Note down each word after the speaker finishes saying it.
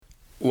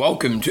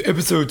Welcome to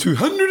episode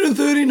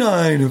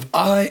 239 of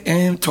I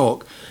Am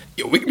Talk,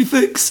 your weekly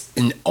fix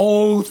in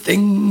all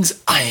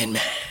things Iron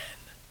Man.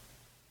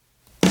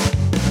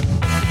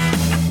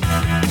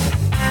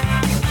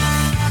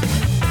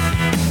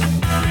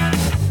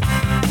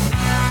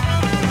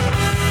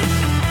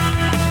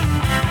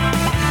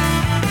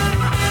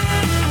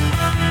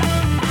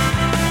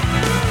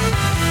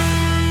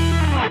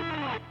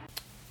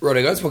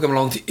 Righto guys, welcome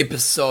along to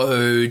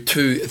episode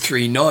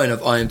 239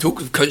 of I Am Talk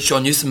with Coach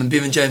John Newsom and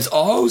Bevan James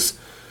Isles.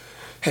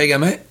 How you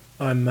going, mate?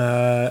 I'm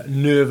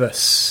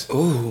nervous.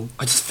 Oh,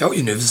 I just felt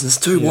your nervousness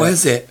too. Yeah. Why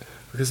is that?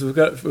 Because we've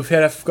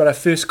got our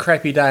first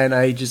crappy day in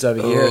ages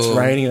over here. It's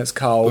raining and it's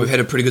cold. We've had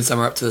a pretty good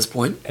summer up to this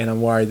point. And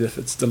I'm worried that if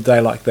it's a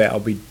day like that, I'll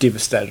be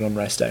devastated on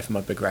race day for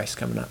my big race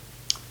coming up.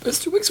 But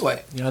it's 2 weeks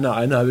away. Yeah,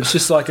 I know. It's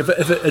just like if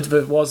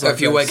it was like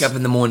if you this, wake up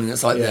in the morning,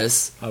 it's like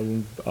this. I'll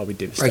be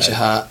devastated. Breaks your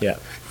heart. Yeah,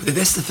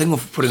 That's the thing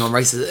with putting on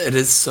races. It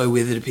is so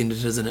weather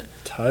dependent, isn't it?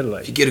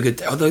 totally. If you get a good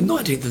day, although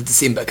 19th of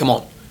December, come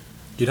on.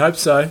 You'd hope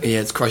so.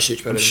 Yeah, it's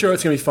Christchurch. I'm sure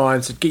it's going to be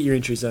fine, so get your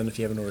entries in if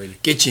you haven't already.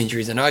 Get your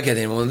entries in. Okay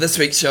then. Well, this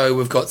week's show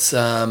we've got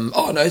some,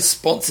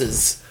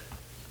 sponsors.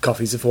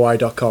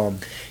 Coffeesofhawaii.com.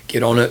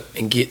 Get on it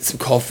and get some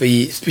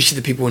coffee, especially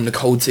the people in the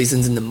cold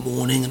seasons in the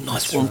morning, a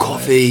nice warm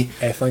coffee.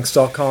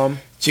 Athlinks.com.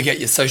 Check out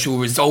your social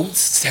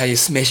results, how you're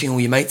smashing all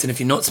your mates, and if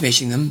you're not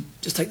smashing them,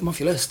 just take them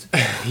off your list.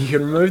 You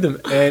can remove them.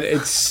 And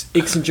it's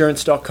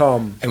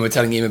xendurance.com. And we were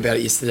telling him about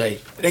it yesterday.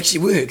 It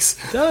actually works.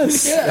 It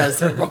does. Yeah,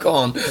 so rock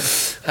on.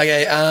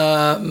 Okay,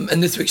 in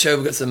this week's show,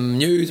 we've got some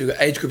news. We've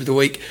got Age Group of the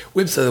Week,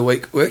 Website of the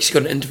Week. We've actually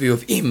got an interview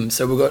with M,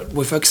 so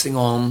we're focusing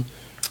on...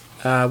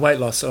 weight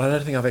loss. So I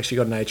don't think I've actually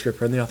got an age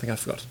grouper in there. I think I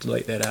forgot to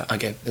delete that out.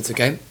 Okay, that's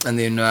okay. And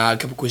then a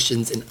couple of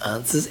questions and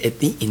answers at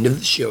the end of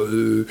the show.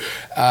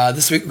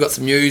 This week we've got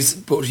some news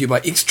brought to you by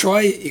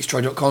Xtry,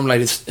 xtry.com,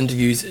 latest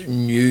interviews,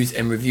 news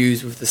and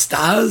reviews with the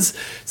stars.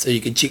 So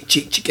you can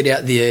check it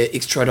out there,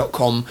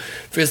 xtry.com.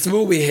 First of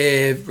all, we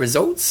have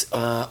results.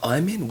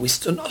 I'm in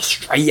Western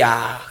Australia.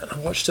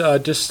 I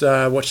just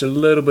watched a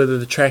little bit of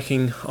the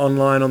tracking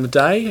online on the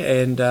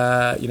day, and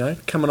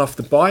coming off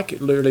the bike,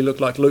 it literally looked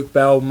like Luke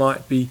Bell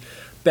might be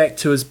back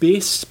to his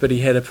best, but he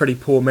had a pretty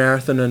poor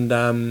marathon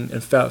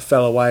and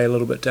fell away a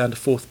little bit down to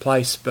fourth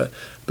place. But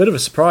a bit of a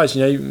surprise,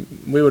 we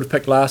would have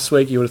picked last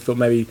week. You would have thought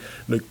maybe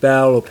Luke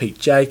Bell or Pete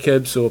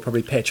Jacobs or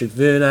probably Patrick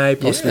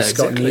Vernay, possibly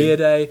Scott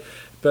Nierde.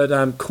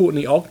 But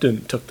Courtney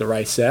Ogden took the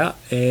race out,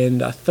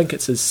 and I think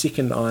it's his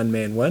second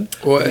Ironman win.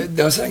 Well,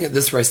 they were saying at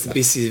this race the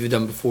best he's ever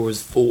done before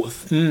is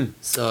fourth.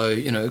 So,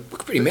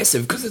 pretty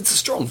massive because it's a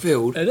strong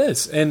field. It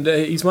is, and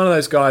he's one of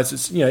those guys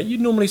that's, you'd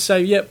normally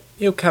say, yep,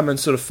 he'll come in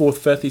sort of fourth,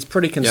 fifth. He's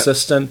pretty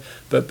consistent,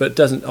 but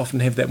doesn't often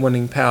have that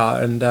winning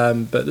power. And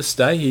but this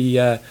day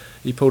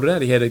he pulled it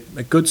out. He had a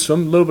good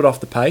swim, a little bit off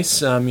the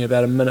pace,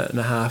 about a minute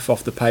and a half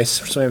off the pace.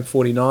 Swam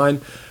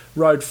 49,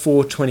 rode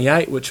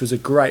 4:28, which was a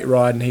great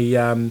ride, and he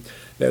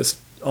that was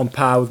on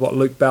par with what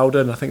Luke Bell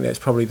did. And I think that's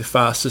probably the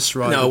fastest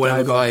ride. No,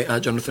 whatever guy,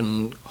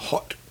 Jonathan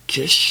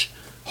Hotchkiss.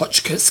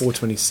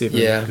 4:27.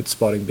 Yeah. Good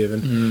spotting,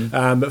 Bevan.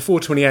 But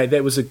 4:28,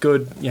 that was a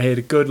good. He had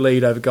a good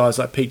lead over guys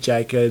like Pete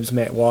Jacobs,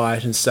 Matt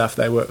White, and stuff.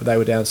 They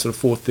were down sort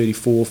of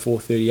 4:34,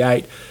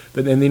 4:38,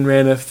 but then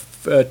ran a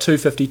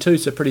 2:52.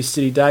 So a pretty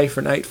steady day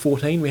for an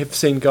 8:14. We have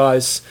seen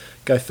guys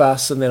go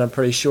faster than that, I'm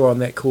pretty sure, on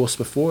that course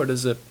before. It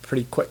is a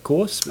pretty quick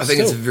course. I think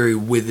it's a very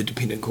weather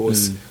dependent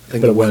course. I think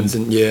bit the of winds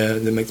wind.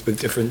 that makes a big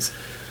difference.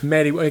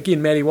 Matty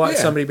White,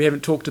 somebody we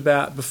haven't talked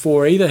about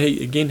before either.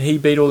 He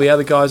beat all the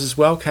other guys as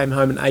well. Came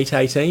home in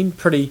 8:18.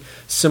 Pretty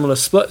similar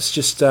splits,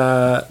 just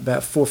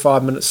about 4 or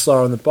 5 minutes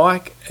slower on the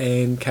bike,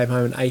 and came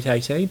home in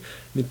 8:18. And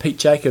then Pete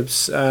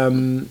Jacobs,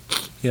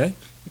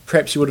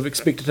 perhaps you would have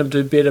expected him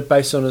to do better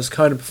based on his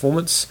Kona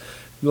performance.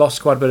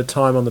 Lost quite a bit of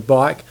time on the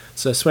bike,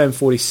 so swam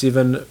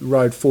 47,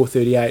 rode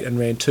 4:38, and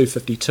ran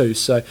 2:52.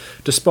 So,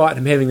 despite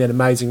him having that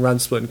amazing run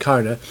split in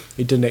Kona,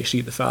 he didn't actually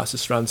get the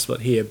fastest run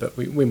split here. But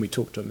when we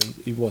talked to him,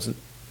 he wasn't.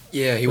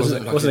 Yeah, he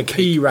wasn't a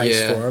key race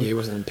for him. Yeah, he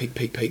wasn't in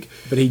peak.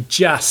 But he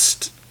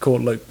just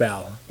caught Luke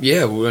Bell.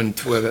 Yeah, we're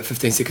about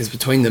 15 seconds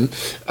between them.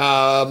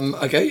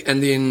 Okay,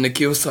 and then the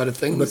Nikhil's side of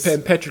things.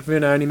 But Patrick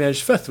Vernay only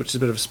managed fifth, which is a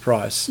bit of a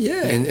surprise.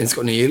 Yeah, and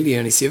Scott Nierde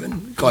only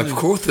 7. Guy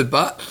Crawford,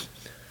 but...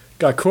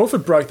 Guy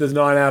Crawford broke the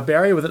 9-hour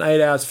barrier with an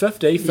 8 hours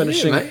 50,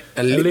 finishing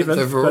 11th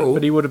overall.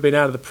 But he would have been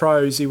out of the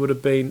pros. He would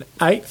have been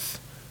 8th.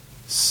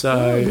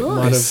 So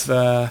might have.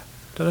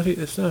 Don't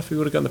know if he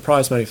would have gotten the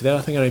prize money for that.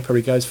 I think it only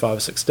probably goes 5 or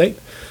 6 deep.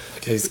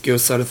 Okay, the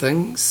girls' side of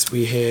things,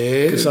 we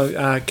have...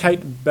 So,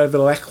 Kate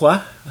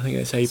Bevilacqua, I think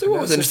that's how you pronounce it. So what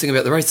was interesting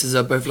about the races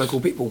are both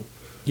local people.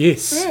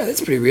 Yes. Yeah,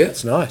 that's pretty rare.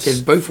 That's nice.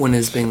 There's both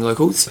winners being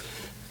locals.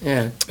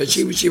 Yeah, but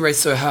she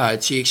raced so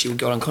hard, she actually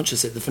got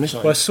unconscious at the finish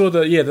line. Well,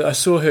 I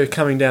saw her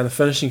coming down the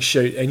finishing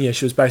chute, and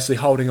she was basically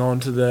holding on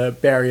to the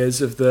barriers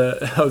of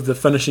the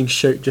finishing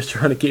chute, just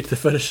trying to get to the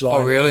finish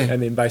line. Oh, really?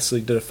 And then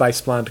basically did a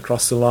face plant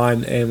across the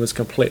line and was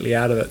completely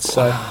out of it.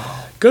 So,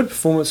 good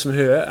performance from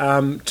her.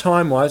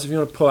 Time-wise, if you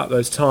want to pull up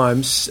those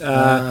times,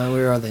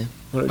 where are they?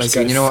 Go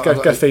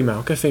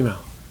female.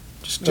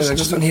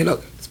 Just on here.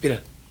 Look, it's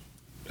better.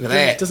 Look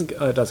at It doesn't.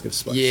 Oh, it does give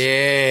space.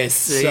 Yes.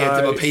 So-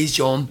 Yeah, piece,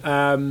 John.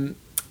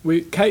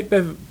 Kate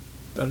Bev.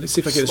 Let's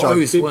see if I get this Slow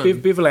right.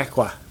 swim.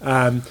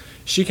 Bevilacqua.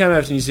 She came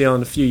over to New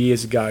Zealand a few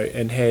years ago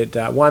and had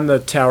won the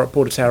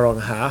Port of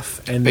Tauranga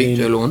half, and Beat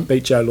then Jo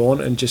Joe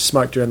Lawn, and just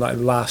smoked her in like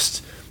the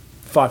last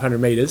 500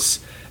 metres,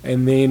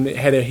 and then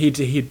had a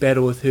head-to-head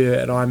battle with her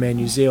at Ironman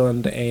New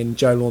Zealand, and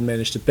Joe Lawn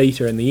managed to beat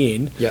her in the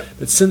end. Yep.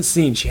 But since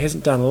then, she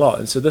hasn't done a lot,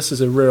 and so this is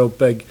a real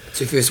big, It's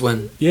her first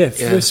win.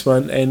 first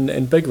one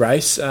and big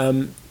race.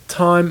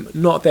 Time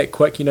not that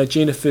quick.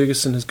 Gina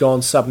Ferguson has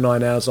gone sub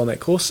 9 hours on that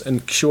course,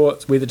 and sure,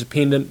 it's weather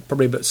dependent,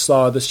 probably a bit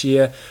slower this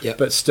year, Yep.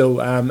 but still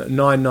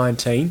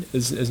 9:19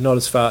 is not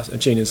as fast.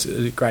 Gina's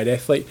a great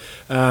athlete,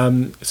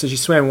 so she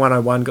swam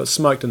 101, got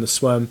smoked in the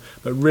swim,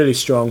 but really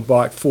strong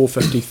bike,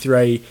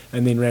 4:53,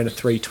 and then ran a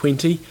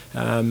 3:20.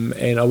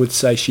 And I would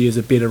say she is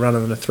a better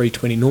runner than a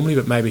 3:20 normally,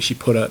 but maybe she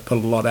put a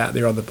lot out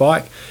there on the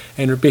bike.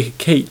 And Rebecca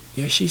Keat,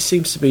 she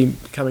seems to be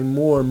becoming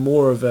more and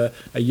more of a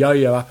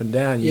yo-yo up and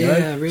down.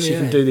 Really. She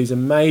can do these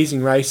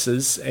amazing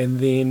races, and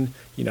then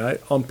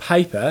on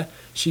paper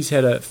she's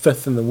had a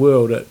fifth in the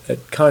world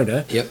at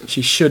Kona. Yep.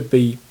 She should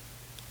be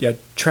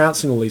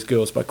trouncing all these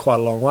girls by quite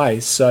a long way.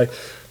 So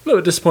a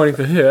little bit disappointing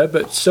for her,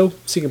 but still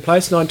second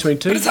place,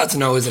 9:22. But it's hard to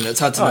know, isn't it? It's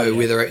hard to know yeah.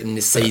 where they're at in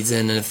this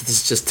season, and if this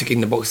is just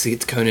ticking the box to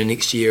get to Kona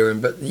next year.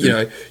 But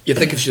you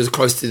think if she was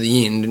close to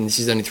the end and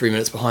she's only 3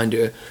 minutes behind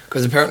her,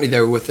 because apparently they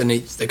were within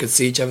each, they could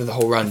see each other the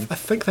whole run. I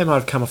think they might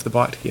have come off the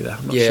bike together.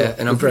 I'm not Yeah, sure.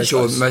 and I'm They're pretty very sure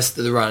close. most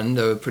of the run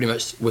they were pretty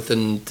much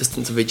within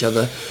distance of each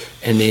other,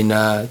 and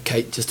then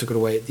Kate just took it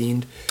away at the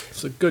end.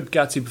 It's a good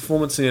gutsy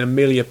performance, and then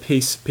Amelia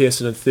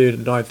Pearson in third at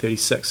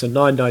 9:36, so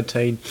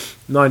 9:19,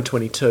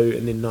 9:22,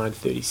 and then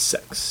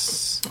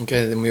 9:36.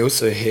 Okay, then we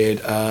also had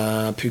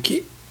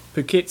Phuket.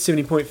 Phuket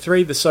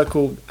 70.3, the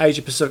so-called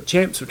Asia Pacific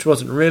Champs, which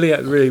wasn't really. It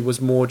really was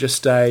more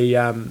just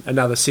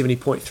another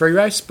 70.3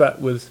 race,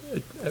 but with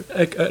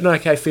an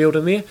okay field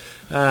in there.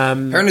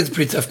 Apparently it's a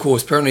pretty tough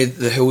course. Apparently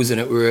the hills in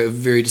it were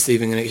very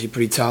deceiving and actually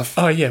pretty tough.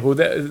 Oh yeah, well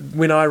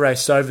when I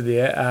raced over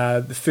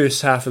there, the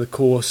first half of the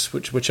course,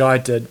 which I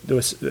did, there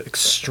was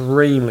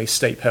extremely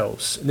steep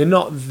hills. They're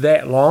not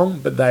that long,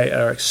 but they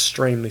are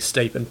extremely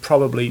steep, and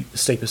probably the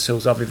steepest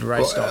hills I've ever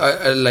raced on.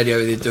 A lady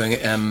over there doing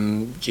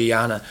it,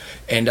 Gianna,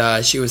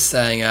 and she was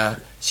saying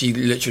she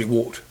literally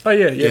walked. Oh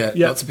yeah.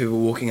 Lots of people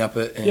walking up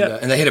it, and, Yeah.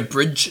 and they had a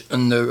bridge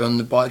on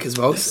the bike as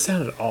well. That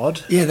sounded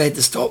odd. Yeah, they had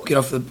to stop, get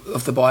off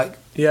the bike,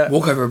 Yeah.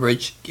 walk over a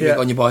bridge, get back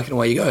on your bike, and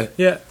away you go.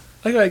 Yeah,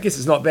 I guess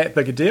it's not that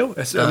big a deal.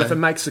 And No. if it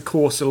makes the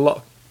course a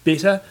lot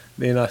better,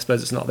 then I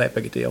suppose it's not that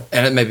big a deal.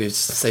 And maybe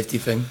it's a safety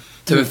thing.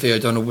 Timothy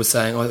O'Donnell was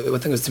saying, I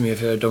think it was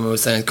Timothy O'Donnell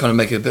was saying, kind of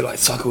make it a bit like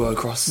cycle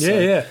across.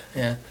 Yeah.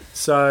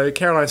 So So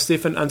Caroline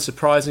Steffen,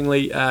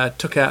 unsurprisingly,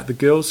 took out the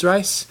girls'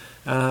 race.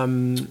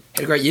 had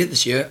a great year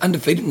this year,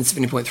 undefeated in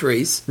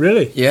 70.3s.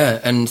 Really? Yeah,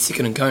 and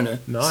second in Kona.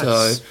 Nice.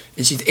 So,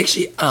 and she's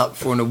actually up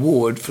for an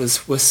award for the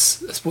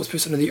Swiss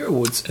Sportsperson of the Year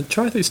awards. And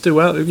triathletes do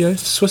well. The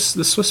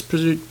Swiss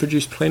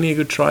produce plenty of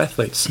good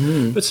triathletes.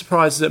 A bit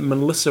surprised that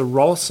Melissa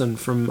Rollison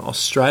from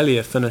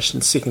Australia finished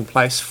in second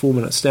place, 4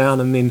 minutes down,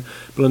 and then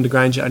Belinda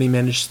Granger only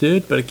managed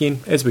third. But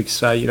again, as we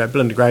say,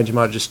 Belinda Granger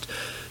might have just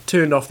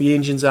turned off the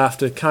engines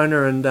after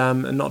Kona and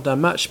not done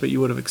much, but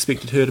you would have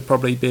expected her to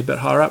probably be a bit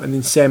higher up. And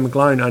then Sam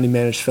McGlone only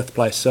managed fifth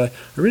place, so I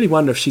really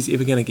wonder if she's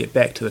ever going to get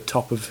back to the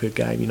top of her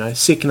game.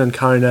 Second in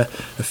Kona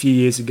a few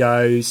years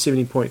ago,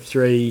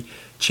 70.3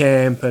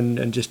 champ,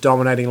 and just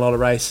dominating a lot of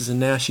races, and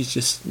now she's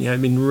just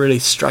been really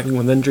struggling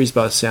with injuries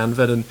by the sound of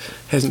it, and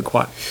hasn't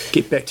quite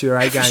get back to her A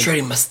How game.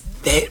 frustrating must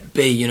that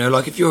be?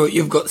 Like if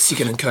you've got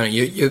second in Kona,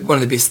 you're one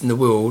of the best in the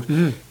world,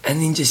 and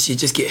then you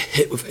just get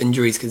hit with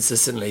injuries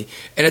consistently.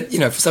 And it,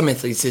 for some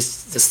athletes,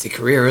 it's just their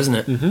career, isn't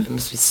it? It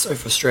must be so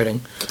frustrating.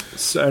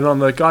 So, and on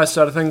the guys'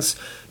 side of things,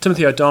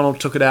 Timothy O'Donnell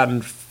took it out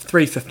in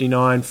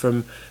 3:59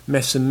 from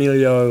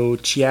Massimiliano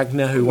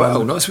Chiagna, who Wow,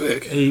 won. nice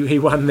work. He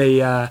won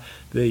the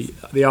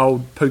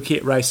old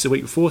Phuket race the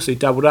week before, so he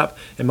doubled up.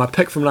 And my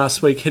pick from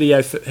last week,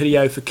 Hideo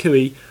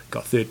Fukui,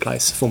 got third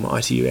place, former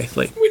ITU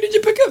athlete. When did you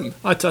pick him?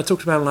 I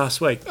talked about him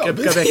last week. Oh,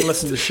 Go back and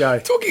listen to the show.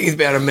 Talking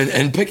about him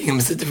and picking him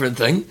is a different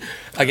thing.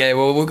 Okay,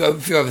 well, we'll go a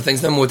few other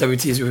things. No more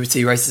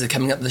WTS races are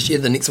coming up this year.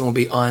 The next one will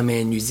be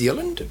Ironman New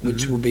Zealand,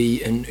 which will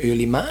be in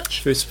early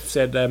March. First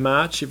Saturday of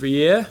March every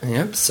year.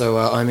 Yep, so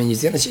Ironman New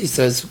Zealand, geez,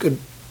 so it's a good,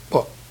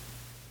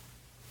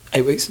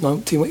 10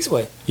 weeks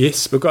away.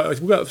 Yes, we've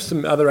got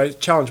some other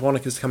Challenge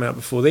Wanaka's coming up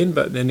before then,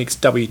 but the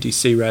next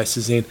WTC race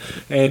is then.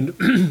 And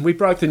we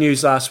broke the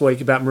news last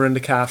week about Marinda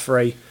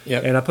Carfree,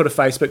 Yep. and I put a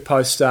Facebook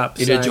post up.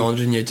 You did, John,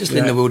 didn't you? Just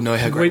letting the world know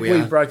how great we We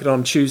are. broke it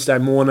on Tuesday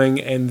morning,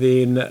 and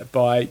then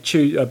by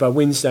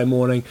Wednesday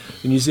morning,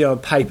 the New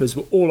Zealand papers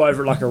were all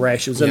over it like a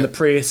rash. It was in Yep. the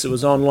press, it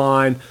was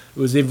online, it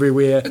was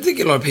everywhere. It did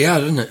get a lot of PR,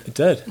 didn't it? It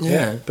did,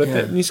 Yeah, But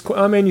yeah.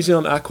 New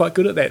Zealand are quite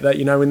good at that.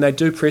 When they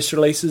do press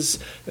releases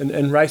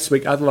in race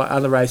week,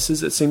 other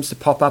races, it seems to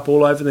pop up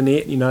all over the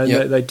net.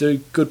 Yep. They do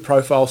good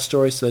profile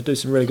stories, so they do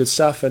some really good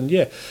stuff. And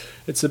yeah,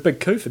 it's a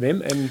big coup for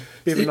them. And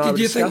Bev and I were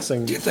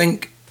discussing. Do you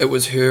think it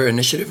was her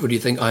initiative, or do you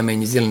think Ironman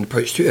New Zealand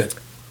approached her?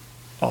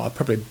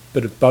 Probably a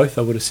bit of both,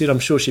 I would have said. I'm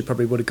sure she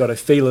probably would have got her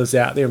feelers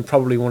out there and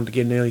probably wanted to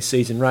get an early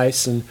season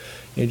race and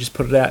just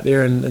put it out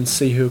there and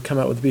see who would come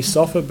up with the best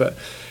offer. But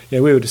we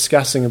were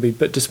discussing it'd be a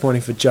bit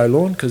disappointing for Jo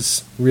Lawn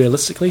because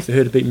realistically, for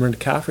her to beat Mirinda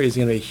Carfrae is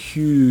going to be a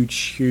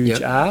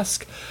huge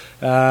ask.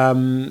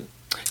 And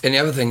the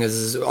other thing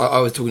is I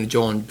was talking to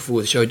John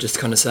before the show, just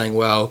kind of saying,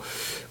 well,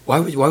 why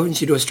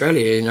wouldn't you do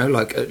Australia?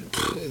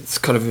 It's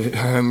kind of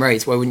her home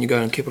race. Why wouldn't you go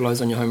and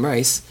capitalise on your home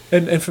race?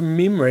 And from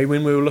memory,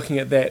 when we were looking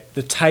at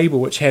the table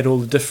which had all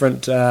the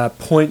different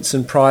points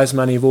and prize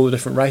money of all the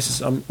different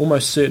races, I'm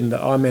almost certain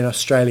that Ironman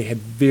Australia had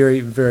very,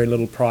 very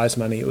little prize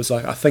money. It was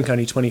I think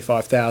only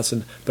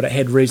 25,000, but it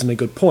had reasonably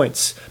good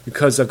points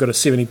because they've got a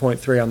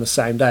 70.3 on the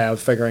same day. I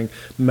was figuring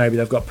maybe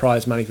they've got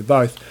prize money for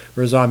both,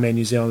 whereas Ironman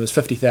New Zealand is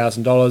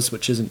 $50,000,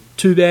 which isn't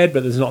too bad,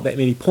 but there's not that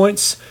many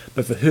points.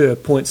 But for her,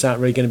 points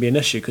aren't really going to be an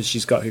issue because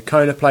she's got her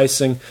Kona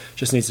placing,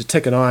 just needs to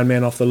tick an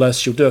Ironman off the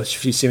list. She'll do it.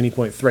 She's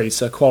 70.3,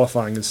 so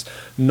qualifying is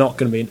not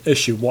going to be an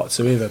issue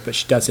whatsoever, but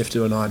she does have to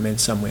do an Ironman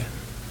somewhere.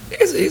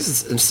 Here's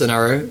a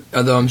scenario,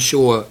 although I'm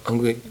sure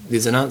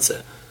there's an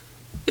answer.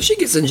 If she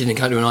gets injured and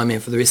can't do an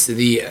Ironman for the rest of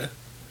the year,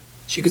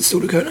 she could still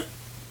do Kona?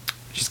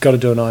 She's got to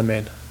do an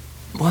Ironman.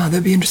 Wow,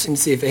 that'd be interesting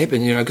to see if it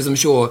happened, because I'm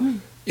sure,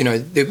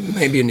 there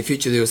maybe in the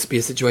future there will be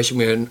a situation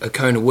where a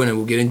Kona winner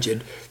will get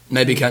injured,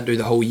 maybe can't do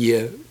the whole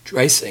year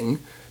racing,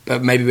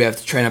 but maybe we have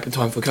to train up in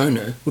time for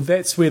Kona. Well,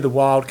 that's where the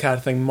wild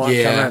card thing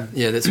might come in.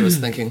 Yeah, that's what I was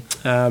thinking.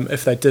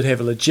 If they did have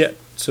a legit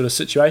sort of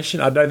situation,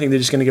 I don't think they're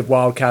just going to give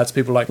wild cards to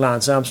people like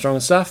Lance Armstrong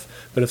and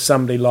stuff, but if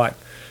somebody like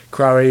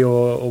Crowe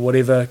or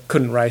whatever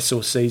couldn't race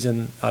all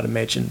season, I'd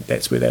imagine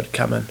that's where they'd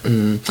come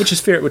in, which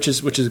is fair, which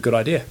is a good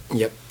idea.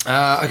 Yep.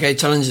 Okay,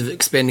 challenge of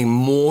expanding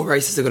more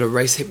races. They've got a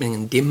race happening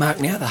in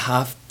Denmark now, the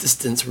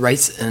half-distance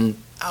race in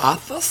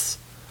Aarhus.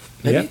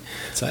 Maybe.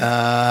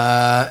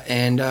 Yeah.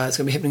 And it's going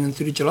to be happening on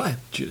 3rd of July.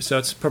 So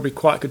it's probably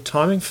quite good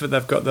timing for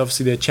they've got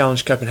obviously their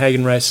Challenge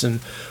Copenhagen race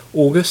in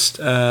August.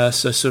 So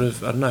sort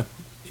of, I don't know,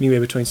 anywhere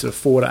between sort of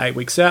 4 to 8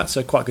 weeks out.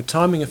 So quite good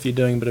timing if you're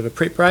doing a bit of a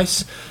prep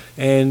race.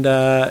 And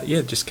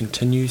it just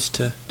continues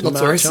to lots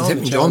of races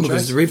happening, John,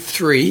 because Rev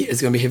 3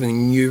 is going to be having a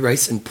new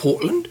race in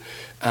Portland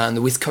on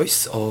the west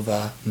coast of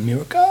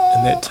America.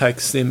 And that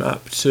takes them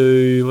up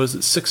to,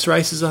 6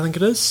 races, I think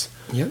it is?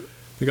 Yep.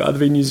 We've got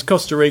other venues,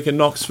 Costa Rica,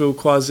 Knoxville,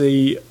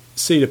 Quasi,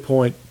 Cedar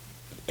Point,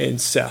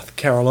 and South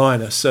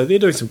Carolina. So they're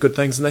doing some good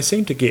things, and they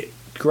seem to get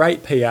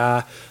great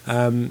PR.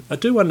 I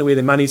do wonder where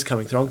their money's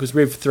coming from, because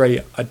Rev 3,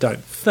 I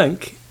don't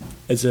think,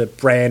 is a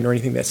brand or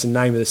anything. That's the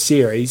name of the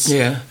series.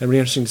 Yeah. It'll be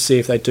interesting to see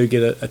if they do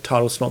get a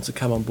title sponsor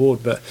come on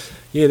board. But,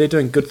 yeah, they're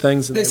doing good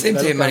things. They seem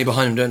to have money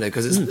behind them, don't they?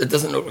 Because it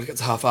doesn't look like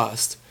it's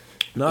half-assed.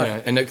 No.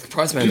 And the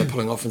prize money they're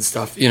pulling off and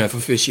stuff, for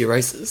first-year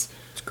races.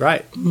 It's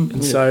great.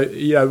 And so,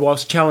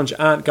 whilst Challenge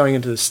aren't going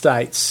into the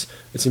States,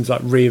 it seems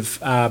like Rev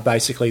are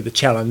basically the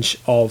Challenge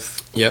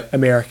of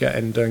America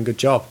and doing a good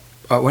job.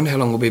 I wonder how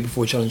long it will be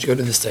before Challenge go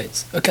to the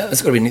States. Okay,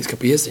 that's got to be the next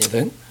couple of years, do you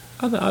think?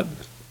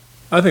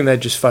 I think they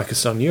just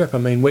focus on Europe. I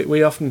mean,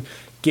 we often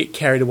get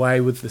carried away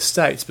with the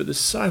States, but there's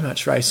so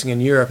much racing in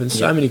Europe and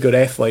so many good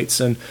athletes,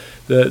 and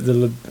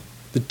the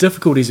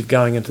difficulties of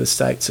going into the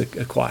States are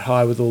quite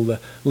high with all the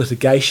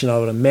litigation, I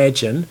would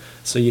imagine.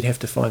 So you'd have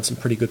to find some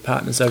pretty good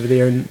partners over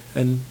there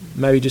and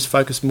maybe just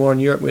focus more on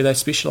Europe where they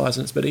specialise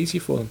and it's a bit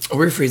easier for them. Well,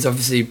 referees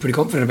obviously pretty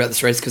confident about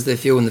this race because they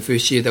feel in the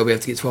first year they'll be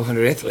able to get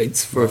 1,200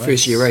 athletes for a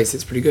first-year race.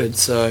 It's pretty good.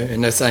 So,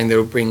 and they're saying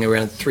they'll bring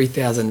around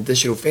 3,000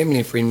 additional family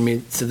and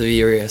friends to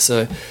the area.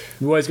 So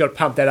you've always got to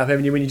pump that up,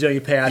 haven't you, when you're doing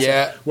your powers?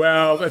 Yeah.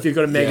 Well, if you've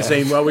got a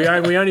magazine, we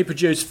only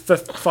produce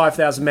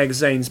 5,000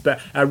 magazines, but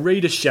our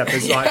readership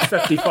is like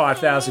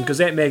 55,000 because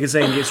that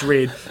magazine gets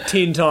read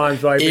 10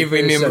 times by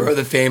every member of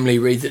the family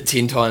reads it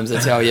 10 times, I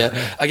tell you.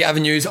 Okay,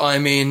 other news,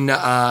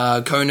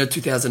 Ironman Kona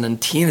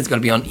 2010 is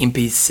going to be on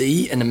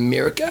NBC in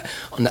America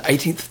on the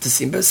 18th of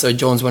December, so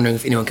John's wondering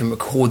if anyone can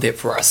record that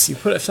for us.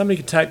 If somebody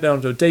could tape that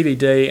onto a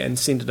DVD and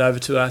send it over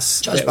to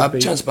us, Chance Barber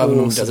does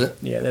it.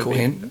 Yeah, that'd cool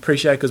be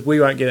appreciated because we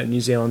won't get it in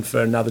New Zealand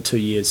for another 2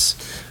 years.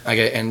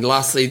 Okay, and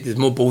lastly, there's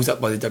more balls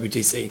up by the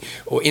WTC,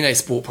 or NA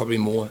Sport probably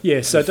more.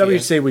 Yeah, so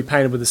WTC we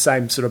painted with the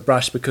same sort of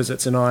brush because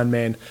it's an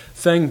Ironman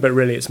thing, but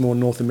really it's more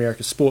North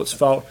America Sports'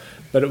 fault.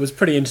 But it was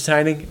pretty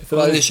entertaining.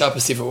 The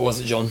sharpest effort, was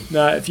it, John?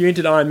 No, if you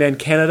entered Ironman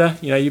Canada,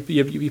 you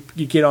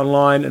get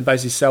online and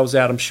basically sells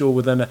out, I'm sure,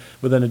 within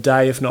a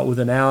day, if not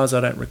within hours.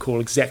 I don't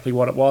recall exactly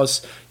what it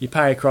was. You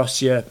pay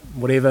across your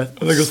whatever.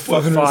 I think it was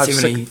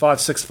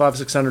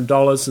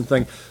 $600 and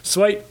think,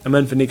 sweet, I'm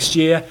in for next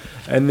year.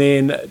 And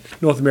then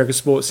North America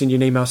Sports send you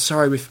an email,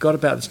 sorry, we forgot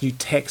about this new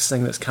tax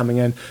thing that's coming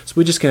in, so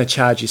we're just going to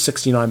charge you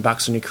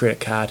 $69 on your credit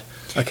card.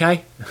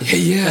 Okay.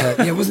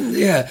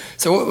 Yeah.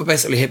 So what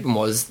basically happened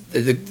was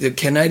the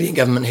Canadian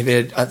government have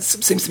had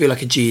seems to be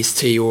like a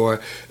GST or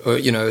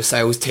a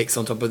sales tax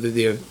on top of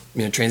their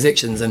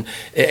transactions, and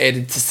it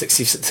added to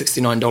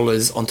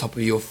 $69 on top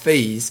of your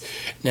fees.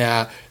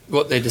 Now,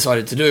 what they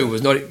decided to do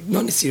was not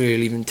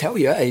necessarily even tell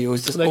you. It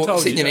was just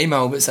sending you an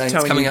email but saying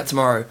it's coming out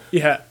tomorrow.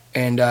 Yeah.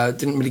 And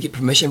didn't really get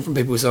permission from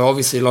people, so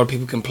obviously a lot of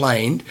people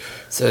complained.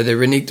 So they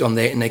reneged on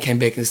that, and they came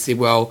back and said,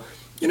 well,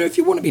 if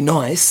you want to be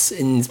nice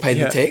and pay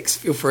the tax,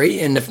 feel free.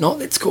 And if not,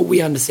 that's cool.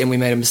 We understand we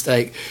made a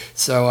mistake.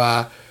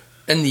 So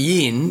in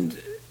the end,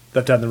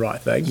 they've done the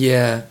right thing.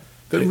 Yeah.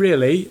 But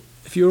really,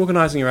 if you're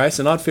organising a race,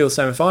 and I'd feel the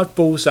same if I'd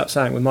balls up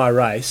something with my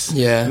race,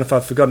 Yeah. and if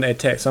I've forgotten to add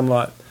tax, I'm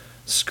like,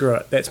 screw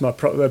it, that's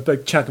a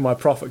big chunk of my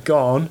profit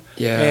gone.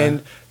 Yeah.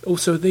 And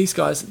also these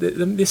guys,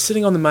 they're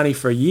sitting on the money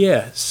for a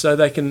year, so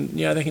they can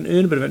earn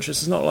a bit of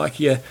interest. It's not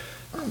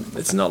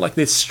like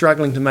they're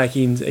struggling to make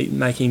ends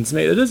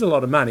meet. It is a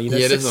lot of money. Yeah,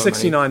 it is a lot of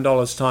money.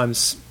 $69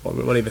 times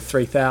whatever,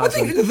 3,000. I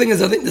think the thing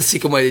is, I think the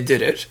second way they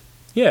did it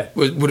Yeah.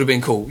 would have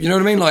been cool. You know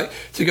what I mean? Like,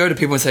 to go to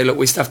people and say, look,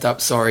 we stuffed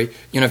up, sorry.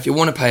 If you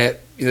want to pay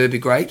it, it'd be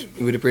great.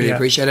 We would really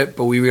appreciate it,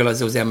 but we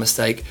realised it was our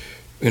mistake.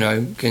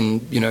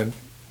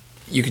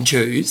 You can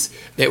choose.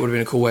 That would have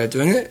been a cool way of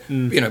doing it,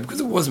 because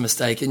it was a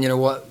mistake. And you know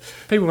what?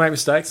 People make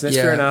mistakes, and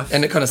that's fair enough.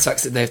 And it kind of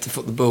sucks that they have to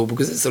foot the bill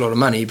because it's a lot of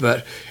money.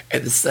 But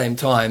at the same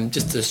time,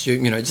 just to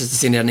assume, just to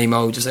send out an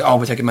email, just say, oh,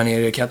 we're taking money out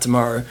of your account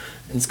tomorrow,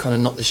 and it's kind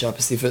of not the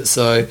sharpest effort.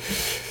 So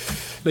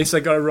at least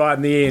they got it right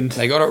in the end.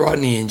 They got it right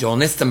in the end, John.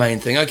 That's the main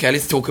thing. Okay,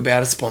 let's talk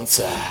about a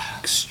sponsor.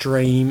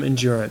 Extreme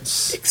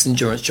Endurance. X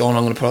Endurance, John.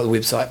 I'm going to put it on the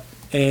website.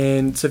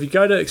 And so if you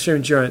go to Extreme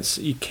Endurance,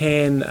 you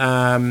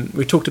can...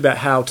 we talked about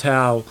Hal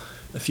Tao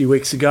a few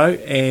weeks ago,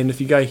 and if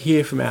you go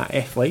hear from our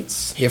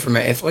athletes... So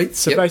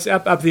basically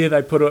up there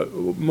they put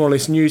more or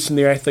less news from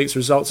their athletes,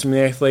 results from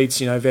their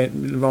athletes, Ron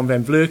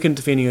van Vleuten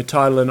defending a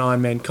title in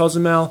Ironman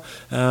Cozumel,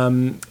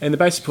 and they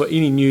basically put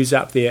any news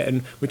up there.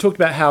 And we talked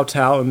about Hal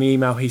Tao in the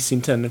email he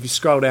sent in. If you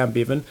scroll down,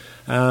 Bevan,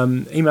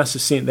 he must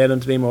have sent that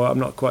into them, or I'm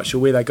not quite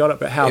sure where they got it,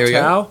 but Hal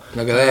Tao,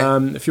 look at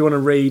that. if you want to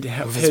read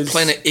his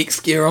Planet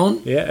X gear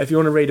on, if you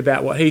want to read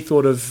about what he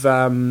thought of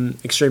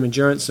Extreme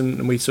Endurance,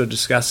 and we sort of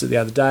discussed it the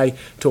other day,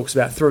 talks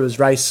about through his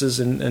races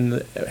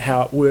and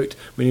how it worked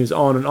when he was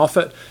on and off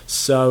it.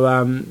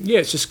 So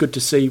it's just good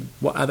to see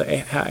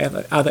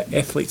how other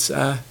athletes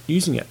are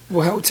using it.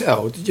 Well, Hal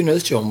Tao, did you know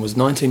this, John, was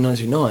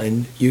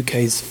 1999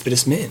 UK's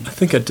fittest man? I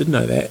think I did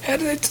know that. How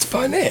did they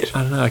define that?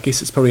 I don't know. I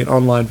guess it's probably an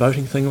online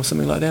voting thing or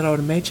something like that, I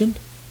would imagine.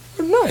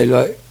 I don't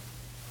know,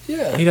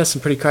 yeah. He does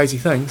some pretty crazy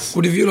things.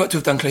 Would have you liked to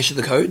have done Clash of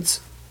the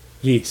Codes?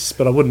 Yes,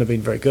 but I wouldn't have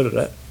been very good at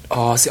it.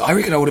 Oh, see, I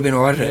reckon I would have been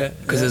alright at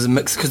it, because there's a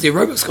mix, because the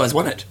aerobics guys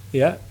won it.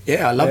 Yeah.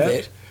 Yeah, I love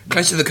that.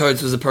 Clash of the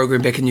Codes was a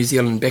program back in New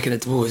Zealand back in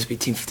it was 10,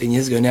 15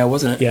 years ago now,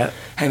 wasn't it? Yeah.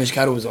 Hamish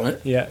Carter was on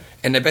it. Yeah.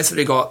 And they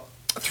basically got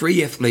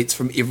 3 athletes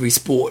from every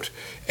sport,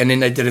 and then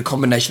they did a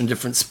combination of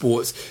different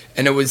sports,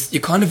 and it was, you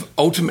kind of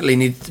ultimately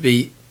needed to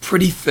be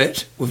pretty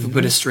fit with a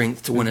bit of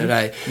strength to win it,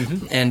 eh?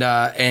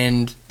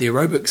 And the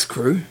aerobics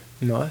crew.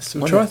 Nice.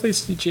 Well,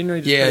 triathletes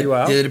generally did pretty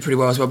well. Yeah, they did pretty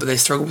well as well, but they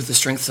struggled with the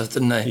strength stuff,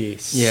 didn't they?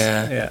 Yes.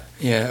 Yeah.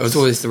 It was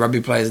always the rugby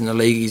players and the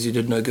leagueies who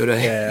did no good,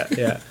 eh?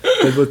 Yeah.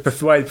 With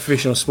the way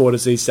professional sport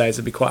is these days,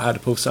 it'd be quite hard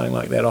to pull something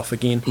like that off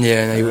again.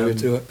 Yeah, no, you would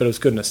do it. But it was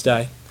good in its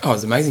day. Oh, it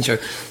was an amazing show.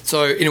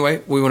 So,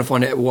 anyway, we want to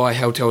find out why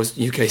Hal Tao is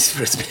UK's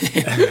first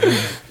man.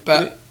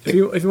 But if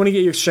you want to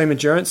get your Extreme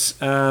Endurance,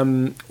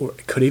 or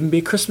it could even be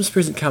a Christmas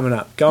present coming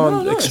up, go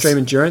on Extreme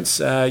Endurance,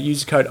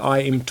 use the code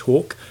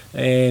IMTalk,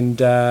 and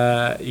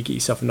you get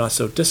yourself a nice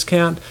little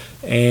discount.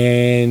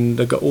 And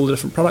they've got all the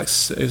different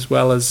products, as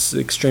well as the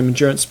Extreme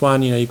Endurance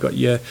one. You've got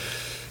your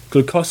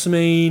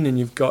glucosamine, and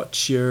you've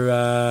got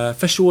your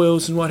fish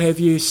oils and what have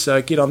you.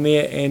 So get on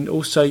there, and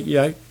also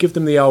give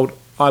them the old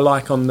I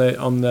like on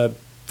the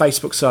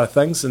Facebook side of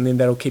things, and then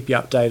that'll keep you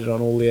updated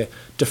on all their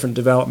different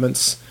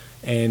developments.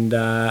 And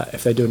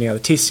if they do any other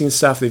testing and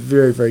stuff, they're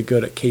very, very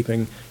good at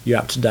keeping you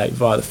up to date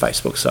via the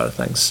Facebook side of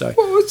things. So,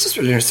 well, it's just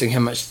really interesting how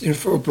much,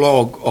 for a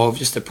blog of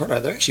just a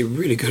product, they're actually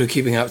really good at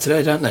keeping up to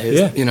date, aren't they?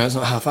 It's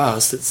not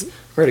half-assed. It's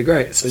really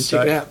great. So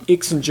check it out.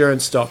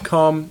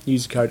 xendurance.com,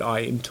 use the code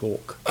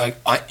IMTalk.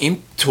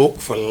 IMTalk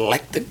for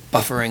lactic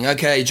buffering.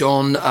 Okay,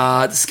 John,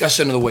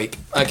 discussion of the week.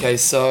 Okay,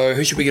 so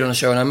who should we get on the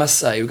show? And I must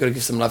say, we've got to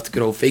give some love to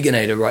good old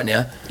Veganator right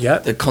now. Yeah.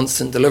 The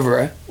constant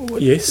deliverer.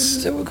 Yes.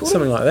 Is that what we call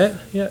something like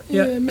that. Yeah.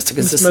 Mr.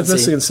 Consistency.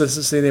 Mr.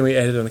 Consistency, then we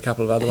added in a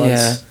couple of other ones.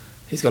 Yeah.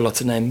 He's got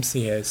lots of names.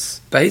 He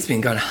has. But he's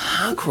been going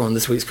hardcore on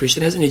this week's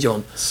question, hasn't he,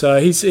 John?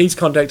 So he's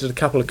contacted a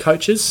couple of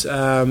coaches.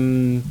 I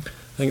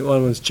think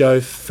one was Joe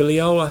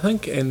Filiol,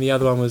 and the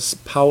other one was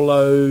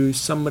Paolo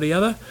somebody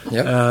other.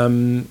 Yep.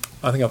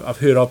 I think I've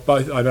heard of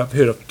both. I've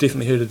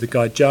definitely heard of the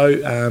guy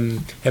Joe.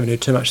 Haven't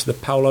heard too much of the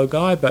Paolo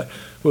guy, but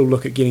we'll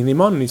look at getting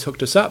them on, and he's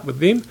hooked us up with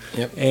them.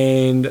 Yep.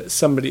 And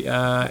somebody,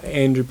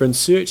 Andrew Bryn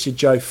Search,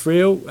 Joe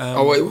Friel.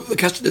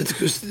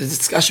 The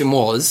discussion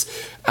was,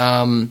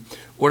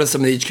 what are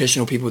some of the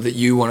educational people that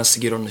you want us to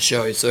get on the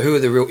show? So who are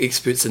the real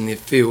experts in their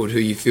field who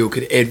you feel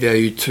could add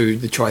value to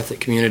the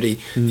triathlete community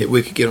that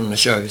we could get on the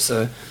show?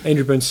 So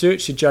Andrew Bryn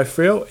Search, Joe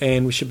Friel,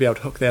 and we should be able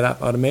to hook that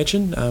up, I'd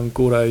imagine.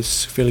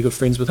 Gordo's fairly good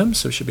friends with him,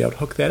 so we should be able to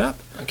hook that up.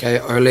 Okay,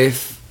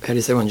 Olaf, how do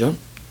you say one, John?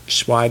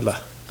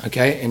 Schweidler.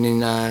 Okay, and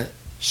then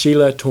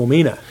Sheila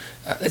Tormina.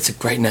 That's a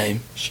great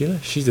name.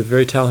 Sheila, she's a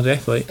very talented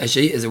athlete.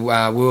 She is a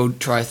world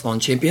triathlon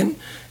champion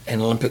and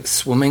Olympic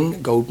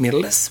swimming gold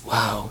medalist.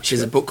 Wow. She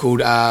has a book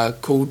called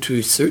Cool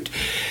to Suit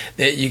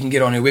that you can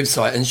get on her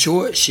website. In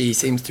short, she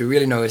seems to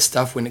really know her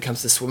stuff when it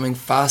comes to swimming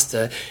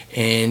faster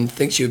and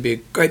thinks she would be a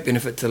great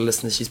benefit to the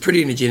listeners. She's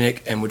pretty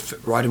energetic and would fit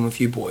right in with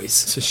you boys.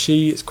 So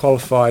she is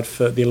qualified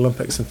for the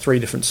Olympics in 3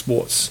 different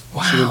sports.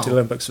 Wow. She went to the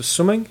Olympics for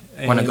swimming.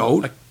 Won a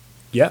gold?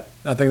 Yeah,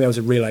 I think that was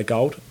a relay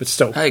gold, but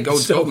still. Hey, gold,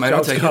 mate,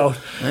 I'll take gold.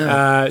 it.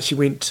 Yeah. She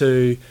went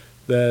to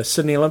the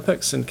Sydney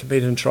Olympics and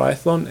competed in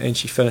triathlon, and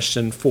she finished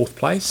in 4th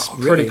place, Oh,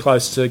 really? pretty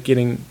close to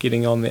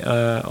getting on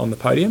the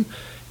podium.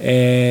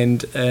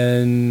 And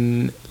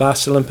in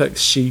last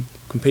Olympics, she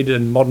competed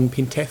in modern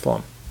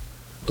pentathlon,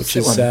 which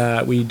is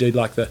where you do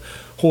like the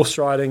horse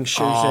riding,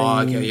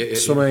 shooting,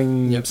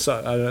 swimming, Yep.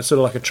 sort of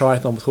like a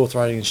triathlon with horse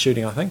riding and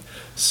shooting, I think.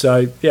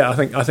 So yeah,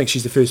 I think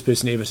she's the first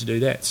person ever to do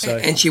that. So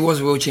And she was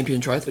a world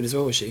champion triathlete as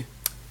well, was she?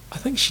 I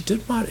think she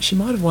might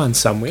have won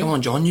somewhere. Come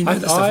on, John, you know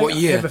this stuff. What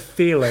year? I have a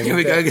feeling. Here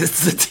we go,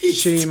 it's the test.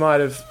 She might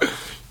have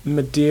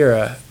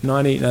Madeira.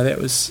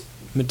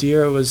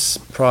 Madeira was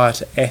prior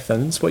to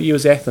Athens. What year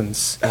was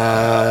Athens?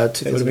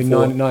 It would have been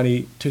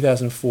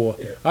 2004.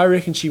 Yeah. I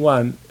reckon she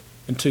won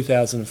in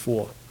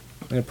 2004.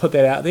 I'm going to put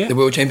that out there. The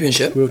World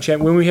Championship?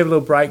 When we have a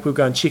little break, we'll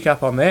go and check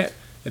up on that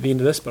at the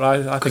end of this. But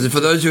I Because think for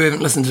those who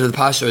haven't listened to the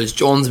past shows,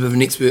 John's a bit of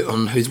an expert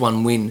on who's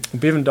won when.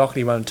 Bevan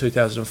Doherty won in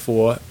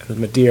 2004. It was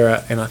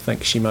Madeira, and I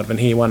think she might have been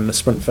here. Won in a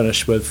sprint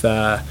finish with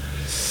the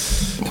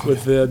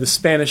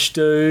Spanish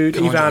dude,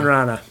 Come on, Ivan John.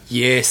 Rana.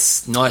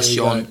 Yes, nice, There you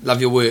John. go.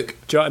 Love your work.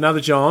 Another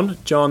John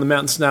the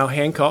mountain snail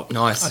Hancock.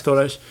 Nice. I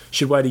thought I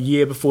should wait a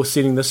year before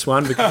setting this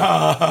one because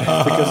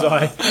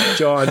I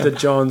did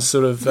John's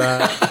sort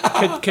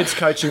of kids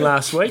coaching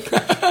last week.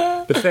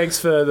 But thanks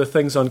for the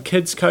things on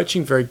kids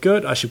coaching, very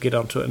good. I should get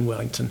onto it in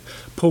Wellington.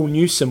 Paul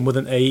Newsom with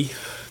an E.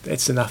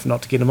 That's enough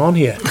not to get him on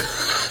here.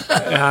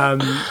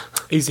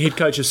 He's the head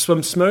coach of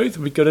Swim Smooth.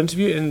 We got an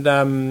interview and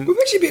We've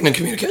actually been in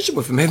communication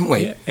with him, haven't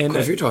we? yeah, and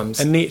Quite a few times.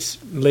 Annette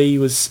Lee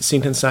was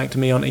sent in something to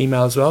me on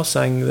email as well,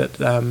 saying that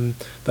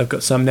they've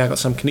got some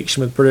connection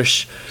with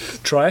British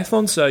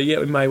triathlon. So yeah,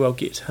 we may well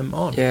get him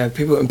on. Yeah,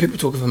 people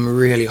talk of him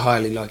really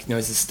highly, like he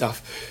knows his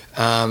stuff.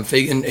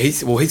 Fegan,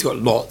 he's got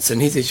lots, and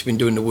he's actually been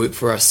doing the work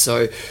for us.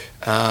 So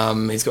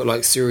he's got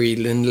like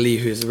Suri Lindley,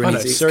 who's a I know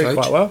running Siri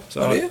ex-coach. quite well,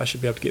 so Oh, yeah? I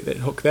should be able to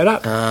hook that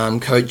up.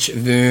 Coach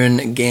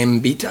Vern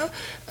Gambita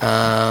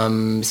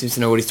seems to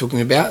know what he's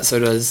talking about. So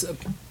does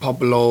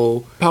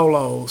Pablo.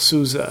 Paulo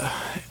Souza,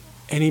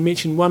 and he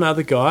mentioned one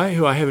other guy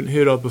who I haven't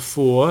heard of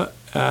before.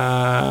 The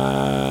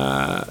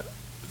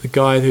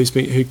guy who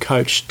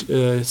coached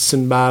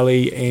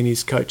Sinbali and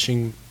is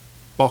coaching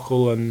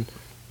Bockel and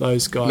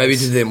those guys. Maybe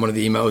did that in one of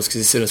the emails because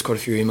he sent us quite a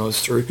few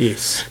emails through.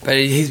 Yes. But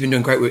he's been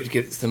doing great work to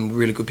get some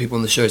really good people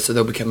on the show, so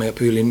they'll be coming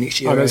up early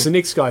next year. Oh, there's the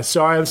next guy.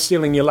 Sorry, I'm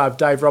stealing your love.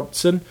 Dave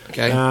Robertson.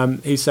 Okay.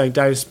 He's saying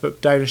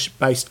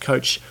Danish-based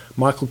coach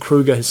Michael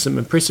Kruger has some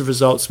impressive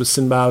results with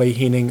Sinbali,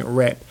 Henning,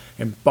 Rapp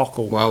and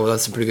Bockel. Wow, well,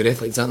 that's some pretty good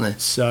athletes, aren't they?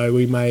 So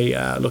we may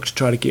look to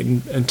try to get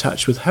in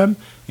touch with him.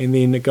 And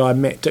then the guy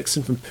Matt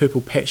Dixon from Purple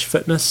Patch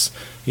Fitness.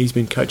 He's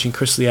been coaching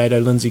Chris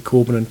Lieto, Lindsay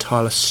Corbin and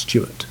Tyler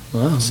Stewart.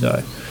 Wow.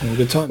 So Well,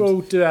 good times. we'll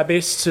do our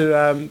best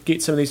to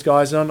get some of these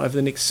guys on over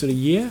the next sort of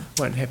year.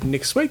 Won't happen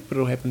next week, but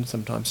it'll happen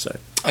sometime soon.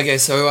 Okay,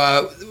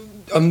 so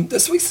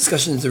this week's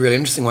discussion is a really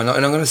interesting one,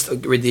 and I'm going to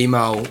read the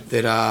email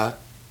that I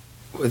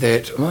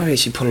might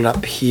actually put it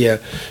up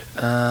here.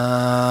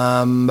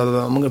 I'm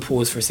going to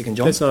pause for a second,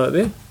 John. That's not it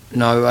there.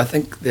 No, I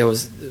think there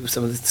was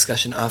some of this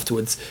discussion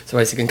afterwards, so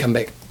I can come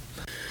back.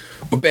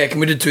 We're back, and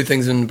we did 2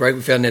 things in the break.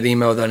 We found that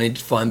email that I needed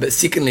to find. But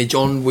secondly,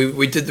 John,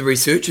 we did the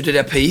research. We did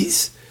our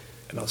P's.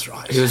 And I was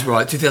right. He was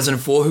right.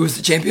 2004, who was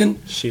the champion?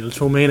 Sheila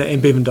Tormina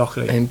and Bevan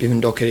Doherty. And Bevan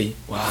Doherty.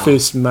 Wow.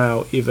 First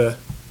male ever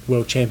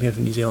world champion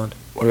for New Zealand.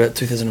 What about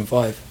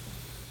 2005?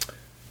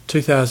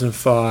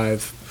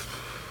 2005.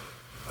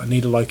 I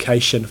need a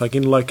location. If I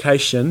get a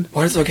location,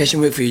 Why does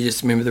location work for you?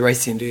 Just remember the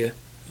race team, do you?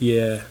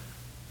 yeah.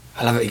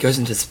 I love it. He goes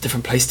into a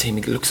different place team.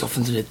 He looks off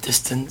into the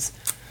distance.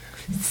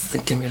 He's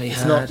thinking really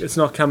hard. It's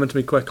not coming to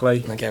me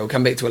quickly. Okay, we'll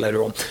come back to it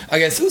later on.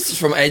 Okay, so this is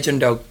from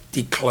Agent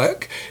de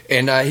Klerk,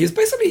 and he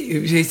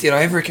said,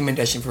 I have a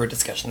recommendation for a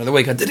discussion of the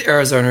week. I did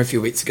Arizona a few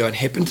weeks ago and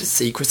happened to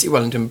see Chrissy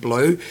Wellington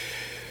blow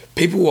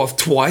people off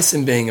twice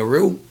and being a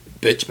real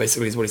bitch,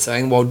 basically, is what he's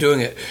saying, while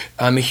doing it.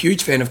 I'm a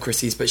huge fan of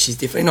Chrissy's, but she's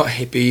definitely not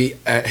the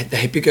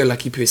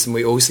happy-go-lucky person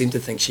we all seem to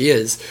think she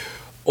is.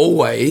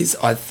 Anyways,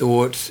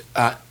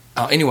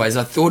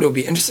 I thought it would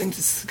be interesting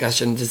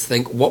discussion to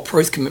think what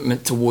Pro's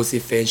commitment towards their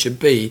fans should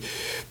be.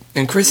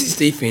 In Chrissy's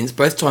defence,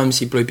 both times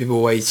she blew people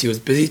away, she was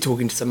busy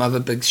talking to some other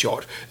big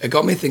shot. It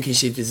got me thinking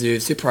she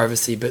deserves her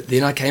privacy, but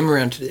then I came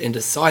around and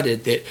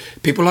decided that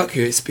people like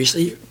her,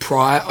 especially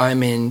prior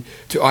Ironman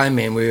to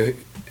Ironman, where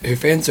her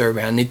fans are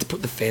around, need to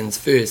put the fans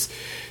first.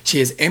 She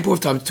has ample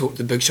of time to talk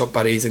to big shot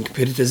buddies and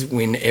competitors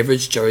when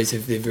average Joes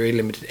have their very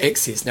limited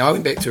access. Now, I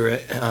went back to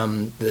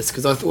this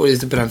because I thought it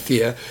was a bit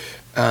unfair.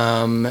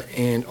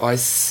 And I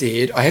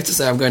said, I have to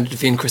say, I'm going to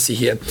defend Chrissy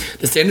here.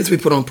 The standards we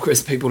put on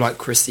people like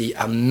Chrissy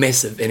are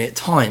massive, and at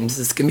times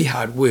this can be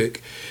hard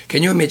work.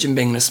 Can you imagine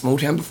being in a small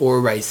town before a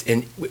race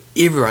and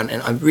everyone,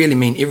 and I really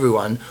mean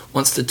everyone,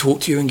 wants to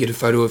talk to you and get a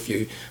photo of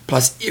you,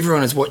 plus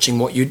everyone is watching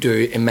what you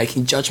do and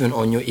making judgment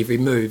on your every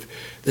move.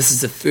 This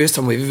is the first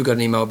time we've ever got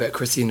an email about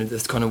Chrissy in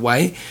this kind of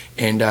way,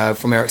 and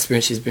from our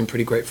experience she's been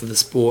pretty great for the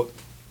sport.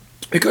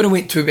 We kind of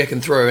went back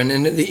and through,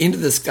 and at the end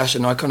of the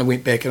discussion I kind of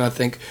went back and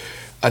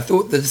I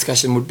thought the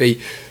discussion would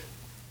be,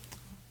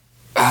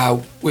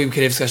 we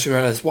could have a discussion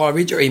around this. While I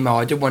read your email,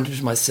 I did wonder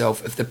to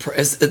myself if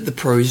is it the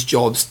pros'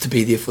 jobs to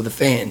be there for the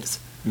fans?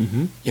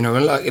 Mm-hmm. You know,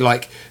 and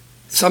like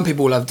some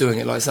people love doing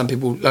it. Like some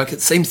people, like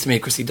it seems to me,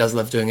 Chrissy does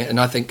love doing it. And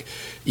I think,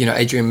 you know,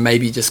 Adrian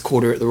maybe just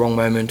caught her at the wrong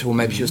moment, or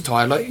maybe she was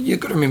tired. Like you've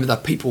got to remember the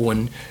people,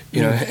 and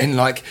you know, and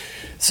like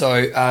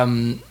so.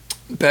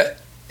 But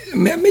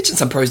imagine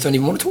some pros don't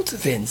even want to talk to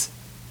the fans.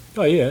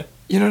 Oh yeah.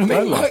 You know what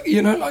I mean? Totally. Like,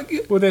 you know,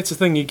 like... Well, that's the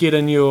thing. You get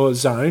in your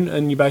zone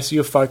and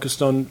you're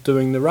focused on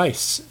doing the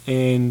race.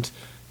 And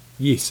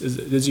yes, is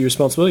it your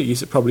responsibility?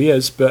 Yes, it probably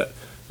is. But,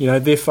 you know,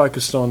 they're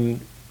focused on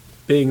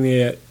being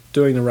there,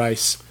 doing the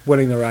race,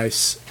 winning the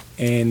race.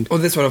 And well,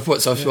 that's what I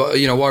thought. So, I thought,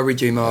 you know, while I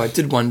read your email, I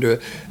did wonder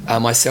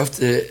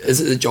myself, is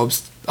it the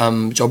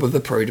job of the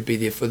pro to be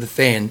there for the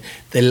fan?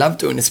 They love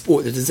doing the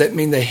sport. Does that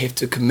mean they have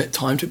to commit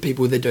time to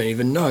people they don't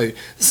even know?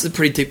 This is a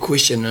pretty deep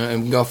question, and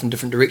we can go off in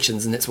different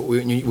directions, and that's what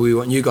we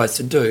want you guys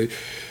to do.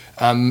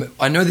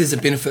 I know there's a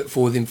benefit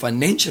for them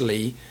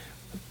financially,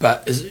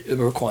 but is it a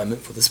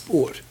requirement for the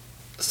sport?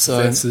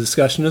 So that's the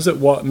discussion, is it?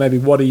 What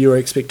are your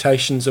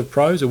expectations of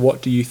pros, or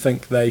what do you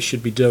think they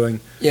should be doing?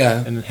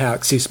 Yeah. And how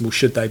accessible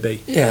should they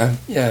be? Yeah.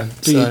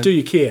 Do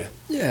you care?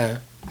 Yeah.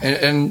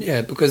 And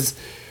yeah, because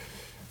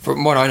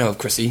from what I know of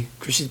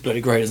Chrissy's bloody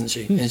great, isn't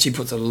she? And she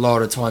puts a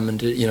lot of time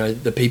into, you know,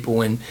 the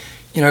people, and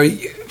you know,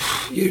 you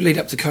lead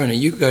up to Kona,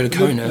 you go to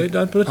Kona.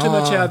 Don't put too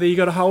much out there. You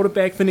got to hold it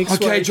back for next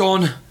week. Okay,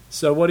 John.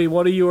 So what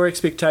are your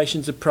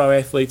expectations of pro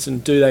athletes,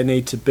 and do they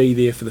need to be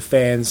there for the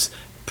fans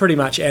pretty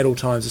much at all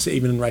times,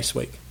 even in race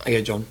week?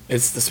 Okay, John.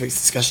 It's this week's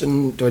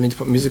discussion. Do I need to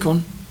put music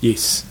on?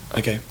 Yes.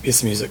 Okay,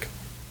 here's the music.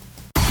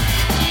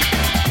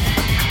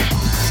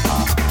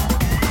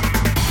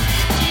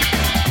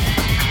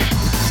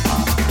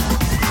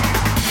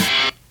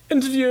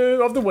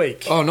 Interview of the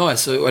week. Oh,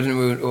 nice. So I didn't.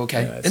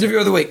 Okay. Yeah, Interview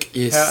of the week.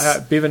 Yes.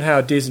 Bevan, how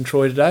are Des and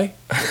Troy today?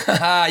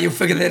 You'll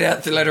figure that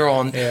out later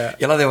on. Yeah.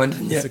 You love that one,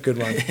 didn't you? It's a good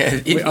one.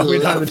 Yeah, we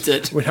loved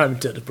it. Went home and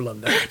did a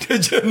blender.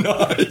 Did you?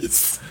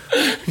 Nice.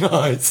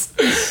 Nice.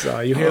 So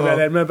you'll hear about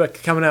that. Remember,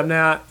 coming up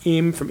now,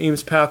 Em from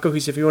Em's Power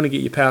Cookies. If you want to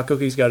get your power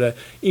cookies, go to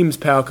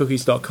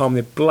emspowercookies.com.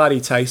 They're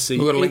bloody tasty.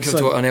 We've got a link to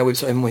it on our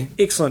website, haven't we?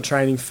 Excellent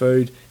training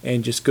food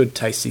and just good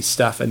tasty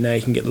stuff. And now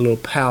you can get the little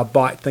power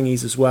bite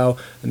thingies as well,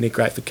 and they're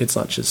great for kids'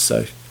 lunches.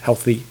 So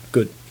healthy,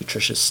 good,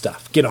 nutritious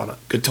stuff. Get on it.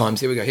 Good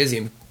times. Here we go. Here's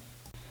him.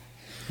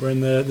 We're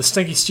in the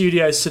Stinky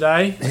Studios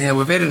today. Yeah,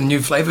 we've added a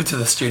new flavour to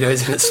the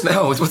studios, and it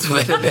smells. What's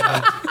that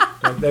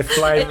about? Their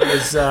flavour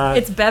is...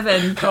 it's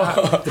Bevan.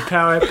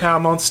 The Power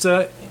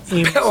Monster.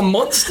 Power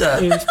Monster.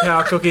 Em's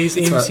Power Cookies.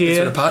 Em's here. That's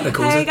what a partner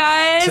calls Hey it.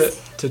 guys.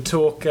 To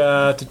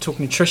talk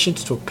nutrition,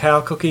 to talk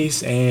power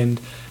cookies, and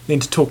then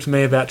to talk to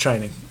me about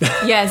training.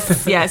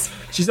 Yes.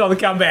 She's on the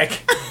comeback.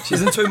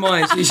 She's in two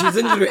minds. She's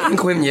injured her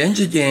ankle, haven't you?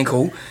 Injured your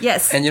ankle.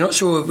 Yes. And you're not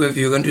sure if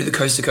you're going to do the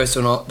coast to coast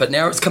or not, but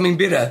now it's coming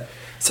better.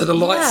 So the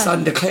light's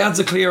starting, the clouds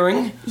are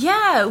clearing.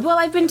 Yeah, well,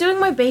 I've been doing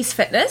my base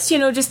fitness,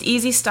 just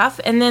easy stuff.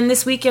 And then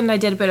this weekend I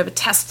did a bit of a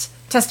test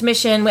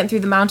mission, went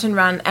through the mountain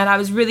run, and I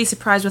was really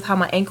surprised with how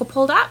my ankle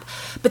pulled up.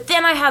 But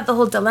then I had the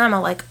whole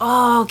dilemma, like,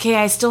 okay,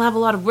 I still have a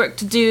lot of work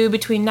to do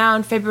between now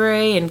and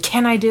February, and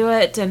can I do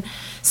it? And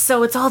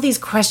so it's all these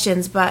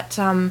questions, but...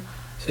 So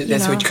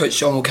that's where Coach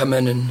John will come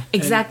in and...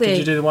 Exactly. And did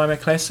you do the Waimea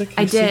Classic?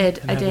 I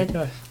did.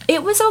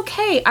 It was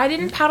okay. I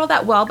didn't paddle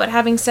that well, but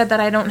having said that,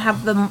 I don't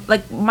have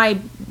my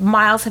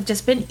miles have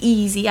just been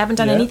easy. I haven't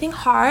done anything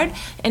hard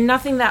and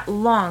nothing that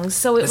long.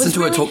 So it Listen to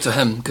really... her talk to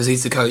him, because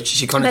he's the coach.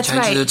 She kind of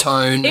changes her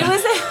tone. It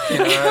was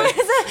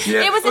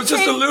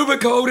just a little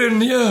bit cold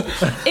and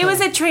It was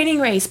a training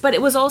race, but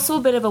it was also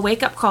a bit of a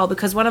wake-up call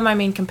because one of my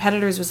main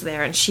competitors was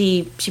there and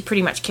she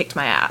pretty much kicked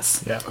my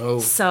ass. Yeah. Oh,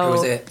 so who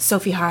was that?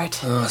 Sophie Hart.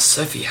 Oh,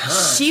 Sophie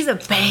Hart. She's a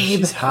babe.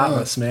 She's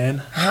heartless, man.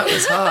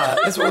 Heartless Hart.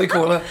 That's what we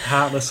call her.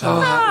 Heartless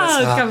Hart.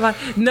 Oh, come on.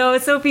 No,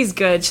 Sophie's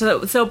good.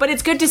 So, but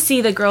it's good to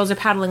see the girls are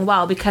paddling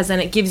well because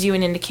then it gives you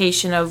an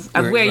indication of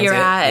where you're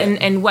at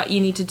and what you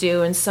need to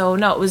do. And so,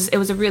 no, it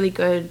was a really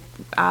good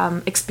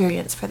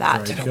experience for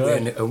that.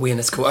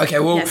 Awareness call. Okay,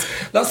 well,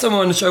 last time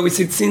on the show we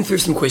said send through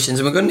some questions,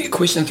 and we're going to get a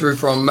question through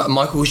from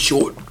Michael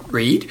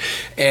Shortreed,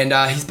 and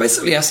he's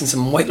basically asking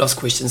some weight loss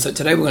questions. So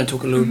today we're going to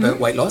talk a little bit about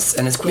weight loss,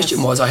 and his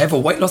question was, I have a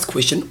weight loss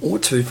question or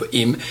two for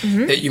Em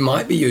that you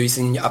might be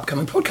using in your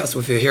upcoming podcast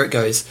with her. Here it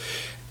goes.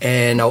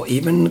 And I'll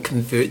even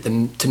convert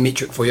them to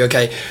metric for you.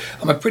 Okay,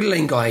 I'm a pretty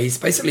lean guy. He's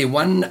basically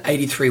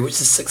 183, which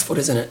is 6 foot,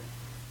 isn't it?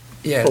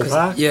 Yeah, Full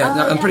park.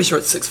 I'm pretty sure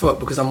it's 6 foot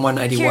because I'm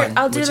 181. Here,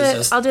 I'll do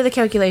the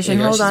calculation.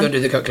 She's Hold on. going to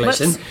do the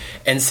calculation. Whoops.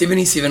 And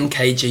 77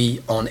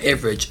 kg on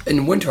average.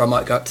 In winter, I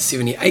might go up to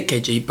 78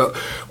 kg, but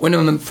when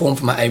I'm in form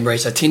for my aim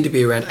race, I tend to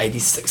be around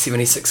 86,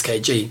 76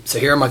 kg. So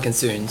here are my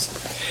concerns.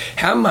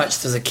 How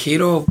much does a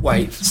kilo of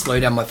weight slow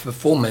down my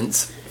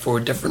performance for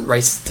different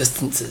race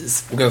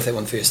distances? We'll go with that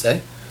one first, eh?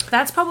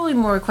 That's probably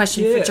more a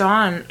question for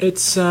John.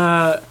 It's for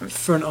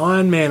an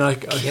Ironman.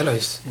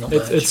 Kilos, not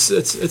much.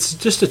 It's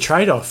just a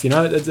trade-off.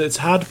 It's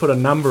hard to put a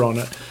number on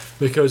it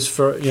because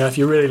if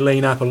you really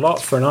lean up a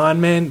lot for an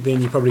Ironman,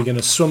 then you're probably going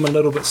to swim a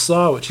little bit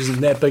slower, which isn't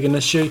that big an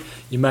issue.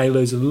 You may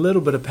lose a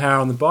little bit of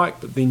power on the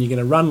bike, but then you're going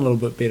to run a little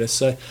bit better.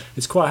 So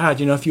it's quite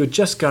hard. If you're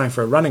just going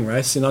for a running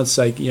race, then I'd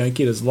say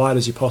get as light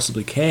as you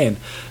possibly can.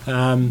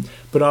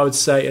 But I would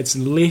say it's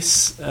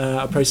less.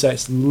 I'd probably say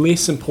it's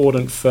less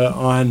important for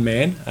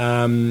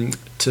Ironman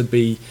to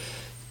be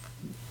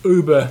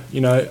uber,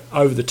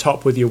 over the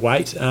top with your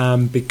weight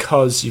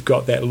because you've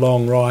got that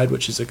long ride,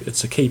 which is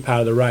it's a key part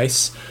of the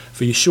race.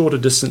 For your shorter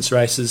distance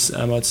races,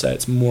 I'd say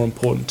it's more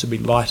important to be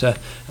lighter,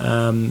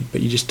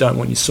 but you just don't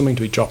want your swimming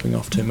to be dropping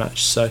off too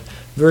much. So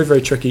very,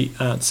 very tricky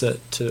answer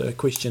to a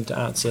question to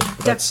answer.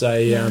 But I'd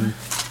say you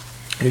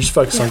just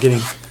focus on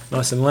getting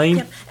nice and lean.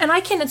 Yep. And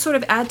I can sort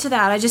of add to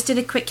that. I just did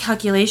a quick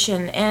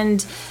calculation,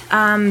 and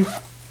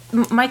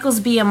Michael's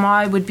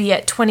BMI would be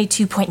at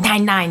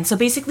 22.99, so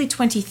basically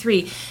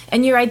 23.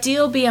 And your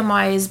ideal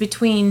BMI is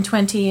between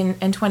 20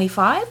 and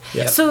 25.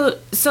 Yep.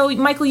 So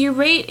Michael, you're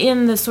right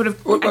in the sort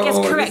of,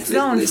 correct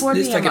zone for BMI.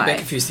 Let's take it back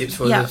a few steps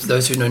for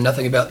those who know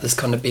nothing about this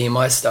kind of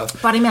BMI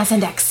stuff. Body mass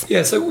index.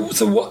 Yeah, so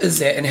what is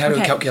that and how do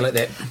we calculate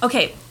that?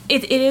 Okay.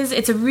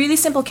 It's a really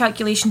simple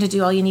calculation to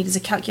do. All you need is a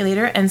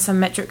calculator and some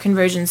metric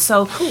conversions.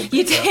 So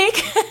you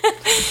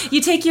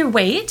take your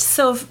weight.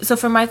 So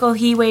for Michael,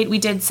 we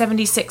did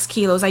 76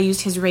 kilos. I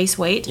used his race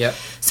weight. Yeah.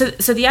 So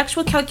the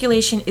actual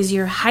calculation is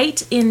your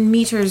height in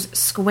meters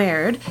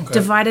squared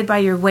divided by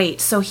your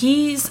weight. So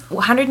he's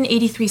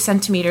 183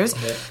 centimeters.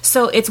 Okay.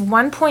 So it's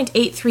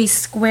 1.83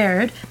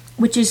 squared,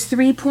 which is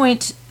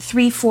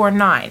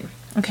 3.349.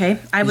 Okay,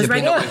 I was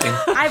right. I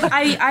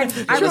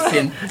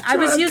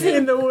was using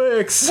pen that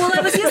works. Well, I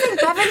was using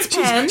Bevan's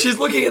pen. She's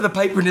looking at the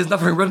paper and there's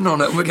nothing written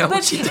on it. And we're going,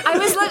 but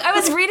I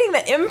was reading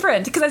the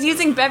imprint because I was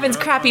using Bevan's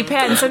crappy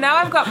pen. So now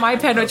I've got my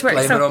pen, which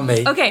works. Blame it on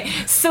me. Okay,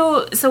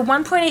 so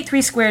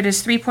 1.83 squared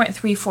is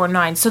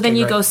 3.349. So then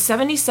you go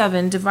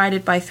 77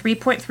 divided by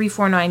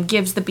 3.349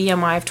 gives the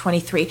BMI of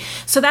 23.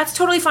 So that's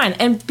totally fine.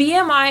 And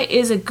BMI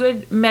is a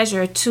good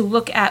measure to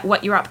look at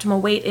what your optimal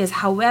weight is.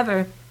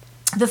 However,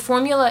 the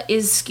formula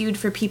is skewed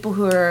for people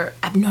who are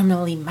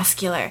abnormally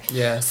muscular.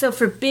 Yeah. So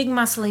for big,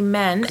 muscly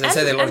men, they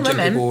say that a lot of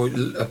gym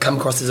people come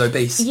across as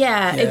obese.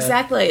 Yeah,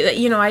 exactly.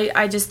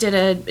 I just did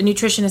a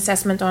nutrition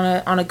assessment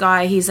on a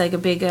guy. He's like a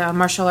big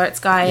martial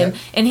arts guy,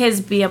 and his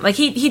BMI,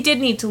 he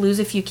did need to lose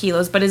a few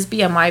kilos, but his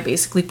BMI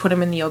basically put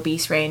him in the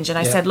obese range. And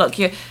I said, look,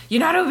 you're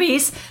not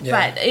obese,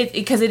 but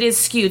because it is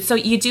skewed, so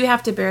you do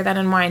have to bear that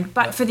in mind.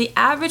 But for the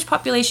average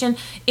population,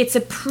 it's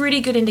a pretty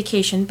good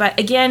indication. But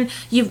again,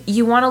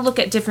 you want to look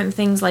at different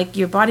things like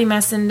your body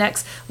mass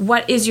index.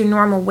 What is your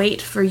normal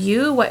weight for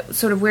you?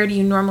 Where do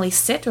you normally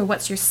sit, or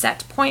what's your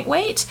set point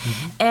weight?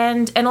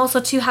 Mm-hmm. And also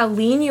too how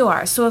lean you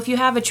are. So if you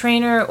have a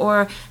trainer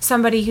or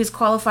somebody who's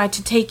qualified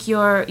to take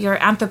your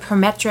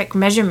anthropometric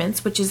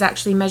measurements, which is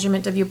actually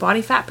measurement of your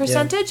body fat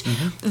percentage,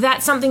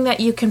 that's something that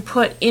you can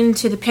put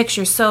into the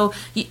picture. So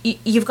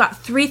you've got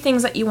three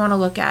things that you want to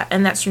look at,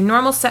 and that's your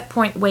normal set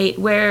point weight,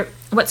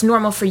 what's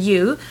normal for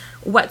you,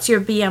 what's your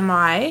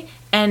BMI,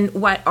 and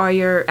what are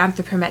your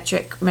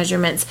anthropometric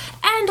measurements,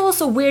 and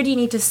also where do you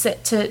need to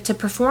sit to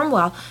perform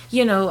well.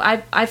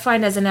 I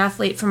find as an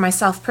athlete, for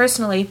myself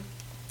personally,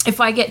 if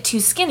I get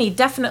too skinny,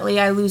 definitely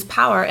I lose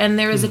power, and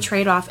there is a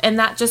trade-off, and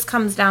that just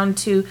comes down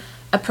to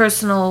a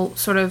personal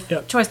sort of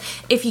choice.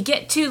 If you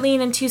get too lean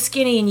and too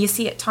skinny, and you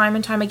see it time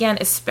and time again,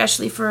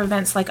 especially for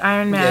events like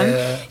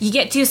Ironman, you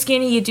get too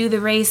skinny, you do the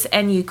race,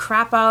 and you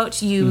crap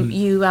out,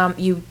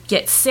 you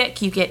get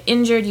sick, you get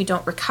injured, you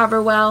don't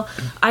recover well.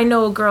 I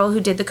know a girl who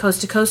did the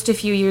Coast to Coast a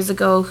few years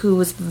ago who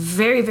was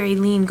very, very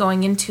lean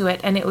going into it,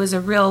 and it was a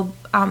real,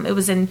 it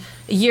was in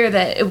a year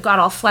that it got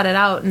all flooded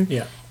out,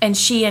 and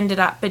she ended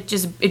up,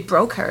 it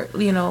broke her,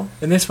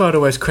 And that's why it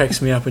always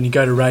cracks me up when you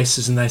go to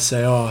races and they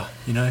say,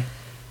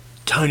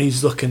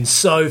 Tony's looking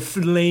so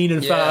lean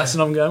and fast,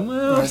 and I'm going,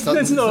 well,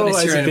 that's not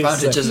always the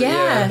best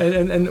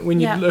thing. And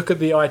when you look at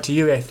the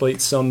ITU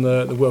athletes on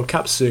the World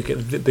Cup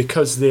circuit,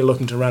 because they're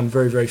looking to run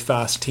very, very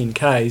fast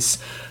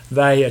 10Ks,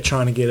 they are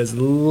trying to get as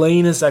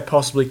lean as they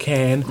possibly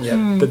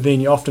can, but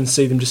then you often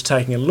see them just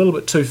taking it a little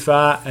bit too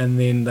far, and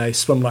then they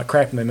swim like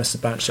crap and they miss a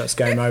bunch, so it's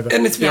game over.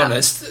 And let's be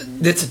honest,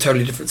 that's a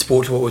totally different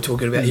sport to what we're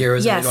talking about here,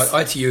 isn't it?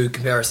 Like ITU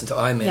comparison to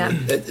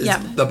Ironman,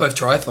 they're both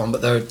triathlon,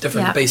 but they're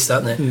different beasts,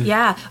 aren't they?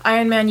 Yeah,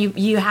 Ironman,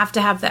 you have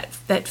to have that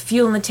that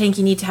fuel in the tank,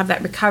 you need to have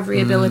that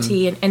recovery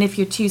ability, and if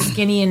you're too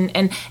skinny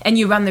and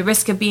you run the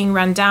risk of being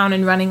run down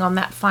and running on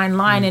that fine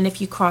line, and if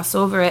you cross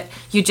over it,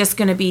 you're just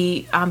going to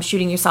be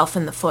shooting yourself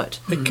in the foot.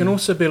 It can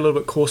also be a little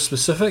bit course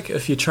specific.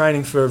 If you're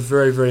training for a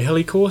very, very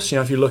hilly course,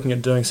 if you're looking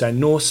at doing, say,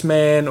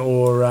 Norseman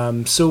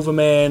or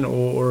Silverman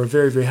or a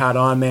very, very hard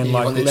Ironman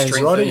like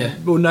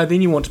Lanzarote, well, no,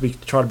 then you want to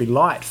try to be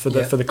light for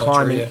the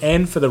climbing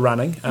and for the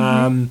running.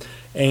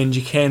 And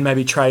you can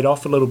maybe trade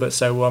off a little bit.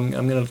 So I'm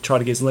going to try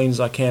to get as lean as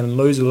I can and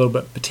lose a little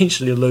bit,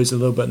 potentially lose a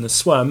little bit in the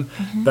swim.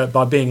 But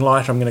by being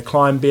lighter, I'm going to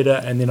climb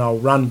better and then I'll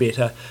run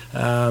better.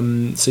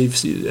 So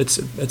it's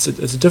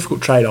a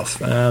difficult trade-off.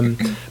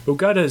 We'll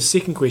go to the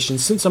second question.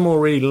 Since I'm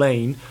already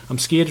lean, I'm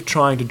scared of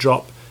trying to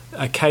drop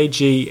a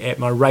kg at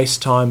my race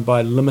time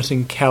by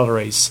limiting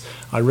calories.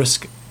 I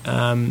risk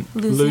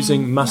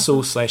losing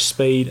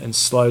muscle/speed and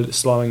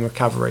slowing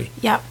recovery.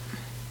 Yep.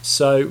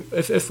 So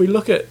if we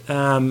look at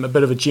a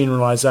bit of a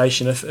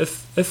generalisation,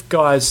 if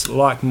guys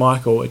like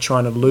Michael are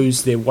trying to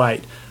lose their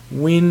weight,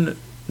 when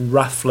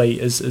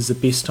roughly is the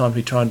best time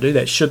to try and do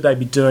that? Should they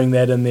be doing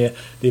that in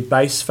their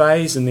base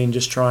phase and then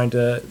just trying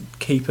to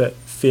keep it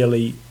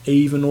fairly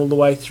even all the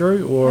way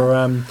through?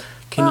 Or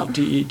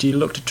do you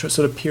look to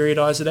sort of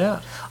periodise it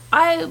out?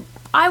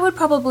 I would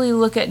probably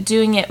look at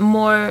doing it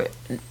more,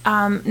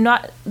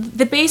 not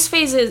the base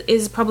phase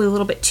is probably a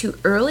little bit too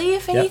early,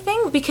 if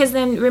anything, because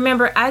then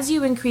remember, as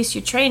you increase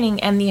your training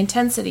and the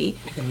intensity,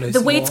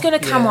 the weight's going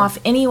to come off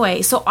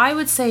anyway. So I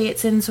would say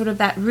it's in sort of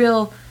that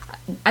real,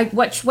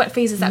 what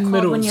phase is that called?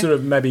 Middle, sort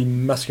of maybe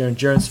muscular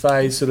endurance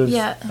phase, sort of,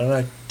 I don't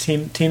know,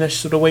 10-ish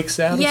sort of weeks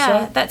out or so?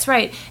 Yeah, that's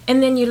right.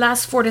 And then you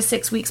last 4 to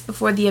 6 weeks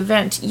before the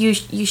event, you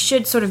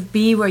should sort of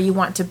be where you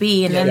want to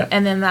be, and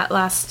then that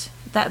last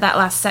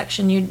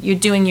section you're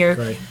doing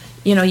your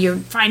your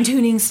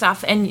fine-tuning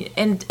stuff,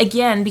 and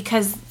again,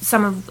 because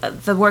some of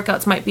the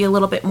workouts might be a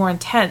little bit more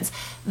intense,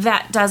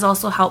 that does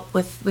also help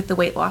with the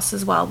weight loss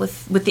as well,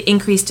 with the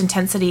increased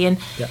intensity. And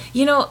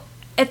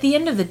at the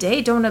end of the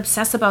day, don't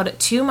obsess about it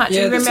too much.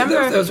 Yeah, and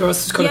remember, that was what I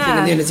was kind of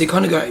thinking then. Is it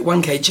kind of go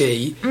 1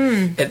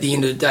 kg at the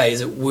end of the day? Is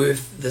it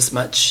worth this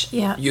much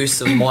use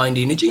of mind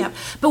energy? Yeah,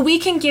 but we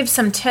can give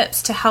some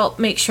tips to help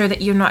make sure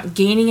that you're not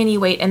gaining any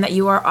weight and that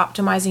you are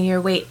optimizing your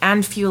weight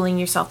and fueling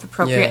yourself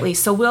appropriately. Yeah.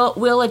 So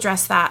we'll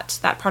address that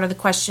part of the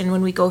question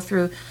when we go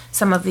through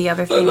some of the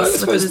other things. I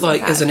suppose,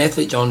 as an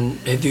athlete, John,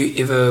 have you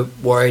ever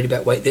worried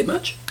about weight that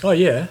much? Oh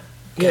yeah,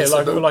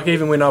 like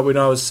even when I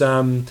was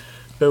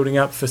building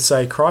up for,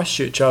 say,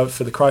 Christchurch,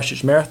 for the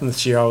Christchurch Marathon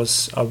this year, I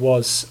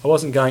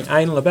wasn't going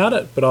anal about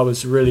it, but I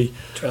was really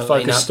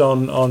focused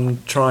on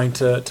trying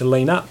to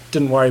lean up.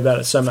 Didn't worry about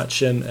it so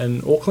much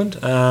in Auckland,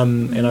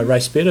 and I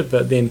raced better.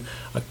 But then,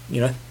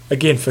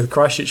 again, for the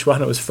Christchurch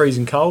one, it was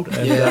freezing cold.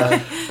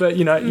 And, but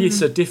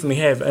yes, I definitely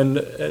have.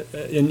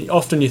 And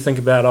often you think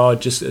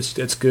about,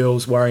 it's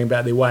girls worrying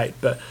about their weight,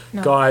 but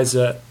guys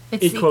are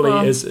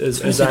equally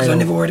as I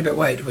never worried about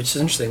weight, which is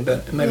interesting,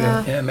 but maybe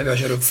I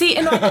should have. See,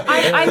 and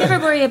I never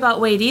worry about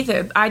weight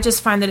either. I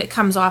just find that it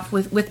comes off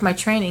with my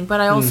training,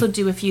 but I also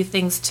do a few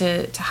things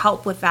to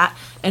help with that.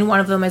 And one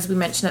of them, as we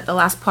mentioned at the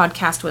last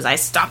podcast, was I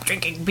stopped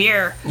drinking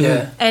beer.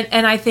 Yeah.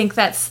 And I think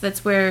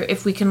that's where,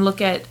 if we can look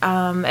at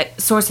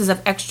sources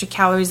of extra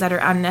calories that are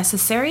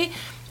unnecessary,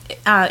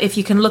 if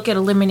you can look at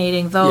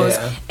eliminating those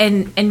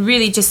and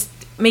really just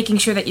making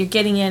sure that you're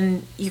getting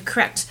in your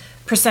correct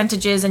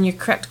percentages and your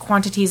correct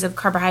quantities of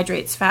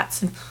carbohydrates,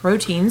 fats, and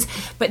proteins,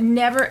 but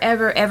never,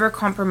 ever, ever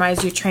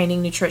compromise your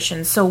training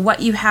nutrition. So what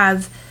you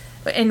have,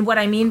 and what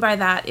I mean by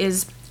that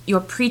is your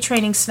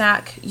pre-training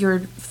snack, your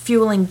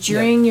fueling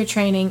during your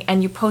training,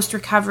 and your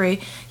post-recovery.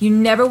 You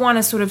never want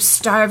to sort of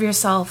starve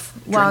yourself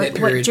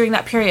during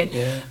that period.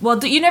 Yeah.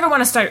 Well, you never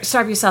want to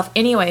starve yourself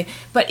anyway,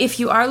 but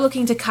if you are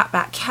looking to cut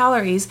back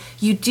calories,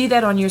 you do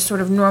that on your sort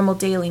of normal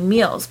daily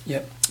meals.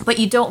 Yep. But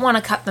you don't want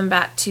to cut them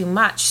back too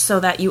much,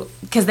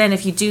 because then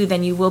if you do,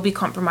 then you will be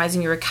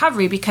compromising your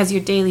recovery, because your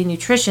daily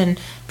nutrition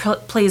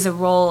plays a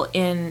role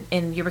in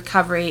your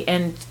recovery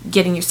and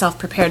getting yourself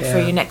prepared for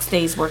your next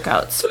day's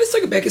workouts. So let's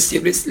take it back a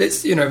step. Let's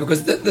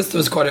because this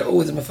was quite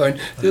always on my phone.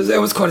 That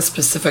was quite a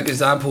specific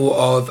example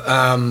of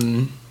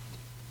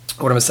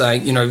what am I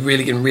saying?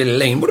 Really getting really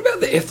lean. What about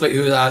the athlete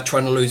who are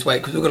trying to lose weight?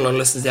 Because we've got a lot of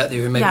listeners out there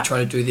who are maybe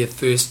trying to do their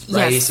first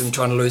race and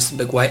trying to lose some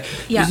big weight.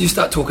 Yeah. You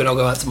start talking, I'll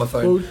go answer my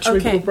phone.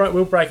 Well,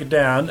 we'll break it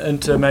down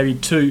into maybe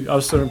two. I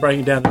was sort of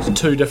breaking it down into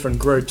two different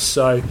groups.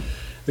 So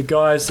the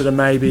guys that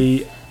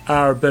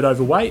are a bit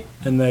overweight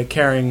and they're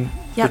carrying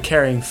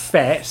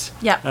fat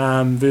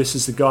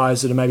versus the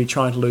guys that are maybe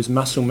trying to lose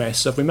muscle mass.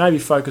 So if we maybe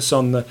focus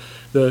on the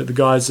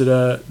guys that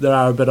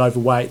are a bit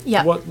overweight,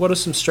 what are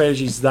some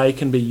strategies they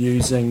can be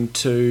using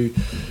to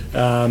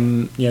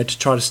to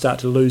try to start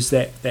to lose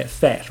that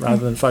fat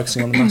rather than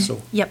focusing on the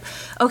muscle? Yep.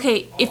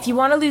 Okay, if you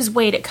want to lose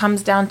weight, it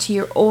comes down to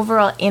your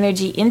overall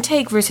energy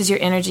intake versus your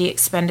energy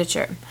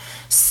expenditure.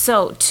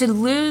 So to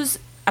lose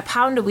a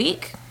pound a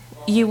week,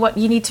 you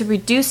need to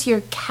reduce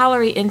your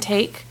calorie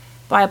intake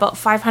by about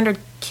 500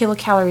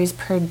 kilocalories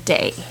per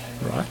day.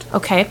 Right.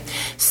 Okay.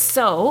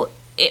 So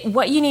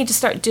what you need to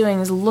start doing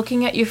is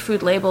looking at your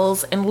food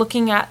labels and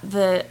looking at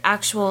the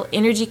actual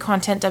energy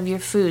content of your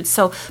food.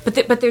 So,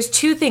 but there's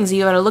two things.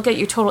 You got to look at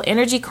your total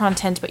energy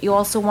content, but you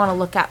also want to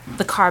look at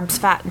the carbs,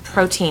 fat, and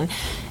protein.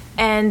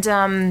 And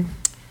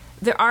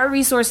there are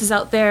resources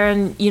out there,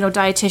 and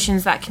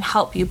dietitians that can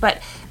help you.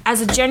 But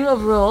as a general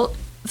rule,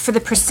 for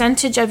the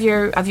percentage of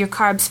your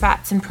carbs,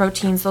 fats, and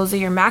proteins, those are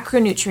your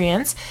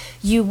macronutrients.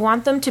 You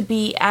want them to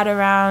be at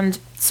around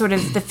sort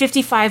of the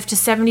 55 to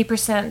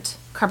 70%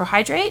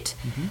 carbohydrate,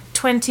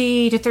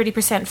 20 to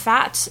 30%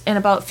 fat, and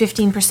about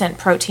 15%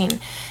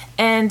 protein.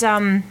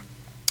 And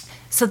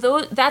so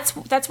that's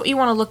what you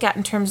want to look at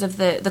in terms of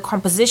the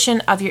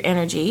composition of your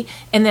energy.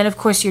 And then, of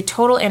course, your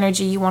total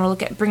energy, you want to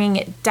look at bringing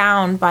it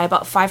down by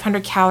about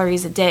 500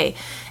 calories a day.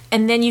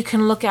 And then you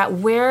can look at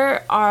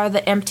where are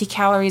the empty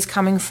calories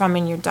coming from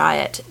in your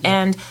diet.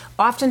 And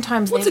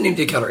oftentimes... What's an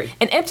empty calorie?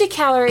 An empty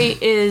calorie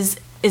is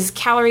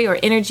calorie or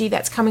energy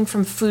that's coming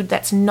from food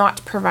that's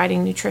not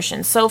providing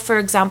nutrition. So, for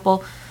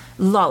example,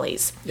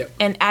 lollies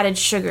and added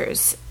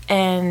sugars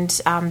and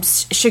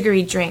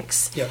sugary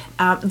drinks.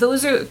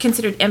 Those are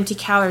considered empty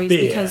calories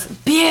because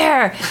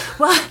beer.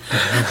 Well,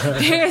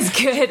 beer is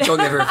good. John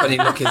gave her a funny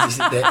look as you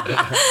said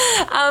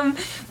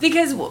that.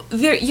 Because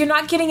you're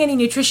not getting any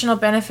nutritional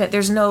benefit.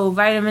 There's no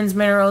vitamins,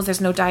 minerals.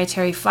 There's no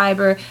dietary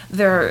fiber.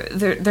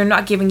 They're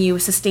not giving you a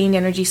sustained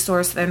energy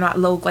source. They're not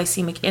low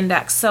glycemic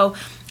index. So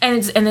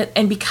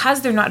and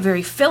because they're not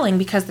very filling,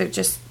 because they're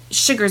just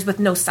sugars with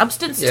no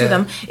substance to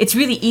them, it's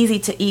really easy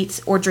to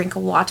eat or drink a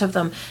lot of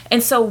them.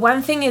 And so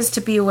one thing is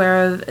to be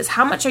aware of is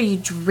how much are you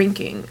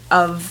drinking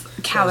of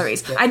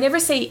calories. I never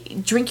say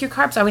drink your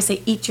carbs, I always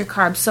say eat your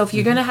carbs. So if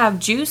you're going to have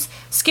juice,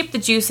 skip the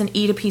juice and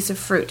eat a piece of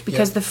fruit,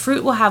 because the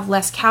fruit will have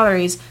less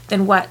calories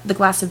than what the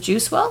glass of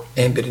juice will.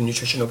 And better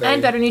nutritional value.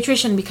 And better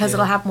nutrition because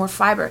it'll have more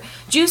fiber.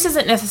 Juice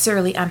isn't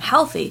necessarily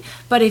unhealthy,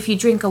 but if you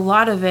drink a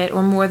lot of it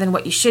or more than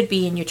what you should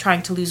be and you're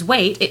trying to lose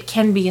weight, it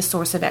can be a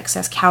source of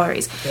excess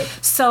calories.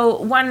 So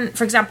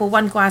for example,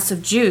 one glass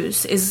of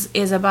juice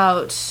is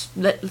about,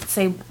 let's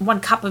say 1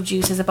 cup of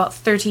juice is about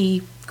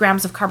 30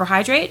 grams of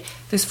carbohydrate.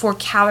 There's 4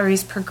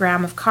 calories per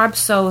gram of carbs,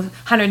 so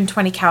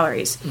 120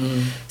 calories.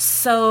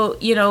 So,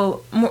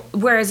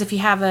 whereas if you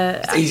have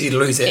it's easy to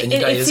lose it in your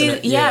day, isn't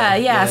it?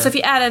 Yeah. So if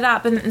you add it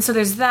up, and so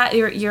there's that,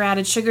 your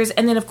added sugars,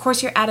 and then of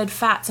course your added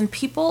fats. And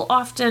people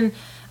often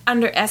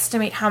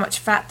underestimate how much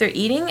fat they're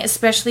eating,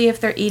 especially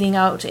if they're eating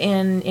out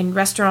in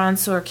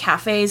restaurants or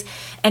cafes.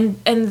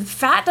 And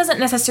fat doesn't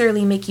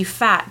necessarily make you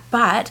fat,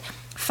 but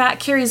fat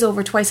carries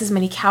over twice as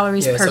many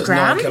calories per so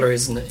gram. 9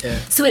 calories, isn't it? Yeah.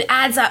 So it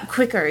adds up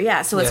quicker,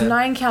 So it's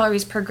 9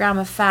 calories per gram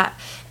of fat.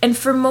 And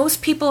for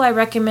most people, I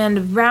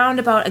recommend round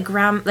about a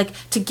gram, like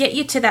to get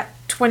you to that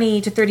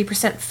 20 to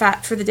 30%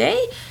 fat for the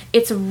day,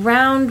 it's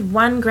around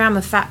 1 gram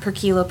of fat per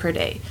kilo per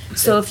day.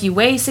 So if you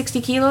weigh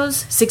 60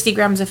 kilos, 60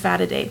 grams of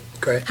fat a day.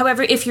 Great.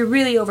 However, if you're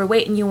really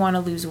overweight and you want to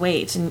lose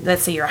weight, and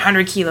let's say you're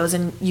 100 kilos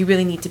and you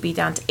really need to be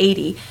down to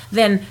 80,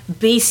 then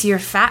base your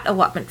fat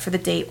allotment for the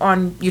day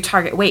on your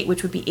target weight,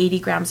 which would be 80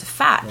 grams of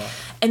fat. Wow.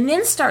 And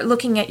then start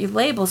looking at your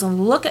labels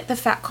and look at the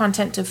fat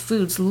content of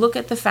foods, look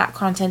at the fat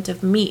content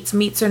of meats.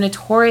 Meats are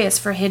notorious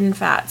for hidden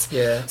fats.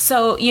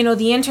 So,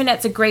 the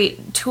internet's a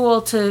great tool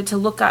to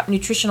look up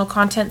nutritional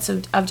contents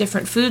of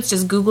different foods.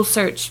 Just Google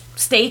search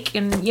steak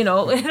and,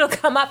 it'll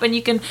come up and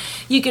you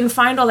can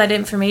find all that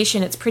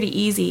information. It's pretty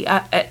easy,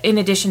 in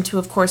addition to,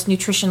 of course,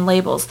 nutrition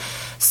labels.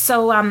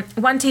 So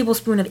 1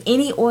 tablespoon of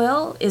any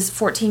oil is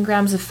 14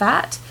 grams of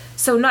fat.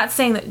 So not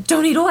saying that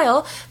don't eat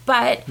oil,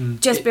 but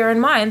just bear in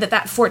mind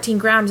that 14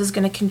 grams is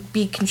going to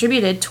be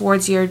contributed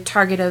towards your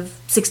target of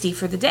 60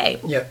 for the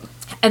day.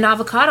 An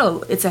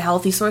avocado, it's a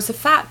healthy source of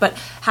fat, but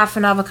half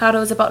an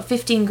avocado is about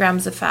 15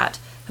 grams of fat.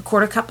 A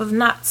 1/4 cup of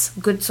nuts,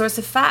 good source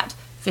of fat,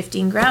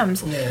 15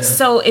 grams.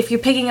 So if you're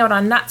picking out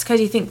on nuts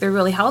because you think they're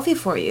really healthy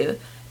for you,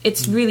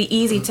 it's really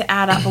easy to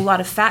add up a lot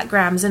of fat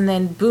grams, and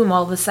then boom,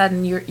 all of a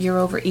sudden you're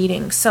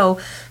overeating. So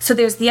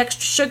there's the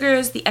extra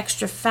sugars, the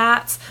extra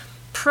fats.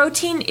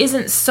 Protein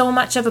isn't so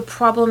much of a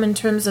problem in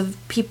terms of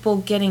people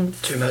getting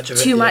too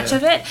much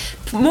of it.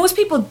 Most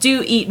people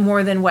do eat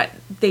more than what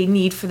they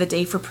need for the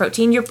day for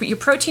protein. Your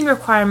protein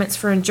requirements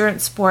for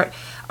endurance sport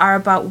are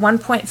about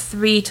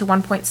 1.3 to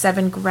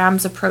 1.7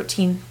 grams of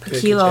protein per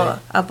kilo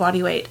of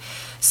body weight.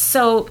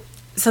 So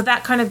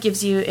that kind of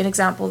gives you an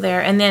example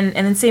there. And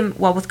then same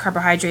with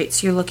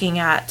carbohydrates, you're looking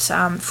at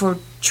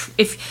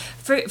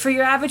for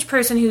your average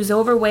person who's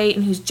overweight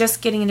and who's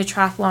just getting into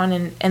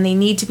triathlon and they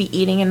need to be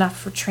eating enough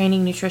for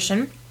training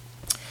nutrition,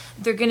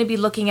 they're going to be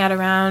looking at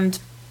around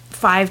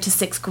 5 to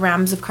 6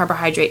 grams of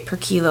carbohydrate per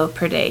kilo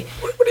per day.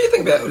 What do you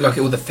think about like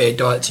all the fad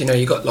diets?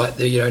 You got like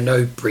the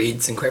no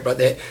breads and crap like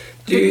that.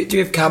 Do you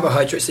have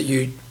carbohydrates that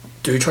you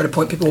do try to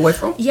point people away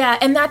from? Yeah,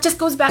 and that just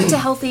goes back to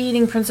healthy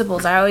eating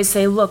principles. I always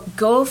say, look,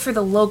 go for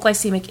the low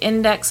glycemic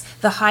index,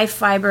 the high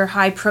fiber,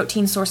 high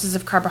protein sources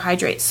of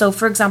carbohydrates. So,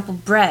 for example,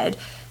 bread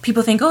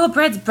people think, oh,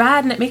 bread's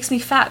bad and it makes me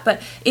fat.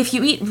 But if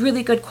you eat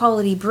really good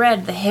quality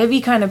bread, the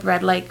heavy kind of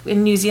bread, like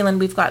in New Zealand,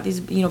 we've got these,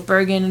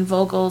 Bergen and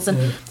Vogels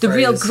and the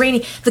real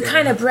grainy, the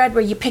kind of bread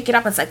where you pick it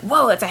up and it's like,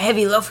 whoa, it's a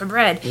heavy loaf of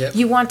bread. Yep.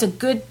 You want a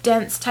good,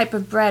 dense type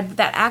of bread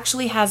that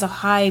actually has a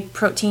high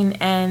protein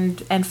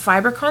and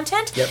fiber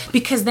content,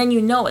 because then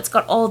it's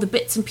got all the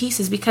bits and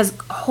pieces, because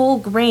whole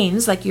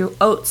grains like your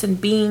oats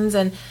and beans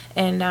and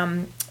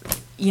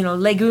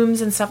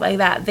legumes and stuff like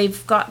that,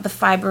 they've got the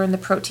fiber and the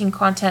protein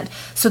content.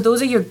 So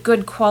those are your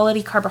good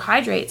quality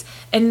carbohydrates.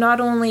 And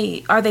not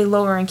only are they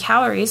lower in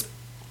calories,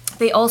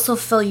 they also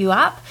fill you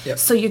up.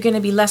 So you're going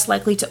to be less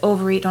likely to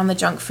overeat on the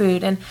junk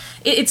food. And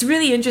it's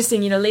really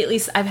interesting.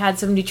 Lately I've had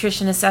some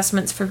nutrition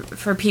assessments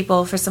for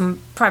people, for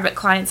some private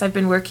clients I've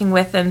been working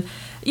with. And,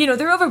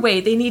 they're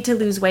overweight. They need to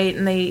lose weight.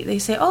 And they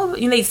say,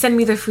 they send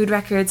me their food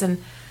records and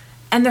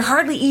they're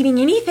hardly eating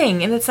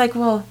anything. And it's like,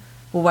 well,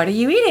 what are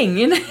you eating?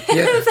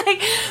 It's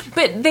like,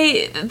 but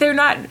they're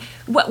not.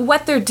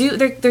 What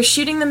they're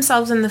shooting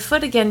themselves in the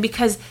foot again,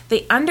 because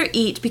they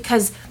undereat,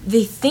 because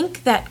they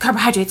think that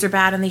carbohydrates are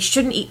bad and they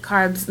shouldn't eat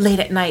carbs late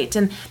at night,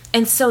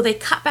 and so they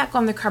cut back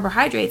on their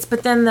carbohydrates.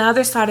 But then the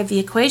other side of the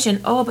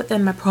equation, but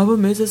then my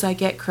problem is I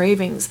get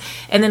cravings,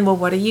 and then, well,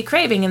 what are you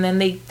craving? And then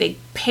they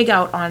pig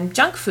out on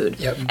junk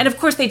food, and of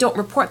course they don't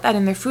report that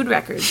in their food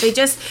records. They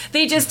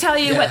just tell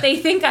you what they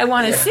think I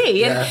want to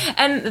see,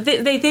 and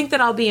they think that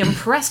I'll be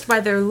impressed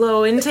by their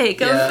low intake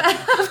of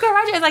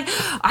carbohydrates. Like,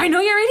 I know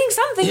you're eating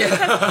something. Yeah.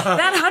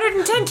 That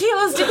 110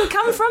 kilos didn't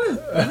come from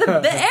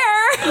the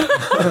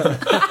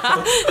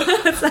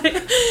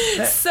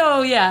air.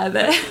 So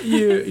yeah,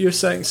 you're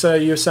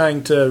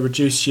saying to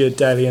reduce your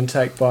daily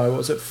intake by, what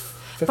was it,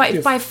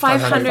 50 by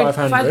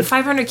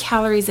 500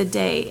 calories a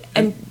day.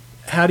 And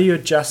how do you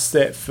adjust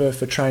that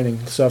for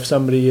training? So if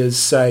somebody is,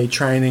 say,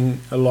 training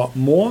a lot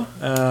more,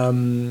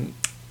 do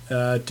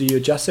you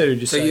adjust that, or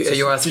do you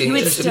you're asking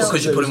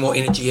because you're putting more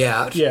energy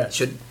out?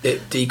 Should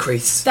it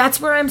decrease?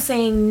 That's where I'm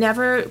saying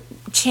never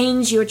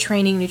change your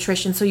training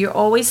nutrition. So you're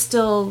always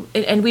still,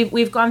 and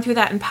we've gone through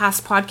that in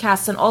past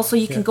podcasts, and also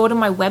you can go to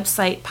my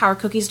website,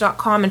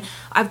 powercookies.com, and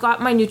I've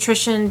got my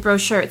nutrition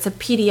brochure. It's a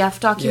PDF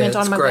document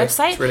on my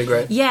website. It's really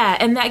great. Yeah,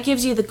 and that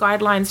gives you the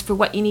guidelines for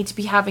what you need to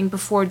be having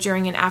before,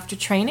 during, and after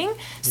training.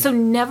 So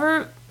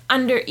never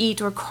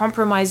undereat or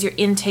compromise your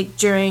intake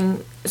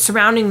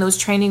surrounding those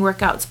training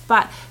workouts.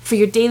 But for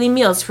your daily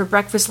meals, for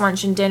breakfast,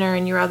 lunch, and dinner,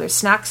 and your other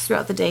snacks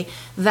throughout the day,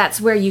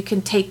 that's where you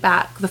can take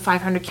back the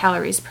 500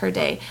 calories per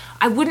day.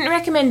 I wouldn't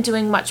recommend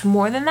doing much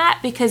more than that,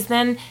 because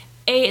then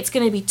it's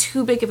going to be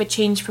too big of a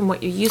change from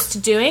what you're used to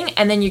doing,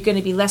 and then you're going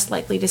to be less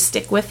likely to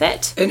stick with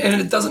it. And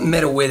it doesn't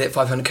matter where that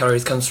 500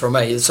 calories comes from,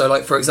 So,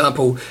 like, for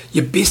example,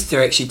 you're best to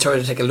actually try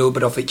to take a little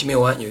bit off each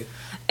meal, aren't you?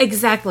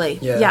 Exactly.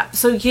 Yeah.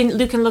 So you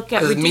can look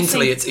at reducing,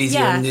 mentally it's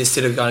easier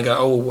instead of going to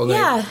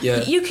go,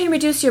 You can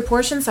reduce your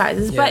portion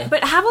sizes,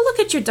 but have a look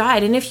at your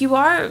diet. And if you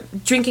are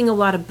drinking a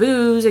lot of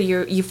booze, or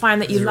you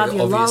find that you love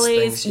your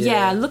lollies,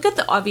 look at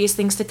the obvious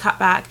things to cut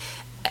back.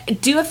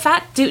 Do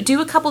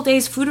a couple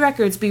days food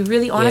records. Be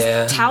really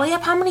honest. Tally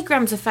up how many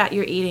grams of fat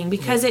you're eating,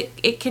 because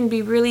it can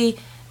be really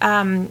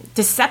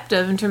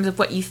deceptive in terms of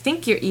what you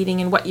think you're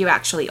eating and what you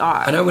actually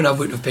are. I know when I've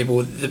worked with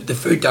people, the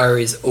food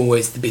diary is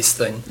always the best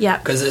thing. Yeah.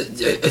 Because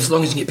as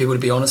long as you get people to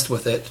be honest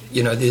with it,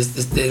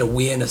 there's that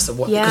awareness of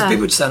what... Because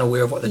people just aren't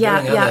aware of what they're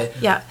doing, are they?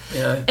 Yeah.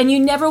 And you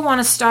never want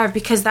to starve,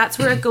 because that's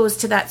where it goes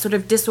to that sort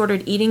of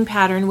disordered eating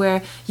pattern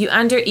where you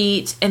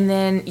undereat, and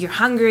then you're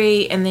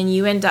hungry, and then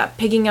you end up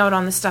pigging out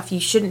on the stuff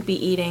you shouldn't be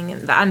eating,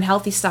 and the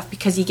unhealthy stuff,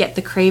 because you get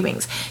the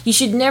cravings. You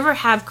should never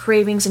have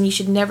cravings, and you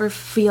should never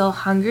feel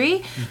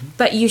hungry,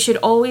 but you should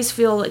always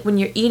feel like when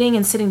you're eating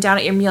and sitting down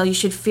at your meal, you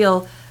should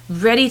feel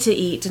ready to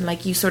eat, and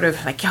like you sort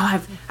of like,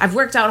 I've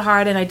worked out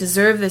hard and I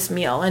deserve this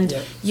meal, and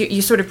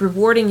you're sort of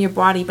rewarding your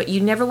body, but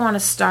you never want to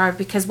starve,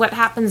 because what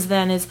happens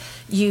then is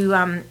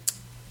your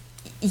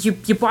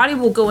body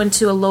will go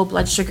into a low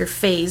blood sugar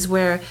phase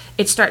where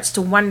it starts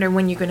to wonder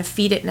when you're going to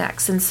feed it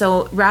next. And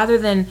so rather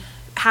than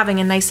having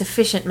a nice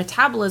efficient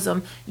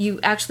metabolism, you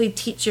actually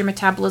teach your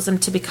metabolism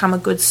to become a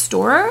good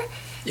storer.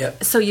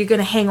 Yep. So you're going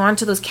to hang on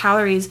to those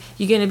calories.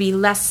 You're going to be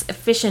less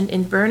efficient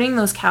in burning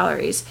those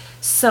calories.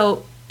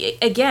 So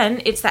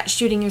again, it's that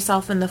shooting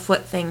yourself in the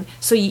foot thing.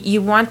 So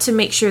you want to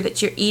make sure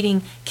that you're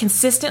eating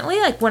consistently.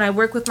 Like when I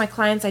work with my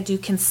clients, I do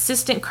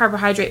consistent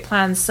carbohydrate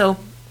plans. So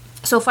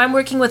if I'm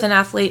working with an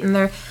athlete and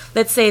they're,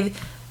 let's say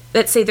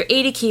they're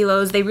 80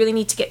 kilos, they really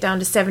need to get down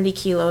to 70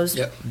 kilos.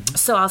 Yep.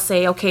 So I'll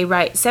say, okay,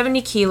 right,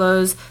 70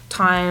 kilos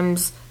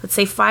times, let's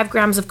say 5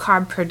 grams of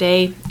carb per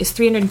day is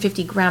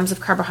 350 grams of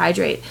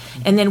carbohydrate.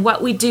 And then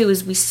what we do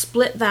is we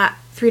split that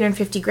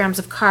 350 grams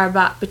of carb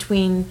up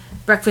between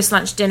breakfast,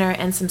 lunch, dinner,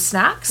 and some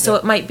snacks. So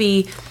it might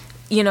be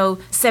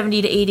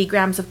 70 to 80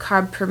 grams of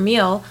carb per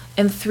meal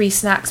and 3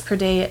 snacks per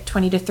day at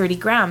 20 to 30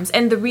 grams.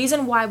 And the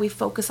reason why we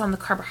focus on the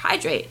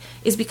carbohydrate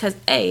is because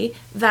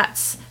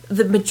that's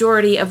the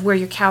majority of where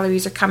your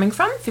calories are coming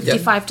from.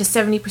 55 to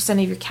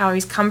 70% of your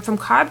calories come from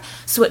carb.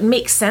 So it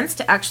makes sense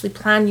to actually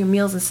plan your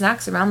meals and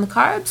snacks around the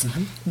carbs.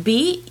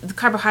 B, the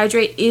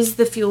carbohydrate is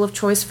the fuel of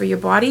choice for your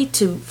body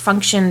to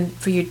function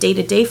for your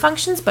day-to-day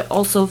functions, but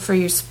also for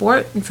your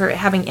sport and for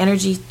having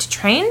energy to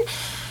train.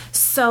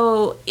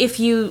 So if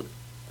you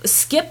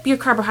skip your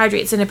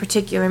carbohydrates in a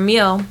particular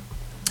meal,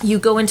 you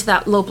go into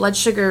that low blood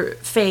sugar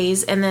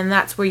phase, and then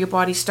that's where your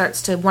body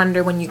starts to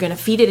wonder when you're going to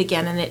feed it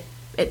again, and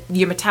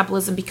your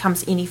metabolism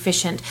becomes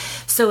inefficient.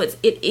 So it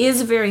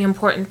is very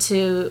important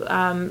to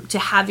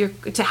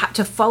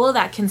follow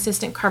that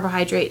consistent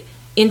carbohydrate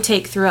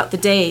intake throughout the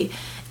day.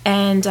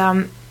 And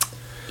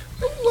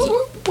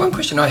one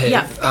question I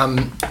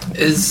have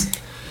is,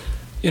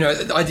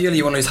 ideally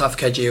you want to lose half a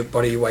kg of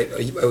body weight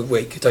a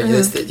week, don't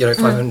you? That's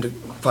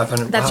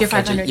 500. That's your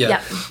 500.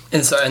 Yeah.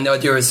 And the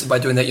idea is by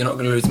doing that you're not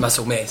going to lose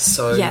muscle mass.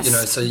 So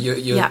yes.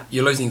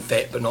 You're losing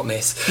fat but not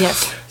mass.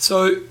 Yes.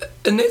 So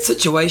in that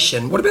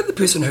situation, what about the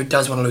person who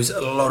does want to lose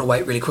a lot of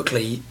weight really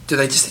quickly? Do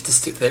they just have to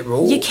stick to that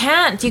rule? You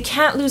can't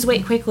lose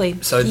weight quickly.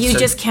 You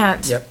just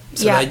can't. Yep.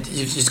 So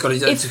you've just got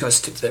to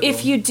stick to that rule.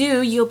 If you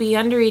do, you'll be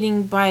under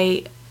eating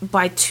by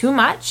too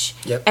much,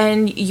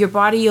 and your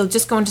body, you'll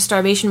just go into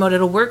starvation mode.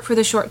 It'll work for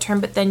the short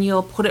term, but then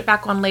you'll put it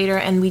back on later,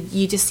 and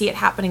you just see it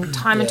happening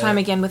time and time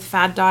again with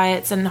fad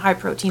diets and high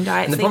protein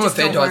diets. And the problem with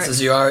fad diets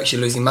is you are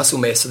actually losing muscle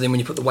mass, so then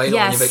when you put the weight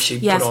on, you've actually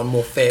put on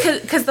more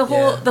fat. Because the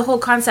whole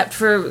concept,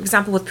 for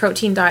example, with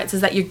protein diets is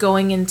that you're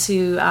going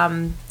into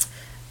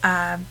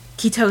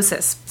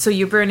ketosis. So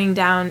you're burning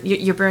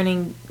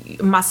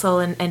muscle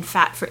and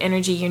fat for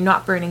energy. You're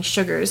not burning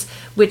sugars,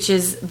 which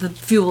is the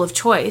fuel of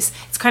choice.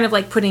 It's kind of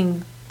like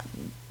putting,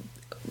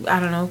 I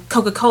don't know,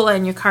 Coca-Cola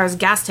in your car's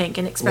gas tank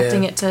and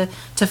expecting it to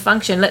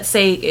function. Let's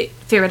say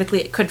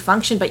theoretically it could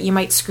function, but you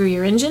might screw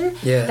your engine.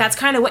 Yeah. That's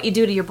kind of what you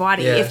do to your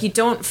body if you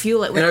don't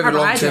fuel it with carbohydrate. And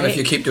over long term, if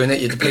you keep doing that,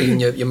 you're depleting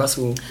your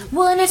muscle.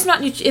 Well, and it's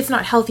not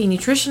healthy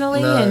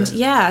nutritionally, and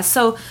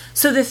so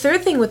the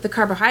third thing with the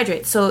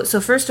carbohydrates. So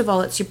first of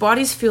all, it's your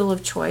body's fuel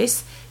of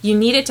choice. You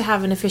need it to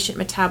have an efficient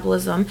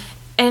metabolism.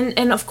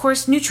 And of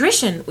course,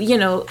 nutrition,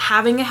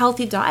 having a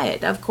healthy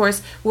diet. Of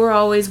course, we're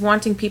always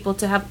wanting people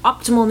to have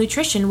optimal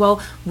nutrition.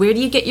 Well, where do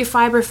you get your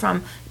fiber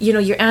from?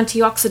 Your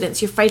antioxidants,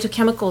 your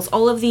phytochemicals,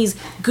 all of these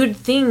good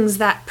things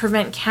that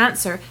prevent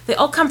cancer, they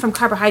all come from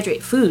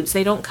carbohydrate foods.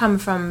 They don't come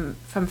from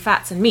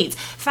fats and meats.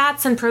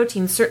 Fats and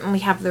proteins certainly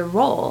have their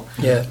role.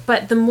 Yeah.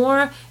 But the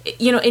more,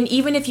 and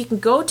even if you can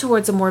go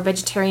towards a more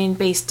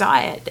vegetarian-based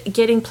diet,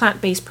 getting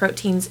plant-based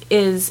proteins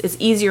is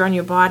easier on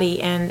your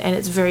body, and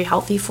it's very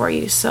healthy for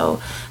you.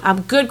 So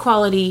good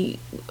quality,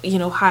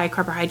 high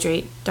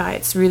carbohydrate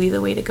diet's really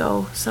the way to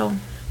go. So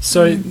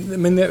I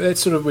mean, that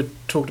sort of, we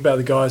talked about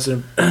the guys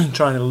that are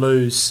trying to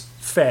lose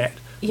fat.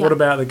 Yeah. What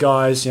about the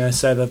guys,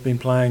 say they've been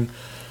playing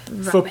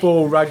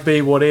football,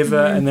 rugby,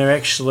 whatever, and they're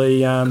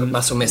actually got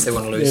muscle mass they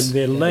want to lose.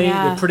 They're lean.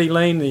 Yeah. They're pretty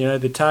lean. Their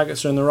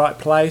targets are in the right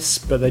place,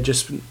 but they're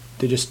just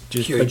big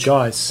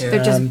guys. Yeah.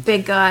 They're just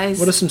big guys.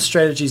 What are some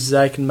strategies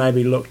they can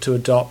maybe look to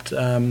adopt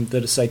that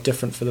are, say,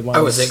 different for the ones?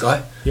 I was that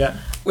guy. Yeah.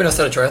 When I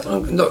started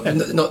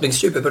triathlon, not being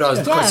stupid, but I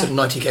was close to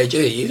 90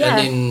 kg. Yeah.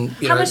 And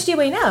then, How much do you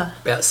weigh now?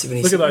 About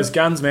 70. Look at those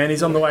guns, man.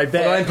 He's on the way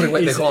back. Well, I'm putting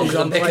weight back on because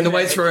I'm back in the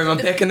weights room. I'm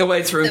back in the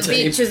weights room, The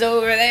team. beach is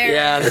over there.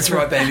 Yeah, that's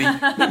right, baby.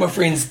 My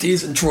friends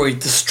Des and Troy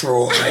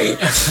destroy.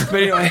 But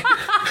anyway,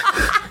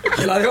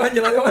 you like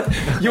that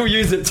one? You'll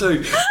use it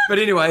too. But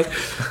anyway,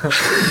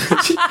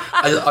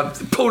 I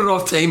pulled it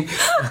off, team.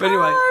 But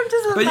anyway,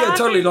 but yeah,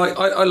 totally. Like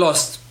I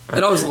lost.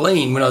 And I was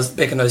lean when I was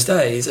back in those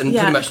days, and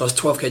pretty much lost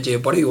 12 kg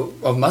of body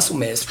of muscle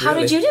mass. Really. How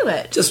did you do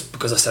it? Just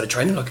because I started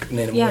training like an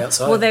animal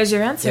outside. Well, there's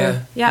your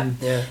answer. Yeah.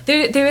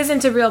 There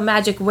isn't a real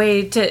magic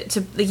way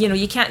to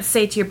you can't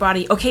say to your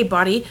body, okay,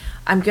 body,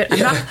 I'm good.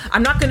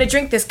 I'm not going to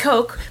drink this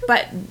Coke,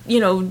 but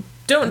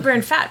don't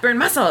burn fat, burn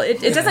muscle.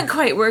 It doesn't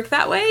quite work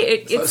that way.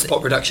 It's like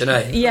spot reduction,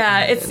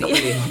 Yeah, it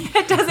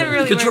doesn't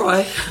really you could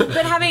work. try.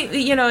 But having,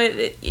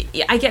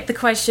 I get the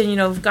question,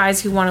 of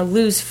guys who want to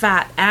lose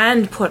fat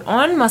and put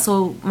on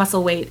muscle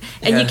weight,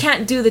 and you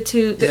can't do the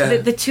two.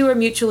 The two are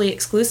mutually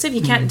exclusive.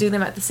 You can't do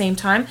them at the same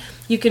time.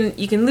 You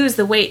can lose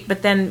the weight,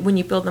 but then when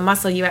you build the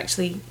muscle, you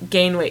actually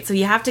gain weight. So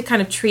you have to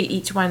kind of treat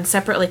each one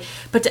separately.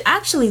 But to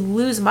actually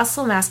lose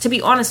muscle mass, to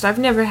be honest, I've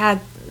never had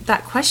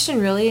that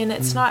question really, and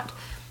it's not.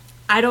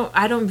 I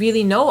don't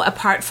really know,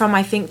 apart from,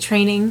 I think,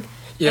 training.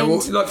 Yeah, well,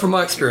 like from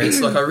my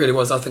experience, I really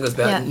was. I think I was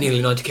about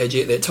nearly 90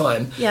 kg at that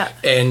time. Yeah.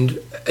 And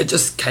it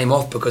just came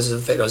off because of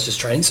the fact I was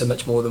just training so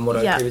much more than what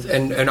I did.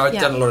 And I'd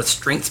done a lot of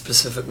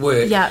strength-specific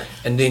work. Yeah.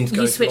 And then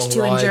you switched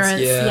to endurance.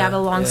 The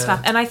long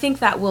stuff. And I think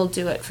that will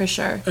do it for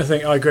sure.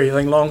 I agree. I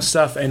think long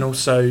stuff and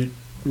also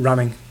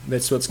running.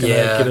 That's what's going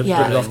to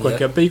get it off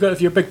quicker. But if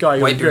you're a big guy,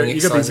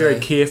 you've got to be very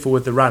careful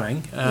with the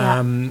running.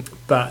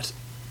 But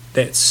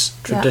that's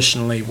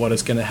traditionally what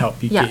is going to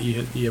help you get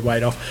your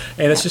weight off,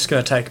 and it's just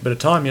going to take a bit of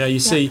time. You know, you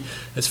see,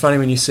 it's funny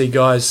when you see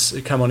guys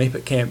who come on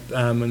Epic Camp,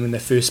 and when they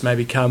first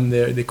maybe come,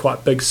 they're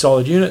quite big,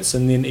 solid units,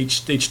 and then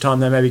each time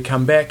they maybe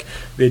come back,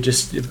 they're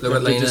just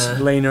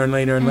leaner and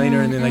leaner and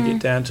leaner, and then they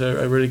get down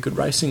to a really good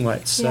racing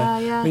weight. So I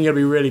think you got to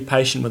be really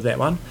patient with that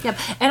one. Yep,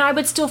 and I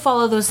would still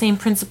follow those same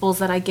principles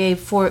that I gave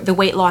for the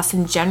weight loss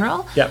in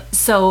general. Yep.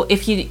 So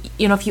if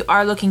you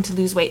are looking to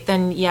lose weight,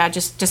 then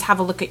just have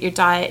a look at your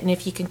diet, and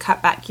if you can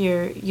cut back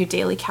your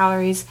daily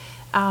calories,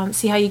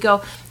 see how you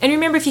go. And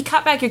remember, if you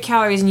cut back your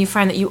calories and you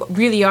find that you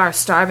really are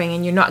starving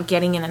and you're not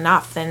getting in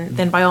enough,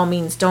 then by all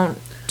means don't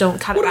cut it back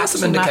too much. What are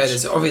some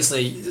indicators?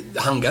 Obviously,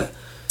 hunger,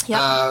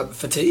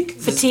 fatigue.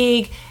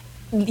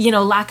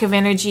 Lack of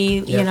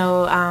energy.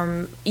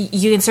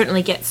 You can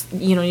certainly get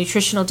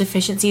nutritional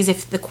deficiencies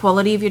if the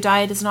quality of your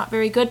diet is not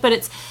very good.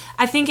 But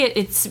I think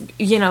it's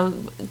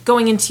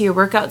going into your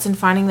workouts and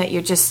finding that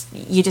you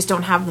just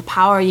don't have the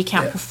power, you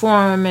can't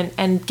perform,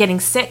 and getting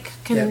sick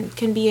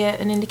can be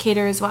an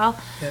indicator as well.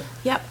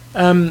 Yep.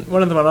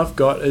 One of the one I've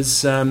got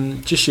is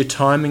just your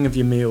timing of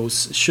your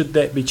meals. Should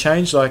that be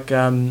changed? Like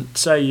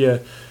say you're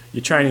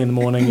training in the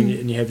morning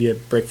and you have your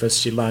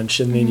breakfast, your lunch,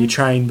 and then you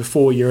train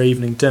before your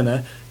evening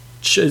dinner.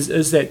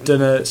 Is that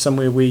dinner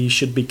somewhere where you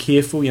should be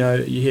careful?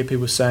 You hear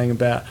people saying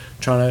about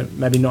trying to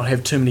maybe not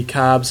have too many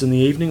carbs in the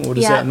evening, or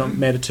does that not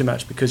matter too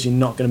much because you're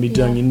not going to be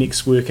doing your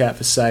next workout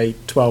for, say,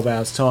 12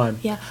 hours' time?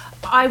 Yeah,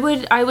 I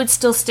would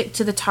still stick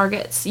to the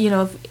targets.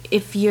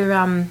 If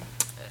you're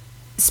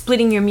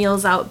splitting your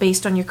meals out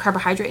based on your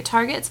carbohydrate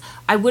targets,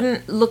 I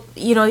wouldn't look,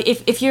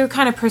 if you're the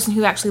kind of person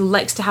who actually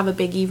likes to have a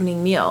big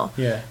evening meal,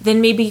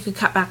 then maybe you could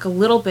cut back a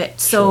little bit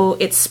so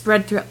it's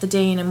spread throughout the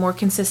day in a more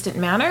consistent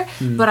manner.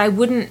 But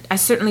I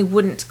certainly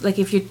wouldn't, like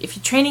if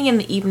you're training in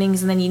the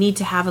evenings and then you need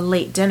to have a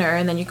late dinner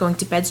and then you're going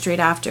to bed straight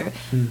after,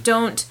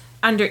 don't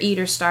under eat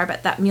or starve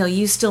at that meal.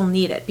 You still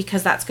need it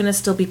because that's going to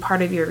still be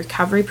part of your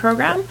recovery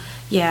program.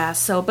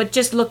 But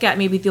just look at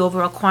maybe the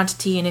overall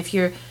quantity, and if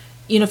you're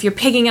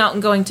pigging out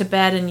and going to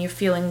bed and you're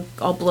feeling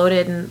all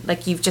bloated and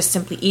like you've just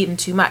simply eaten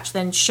too much,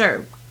 then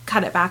sure,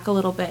 cut it back a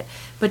little bit.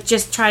 But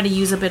just try to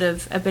use a bit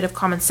of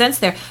common sense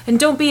there, and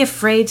don't be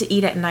afraid to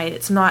eat at night.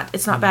 It's not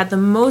bad. The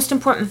most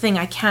important thing,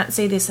 I can't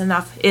say this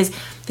enough, is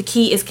the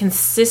key is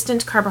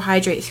consistent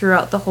carbohydrate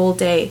throughout the whole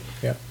day.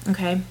 Yeah.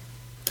 Okay.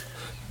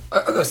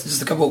 I've got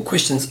just a couple of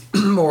questions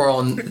more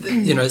on,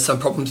 some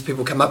problems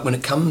people come up when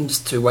it comes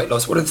to weight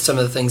loss. What are some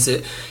of the things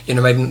that,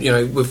 maybe,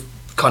 we've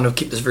kind of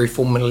kept this very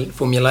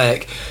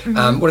formulaic.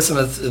 What are some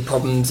of the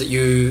problems that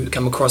you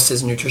come across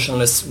as a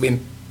nutritionalist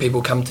when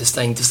people come to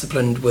staying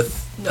disciplined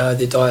with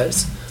their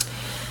diets?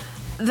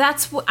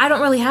 I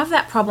don't really have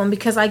that problem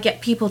because I get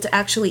people to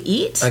actually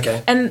eat.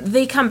 Okay. And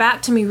they come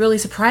back to me really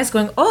surprised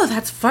going, oh,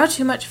 that's far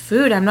too much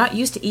food. I'm not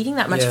used to eating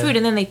that much food.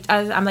 And then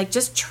I'm like,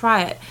 just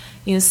try it.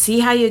 See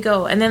how you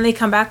go. And then they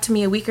come back to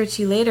me a week or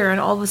two later and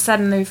all of a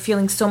sudden they're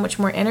feeling so much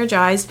more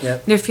energized.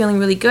 Yep. They're feeling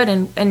really good.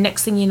 And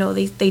next thing you know,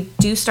 they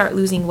do start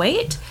losing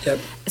weight. Yep.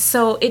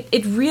 So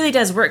it really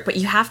does work, but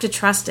you have to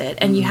trust it.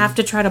 And you have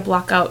to try to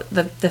block out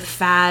the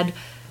fad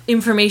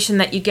information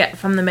that you get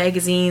from the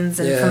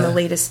magazines and from the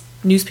latest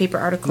newspaper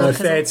articles. No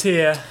fads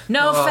here.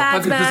 No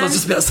fads, man. Because I was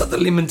just about to start the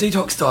lemon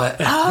detox diet.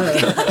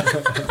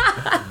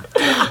 Oh,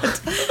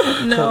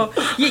 no,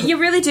 you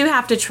really do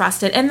have to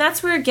trust it, and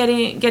that's where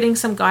getting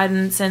some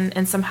guidance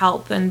and some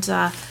help, and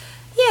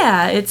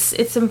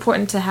it's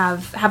important to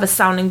have a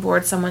sounding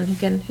board, someone who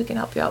can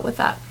help you out with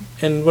that.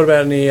 And what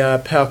about any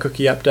Power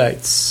Cookie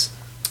updates?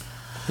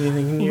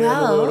 Anything new in the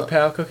world of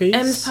Power Cookies?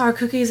 M's Power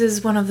Cookies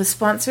is one of the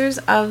sponsors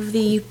of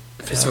the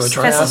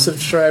House of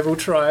Travel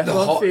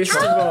Triathlon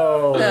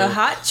Festival. The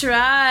hot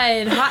try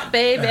and hot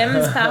babe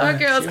M's Power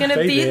Girl's going to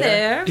be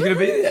there. You're going to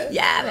be there?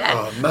 Yeah, man.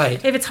 Oh,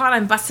 mate. If it's hot,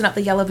 I'm busting up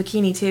the yellow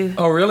bikini too.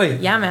 Oh, really?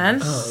 Yeah, man.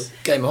 Oh,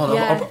 game on.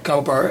 Yeah.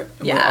 I'll borrow it.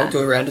 Yeah. I'll do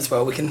a round as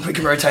well. We can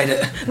rotate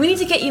it. We need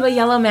to get you a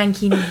yellow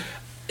mankini.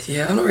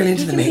 Yeah, I'm not really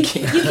into the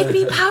mankini. You could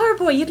be Power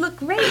Boy. You'd look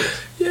great.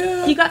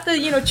 Yeah. You got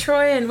the,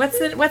 Troy and what's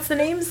the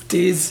names?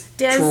 Des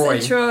Troy.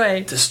 And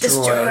Troy.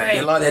 Destroy.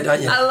 You like that,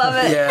 don't you? I love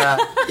it.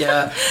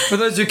 Yeah. For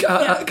those who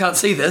can't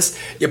see this,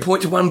 you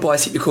point to one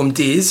bicep, you call him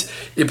Des.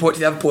 You point to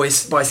the other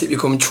bicep, you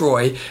call him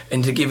Troy.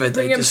 And together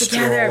they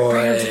destroy.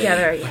 Bring them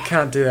together. I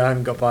can't do that. I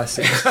haven't got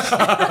biceps.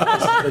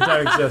 They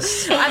don't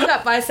exist. I've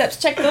got biceps.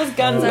 Check those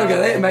guns out. Look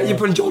at that, mate. You're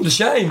putting John to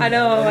shame. I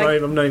know.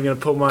 I'm not even going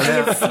to pull mine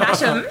out. Smash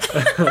them.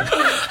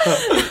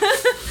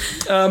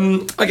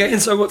 Okay,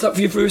 and so what's up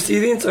for you for rest of the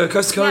year then? So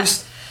coast to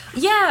coast?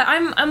 Yeah,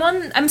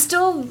 I'm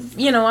still,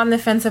 on the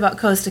fence about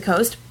coast to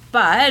coast,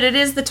 but it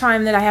is the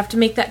time that I have to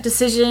make that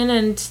decision,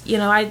 and,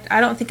 I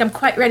don't think I'm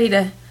quite ready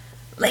to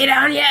lay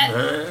down yet.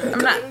 I'm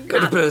not.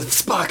 Got a bit of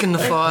spark in the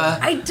fire.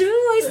 I do.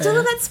 I still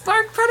have that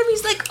spark. Part of me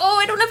is like, oh,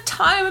 I don't have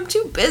time. I'm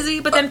too busy.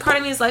 But then part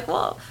of me is like,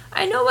 well,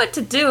 I know what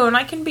to do, and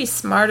I can be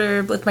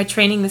smarter with my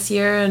training this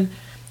year, and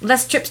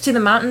less trips to the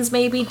mountains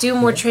maybe, do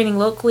more training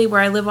locally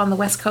where I live on the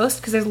West Coast,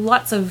 because there's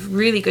lots of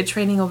really good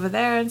training over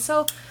there. And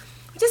so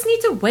just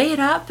need to weigh it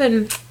up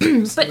and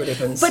what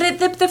happens.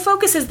 the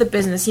focus is the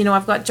business. You know,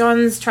 I've got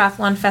John's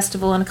Triathlon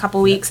Festival in a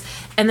couple weeks,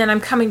 and then I'm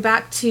coming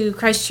back to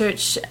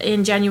Christchurch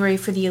in January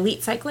for the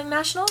Elite Cycling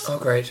Nationals. Oh,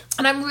 great.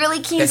 And I'm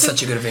really keen That's to...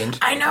 such a good event.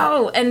 I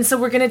know. And so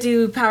we're going to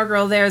do Power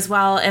Girl there as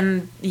well.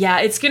 And yeah,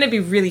 it's going to be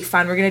really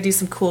fun. We're going to do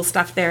some cool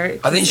stuff there.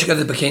 I think you should go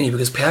to the bikini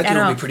because Power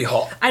Girl will be pretty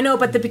hot. I know,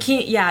 but the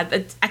bikini,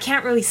 I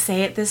can't really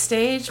say at this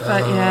stage,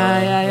 but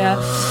yeah.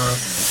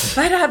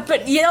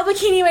 But Yale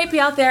Bikini might be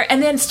out there.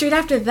 And then straight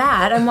after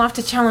that, I'm off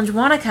to Challenge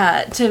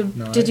Wanaka to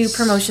do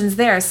promotions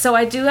there. So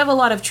I do have a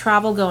lot of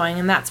travel going,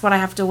 and that's what I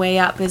have to weigh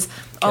up is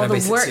all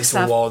the work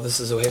stuff. While this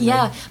is all happening.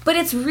 Yeah, but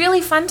it's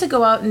really fun to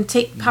go out and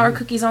take Power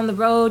Cookies on the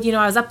road. You know,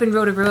 I was up in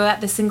Rotorua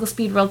at the Single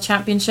Speed World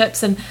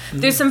Championships, and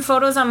there's some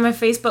photos on my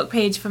Facebook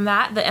page from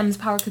that, the M's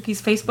Power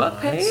Cookies Facebook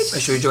page.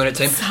 Make sure you join it,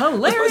 team. It's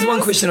hilarious. I suppose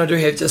one question I do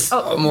have, just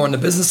more on the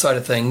business side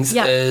of things,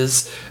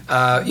 is,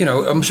 you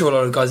know, I'm sure a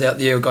lot of guys out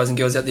there, guys and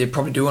girls out there,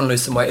 probably do want to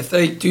lose some weight. If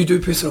they do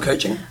personal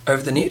coaching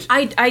over the net?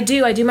 I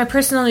do my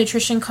personal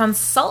nutrition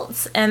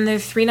consults, and they're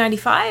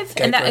 $3.95,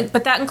 Okay,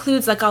 but that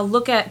includes, like,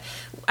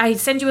 I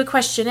send you a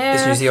questionnaire.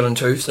 It's New Zealand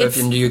too, so if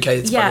you're in the UK,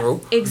 it's by the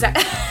rule.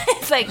 Exactly.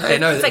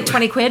 It's like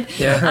 20 quid.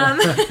 Yeah.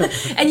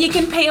 And you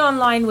can pay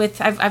online with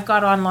I've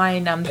got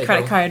online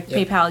credit card,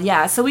 yep. PayPal.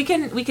 Yeah, so we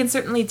can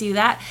certainly do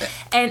that.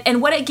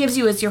 And what it gives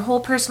you is your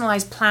whole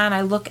personalized plan.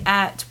 I look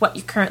at what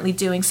you're currently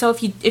doing. So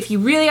if you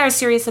really are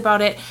serious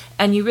about it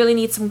and you really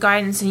need some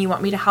guidance and you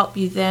want me to help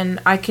you, then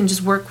I can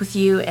just work with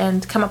you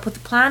and come up with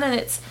a plan. And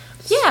it's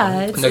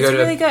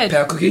really good.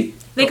 Power Cookie?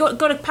 They go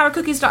to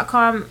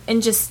powercookies.com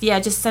and just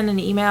send an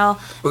email.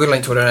 We're going to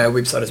link to it on our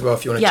website as well.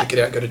 If you want to check it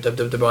out, go to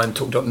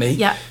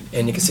www.talk.me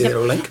and you can see that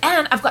little link.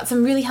 And I've got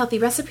some really healthy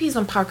recipes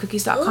on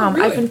powercookies.com. Oh,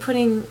 really? I've been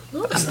putting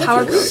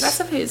Power Cookies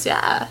recipes,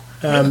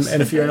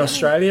 And if you're in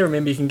Australia,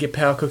 remember you can get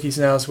Power Cookies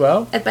now as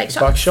well. At bike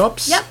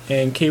shops. Yep.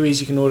 And Kiwis,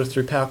 you can order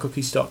through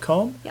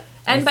powercookies.com. Yep.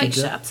 And bike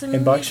shops.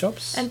 And bike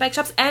shops. And bike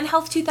shops. And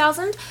Health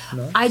 2000.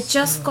 Nice. I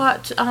just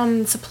got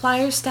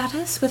supplier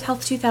status with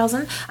Health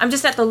 2000. I'm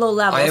just at the low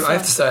level. I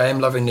have to say, I am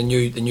loving the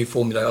new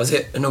formula. I was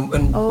in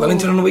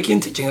Wellington on the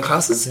weekend teaching a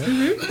classes.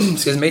 Yeah.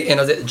 Excuse me. And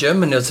I was at the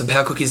gym and there was some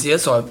Power Cookies there,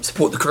 so I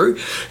support the crew.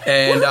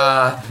 And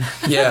I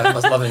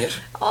was loving it.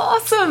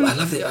 Awesome. I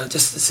love it.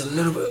 It's a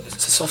little bit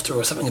softer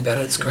or something about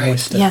it. It's great.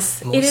 Moister.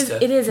 Yes, Moister.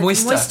 it is. It's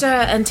Moister. moister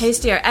and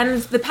tastier.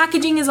 And the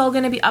packaging is all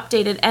going to be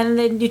updated. And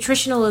the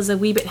nutritional is a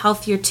wee bit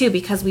healthier too,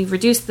 because we've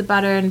reduced the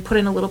butter and put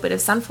in a little bit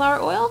of sunflower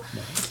oil.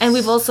 Nice. And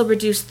we've also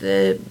reduced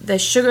the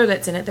sugar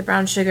that's in it, the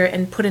brown sugar,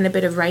 and put in a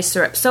bit of rice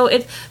syrup. So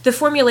the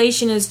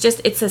formulation is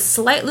it's a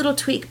slight little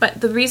tweak, but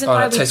the reason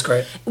why it tastes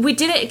great. We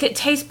did it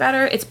tastes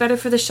better. It's better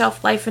for the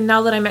shelf life. And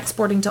now that I'm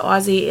exporting to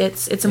Aussie,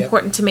 it's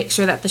important to make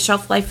sure that the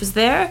shelf life is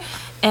there.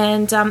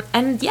 And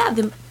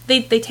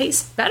they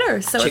taste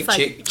better. So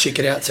check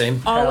it out,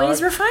 team.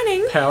 Always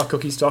refining.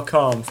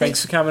 Powercookies.com.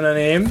 Thanks for coming on,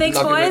 Em. Thanks,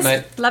 boys.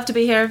 Mate. Love to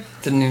be here.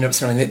 Didn't end up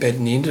smelling that bad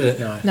in the end, did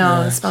it?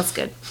 No, it smells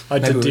good. I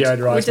did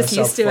deodorize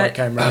myself before I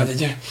came round. Oh,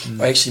 did you?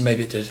 Oh, actually,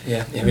 maybe it did.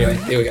 Yeah. Anyway,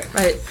 there we go.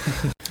 Right.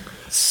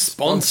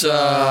 Sponsor.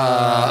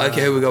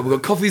 Okay, we've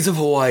got Coffees of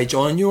Hawaii.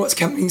 John, you know what's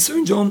coming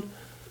soon, John?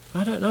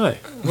 I don't know.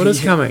 What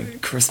is coming?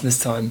 Christmas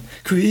time.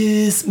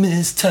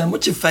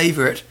 What's your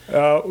favourite?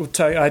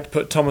 I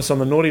put Thomas on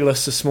the naughty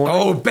list this morning.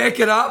 Oh, back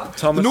it up.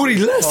 Thomas the naughty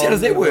list? How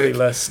does that work?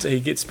 List. He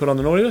gets put on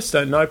the naughty list.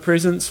 No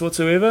presents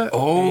whatsoever.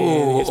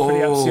 Oh. He gets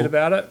pretty upset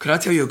about it. Could I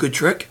tell you a good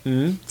trick?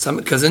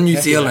 Because in New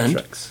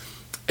Zealand,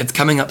 it's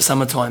coming up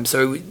summertime,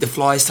 so the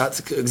flies start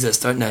to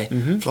exist, don't they?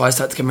 Mm-hmm. Flies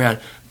start to come around.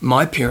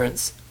 My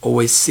parents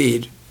always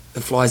said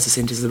the flies are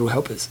sent as little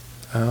helpers.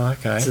 Oh,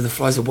 okay. So the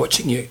flies are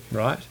watching you.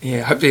 Right.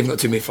 Yeah, hopefully you've got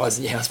too many flies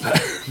in your house, but...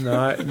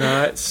 No,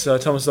 it's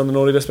Thomas is on the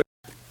naughty list.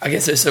 I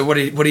guess so. So what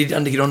did he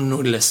done to get on the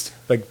naughty list?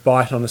 Big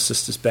bite on his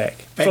sister's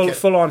back.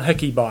 Full on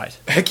hickey bite.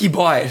 Hickey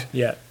bite?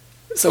 Yeah.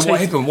 So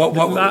what happened? What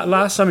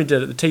last time he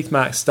did it, the teeth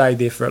mark stayed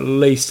there for at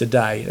least a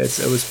day. It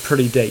was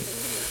pretty deep.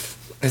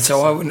 And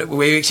so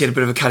we actually had a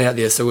bit of a cutout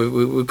there, so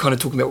we were kind of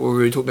talking about what we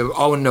were talking about.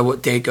 I want to know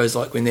what Dad goes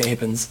like when that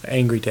happens.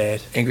 Angry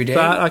Dad.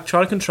 But I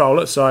try to control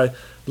it, so I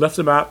lift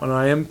him up, and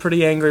I am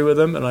pretty angry with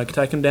him, and I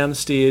take him down the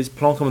stairs,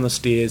 plonk him on the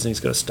stairs, and he's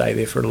got to stay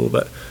there for a little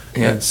bit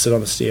and sit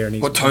on the stair.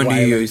 And what tone do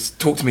you use?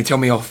 Talk to me, tell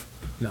me off.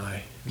 No.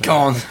 Go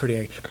on. I'm pretty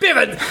angry.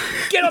 Bevan,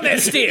 get on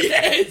that stair!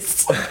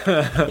 Yes!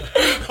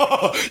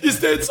 Yes,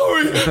 Dad,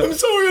 sorry. I'm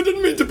sorry, I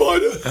didn't mean to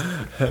bite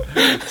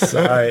it.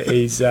 So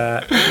he's...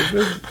 and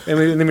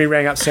then we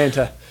rang up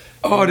Santa.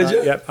 Oh, did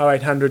you? Yep,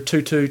 0800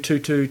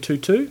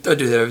 222222. Don't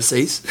do that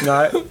overseas.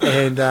 No,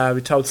 and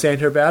we told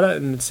Santa about it,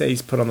 and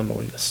he's put on the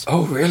naughty list.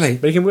 Oh, really?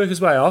 But he can work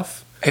his way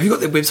off. Have you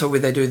got the website where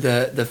they do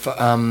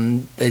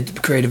they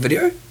create a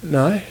video?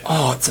 No.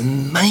 Oh, it's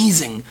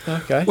amazing.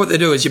 Okay. What they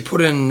do is you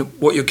put in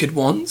what your kid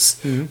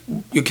wants,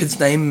 your kid's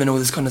name and all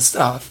this kind of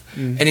stuff,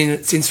 and then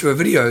it sends through a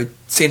video.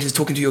 Santa's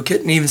talking to your kid,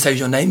 and even saves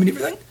your name and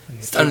everything.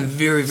 It's done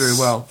very, very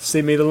well.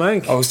 Send me the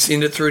link. I'll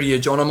send it through to you,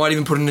 John. I might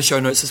even put it in the show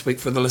notes this week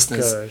for the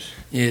listeners. Good.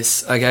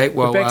 Yes. Okay.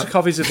 Well, back to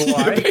Coffees of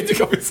Hawaii. Back to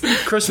Coffees.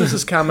 Christmas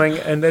is coming,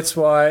 and that's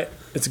why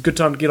it's a good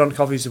time to get on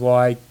Coffees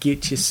Hawaii,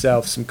 get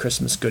yourself some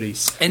Christmas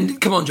goodies. And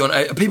come on, John,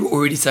 are people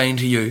already saying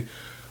to you,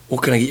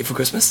 what can I get you for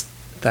Christmas?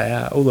 They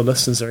are. All the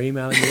listeners are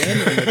emailing you in.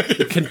 And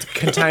the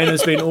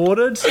container's been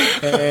ordered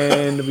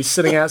and it'll be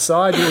sitting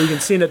outside. Or you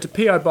can send it to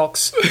P.O.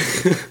 Box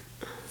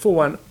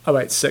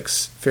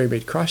 41086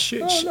 Ferrymead,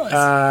 Christchurch. Oh,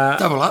 nice.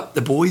 Double up,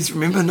 the boys,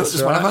 remember, not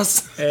just one of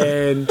us.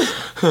 And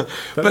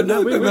but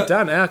no, we're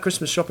done. Our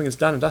Christmas shopping is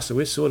done and dusted.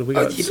 We're sorted. We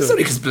got it's not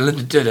because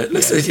Belinda did it.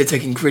 Let's say you're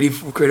taking credit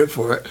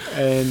for it.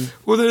 And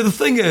well, the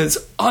thing is,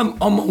 I'm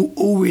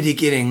already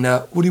getting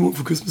the what do you want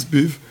for Christmas,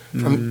 Bev,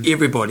 from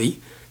everybody,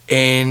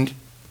 and.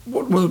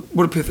 What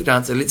a perfect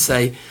answer. Let's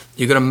say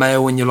you've got a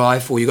male in your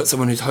life, or you've got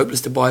someone who's hopeless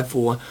to buy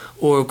for,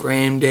 or a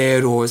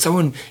granddad, or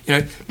someone,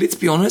 let's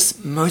be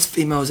honest, most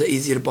females are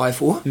easier to buy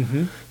for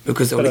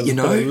because they'll let you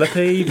know. Bit of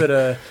lippy, bit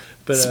of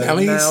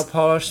smellies. nail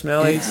polish,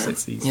 smellies. Yeah,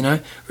 it's easy.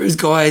 Whereas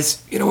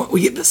guys, you know what,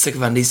 we get a bit sick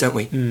of undies, don't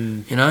we?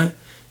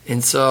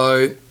 And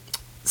so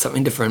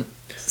something different,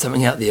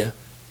 something out there.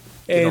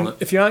 And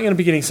if you aren't going to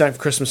be getting something for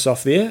Christmas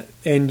off there,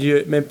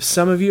 and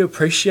some of you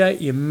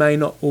appreciate, you may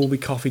not all be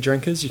coffee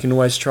drinkers. You can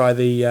always try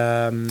the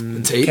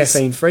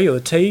caffeine-free or the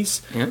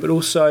teas. Yeah. But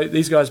also,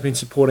 these guys have been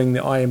supporting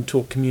the I Am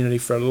Talk community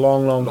for a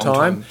long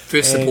time.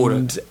 First supporter.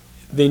 And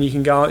then you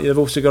can go. They've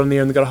also got on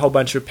there, and they've got a whole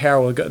bunch of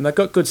apparel. And they've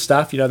got good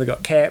stuff. They've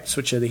got caps,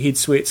 which are the head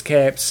sweats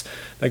caps.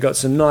 They've got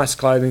some nice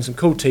clothing, some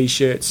cool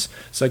T-shirts.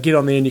 So get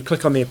on there and you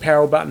click on the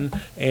apparel button,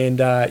 and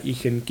you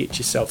can get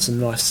yourself some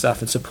nice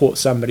stuff and support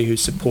somebody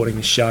who's supporting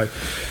the show.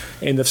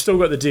 And they've still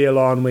got the deal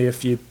on where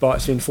if you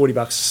spend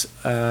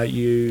 $40,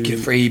 you get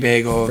a free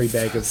bag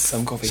of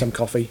some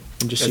coffee.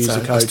 And just use the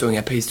code. Us doing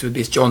our piece to the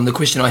best. John, the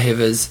question I have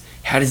is,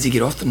 how does he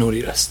get off the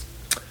naughty list?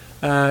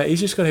 He's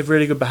just got to have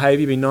really good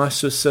behaviour, be nice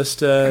to his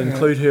sister,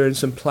 include her in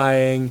some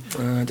playing.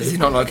 Does he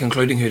not like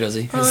including her, does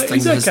he?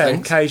 He's okay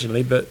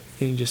occasionally, but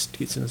he just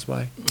gets in his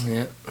way.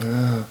 Yeah.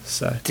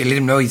 So do you let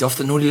him know he's off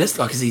the naughty list?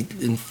 Like, is he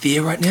in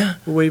fear right now?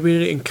 We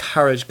really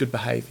encourage good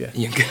behaviour.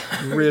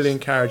 Really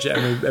encourage it,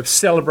 and we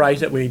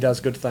celebrate it when he does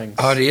good things.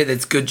 Oh, yeah,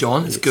 that's good,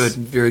 John. It's Yes. good.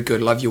 Very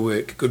good. Love your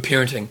work. Good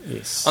parenting.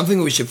 Yes. I'm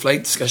thinking we should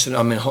flag discussion,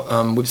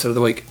 website of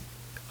the week,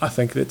 I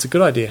think that's a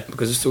good idea.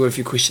 because we've still got a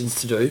few questions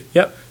to do.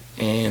 Yep.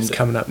 And It's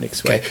coming up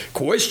next okay, week.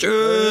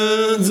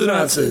 questions and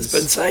answers.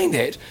 But in saying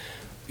that,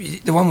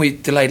 the one we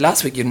delayed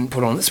last week, you didn't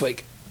put on this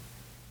week.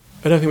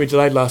 I don't think we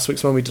delayed last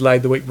week's one. We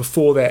delayed the week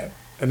before that,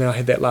 and then I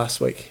had that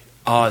last week.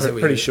 Oh, is that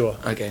Pretty sure.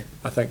 Okay.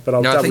 I think, but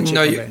I'll No, I double think check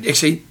no. on that.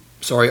 Actually,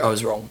 sorry, I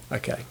was wrong.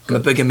 Okay. I'm a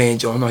bigger man,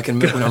 John. I can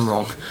admit when I'm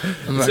wrong.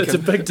 It's a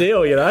big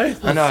deal, you know.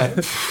 I know.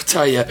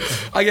 Tell you.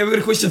 Okay, we've got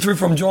a question through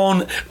from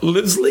John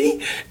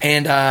Livesley,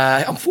 and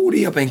I'm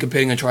 40. I've been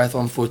competing in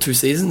triathlon for 2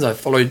 seasons. I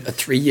followed a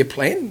 3-year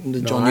plan,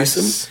 the John Nice.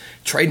 Newsom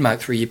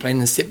trademark 3-year plan,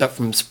 and stepped up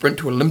from sprint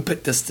to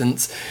Olympic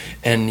distance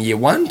in year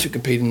 1 to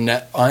compete in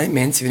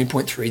Ironman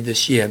 70.3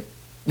 this year.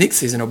 Next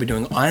season, I'll be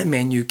doing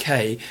Ironman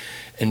UK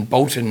in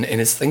Bolton, and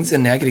as things are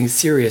now getting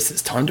serious,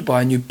 it's time to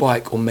buy a new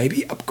bike or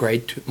maybe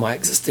upgrade to my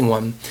existing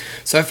one.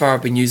 So far,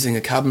 I've been using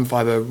a carbon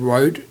fibre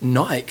road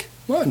Nike.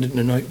 Well, I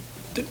didn't know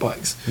did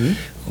bikes.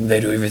 They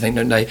do everything,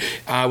 don't they?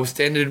 With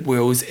standard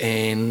wheels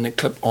and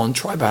clip-on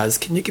tri-bars.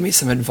 Can you give me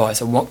some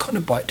advice on what kind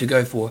of bike to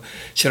go for?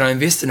 Should I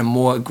invest in a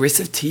more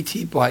aggressive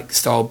TT bike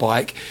style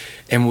bike,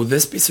 and will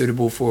this be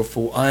suitable for a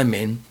full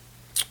Ironman?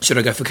 Should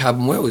I go for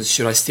carbon wheels?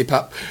 Should I step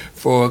up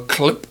for a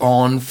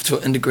clip-on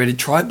to integrated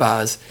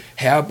tri-bars?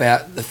 How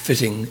about the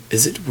fitting?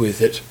 Is it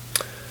worth it?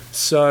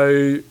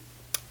 So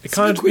It's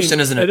a big question,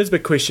 isn't it? It is a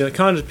big question. It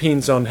kind of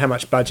depends on how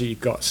much budget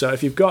you've got. So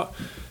if you've got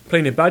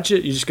plenty of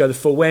budget, you just go the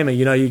full whammy.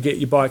 You know, you get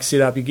your bike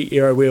set up, you get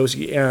aero wheels,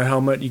 you get aero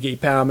helmet, you get your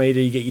power meter,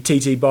 you get your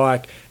TT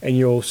bike, and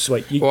you're all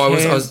sweet. You Well,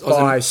 can I was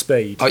buy in-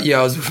 speed.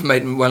 I was with a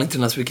mate in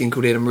Wellington last weekend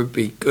called Adam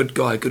Rigby. Good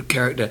guy, good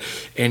character.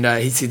 And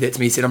he said that to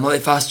me. He said, I'm not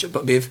that fast,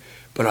 but Bev,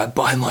 but I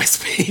buy my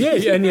speed.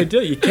 Yeah, and you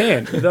do. You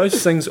can.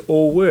 Those things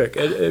all work.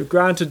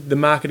 Granted, the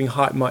marketing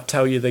hype might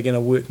tell you they're going to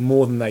work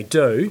more than they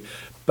do,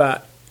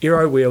 but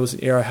aero wheels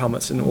and aero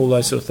helmets and all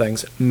those sort of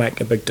things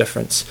make a big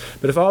difference.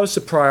 But if I was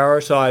to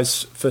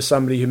prioritise for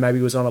somebody who maybe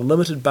was on a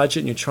limited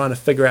budget and you're trying to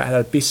figure out how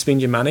to best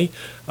spend your money,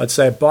 I'd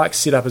say a bike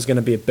setup is going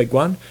to be a big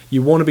one.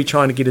 You want to be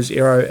trying to get as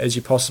aero as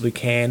you possibly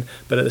can,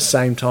 but at the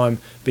same time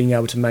being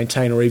able to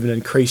maintain or even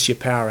increase your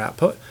power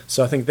output.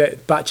 So I think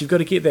that, but you've got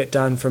to get that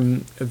done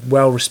from a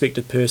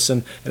well-respected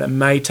person, and it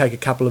may take a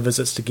couple of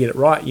visits to get it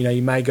right. You know,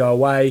 you may go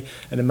away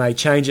and it may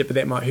change it, but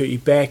that might hurt you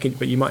back,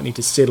 but you might need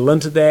to settle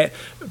into that,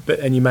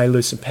 and you may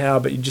lose some power,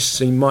 but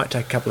you might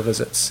take a couple of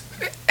visits.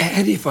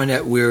 How do you find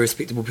out where a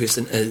respectable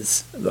person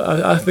is?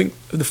 I think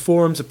the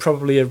forums are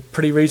probably a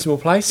pretty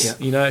reasonable place. Yeah.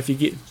 You know, if you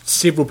get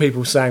several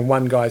people saying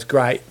one guy's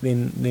great,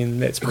 then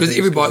that's Because probably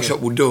every as good bike as- shop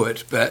will do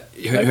it, but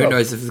who problem.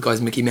 knows if the guy's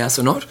Mickey Mouse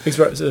or not? That's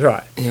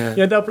right. Yeah.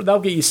 You know, they'll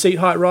get your seat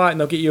height right and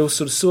they'll get you all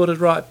sort of sorted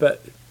right,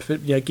 but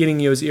you know, getting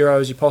you as aero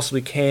as you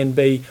possibly can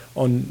be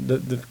on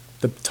the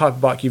type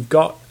of bike you've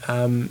got,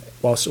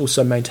 whilst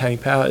also maintaining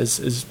power,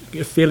 is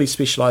a fairly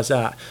specialised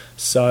art.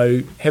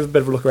 So have a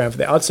bit of a look around for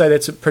that. I'd say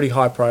that's a pretty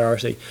high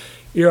priority.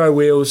 Aero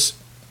wheels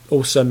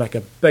also make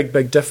a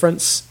big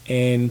difference,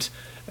 and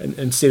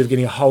instead of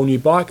getting a whole new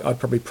bike, I'd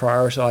probably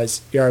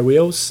prioritise aero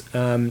wheels.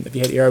 If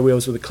you had aero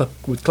wheels with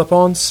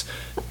clip-ons,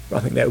 I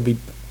think that would be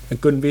a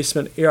good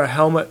investment. Aero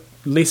helmet,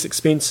 less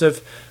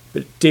expensive,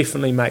 but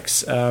definitely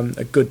makes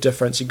a good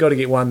difference. You've got to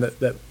get one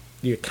that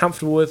you're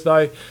comfortable with,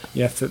 though.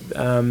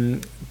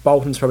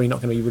 Bolton's probably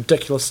not going to be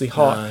ridiculously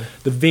hot. No.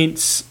 The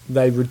vents,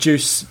 they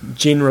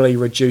generally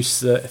reduce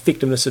the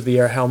effectiveness of the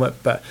aero helmet,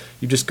 but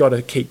you've just got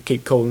to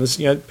keep cool. And there's,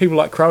 people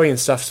like Crowe and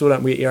stuff still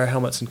don't wear aero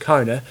helmets in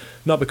Kona,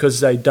 not because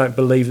they don't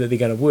believe that they're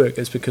going to work,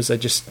 it's because they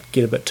just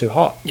get a bit too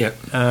hot. Yep.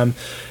 And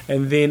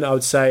then I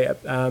would say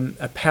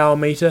a power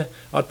meter,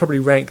 I'd probably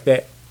rank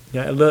that.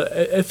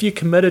 If you're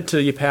committed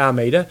to your power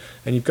meter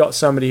and you've got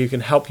somebody who can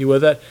help you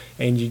with it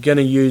and you're going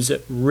to use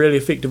it really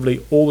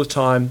effectively all the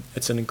time,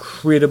 it's an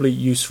incredibly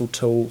useful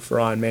tool for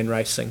Ironman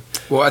racing.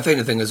 Well, I think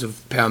the thing is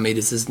with power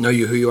meters is know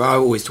you who you are. I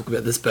always talk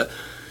about this, but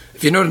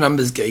if you're not a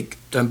numbers geek,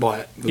 don't buy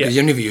it because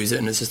you'll never use it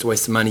and it's just a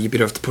waste of money. You're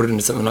better off to put it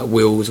into something like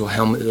wheels or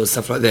helmets or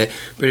stuff like that.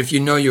 But if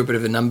you know you're a bit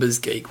of a numbers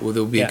geek, well,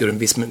 there'll be a good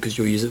investment because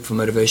you'll use it for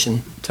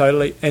motivation.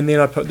 Totally. And then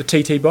I put the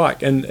TT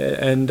bike,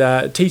 and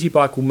TT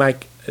bike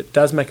it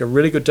does make a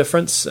really good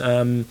difference,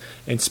 and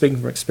speaking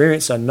from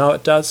experience, I know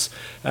it does.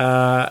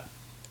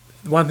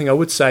 One thing I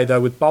would say,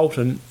 though, with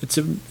Bolton, it's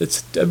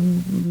a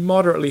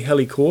moderately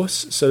hilly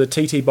course, so the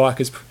TT bike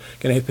is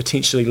going to have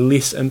potentially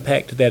less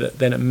impact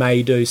than it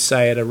may do,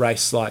 say, at a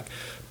race like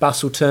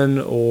Bustleton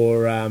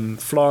or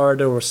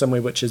Florida or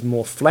somewhere which is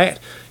more flat.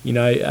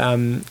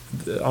 On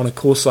a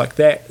course like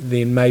that,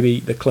 then maybe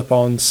the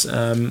clip-ons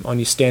on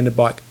your standard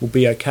bike will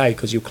be okay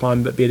because you'll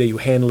climb a bit better, you'll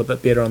handle a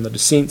bit better on the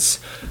descents.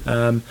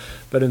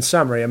 But in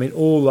summary, I mean,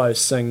 all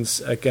those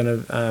things are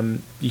going to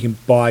you can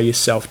buy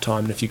yourself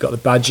time, and if you've got the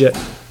budget,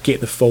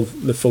 get the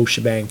full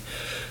shebang.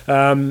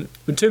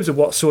 In terms of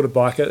what sort of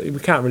bike, we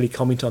can't really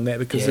comment on that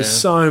because there's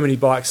so many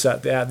bikes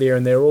out there,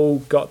 and they're all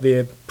got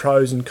their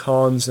pros and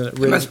cons, and it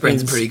really most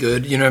brands are pretty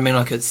good. You know what I mean?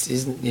 Like you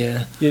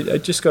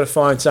just got to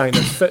find something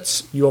that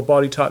fits your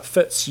body type,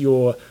 fits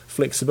your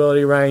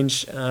flexibility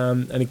range,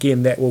 and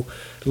again, that will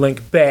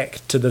link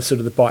back to the sort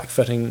of the bike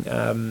fitting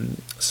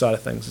side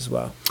of things as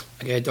well.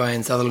 Okay,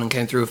 Diane Sutherland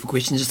came through with a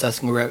question just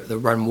asking about the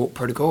run-walk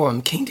protocol.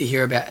 I'm keen to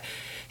hear about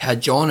how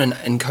John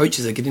and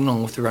coaches are getting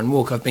along with the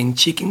run-walk. I've been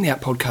checking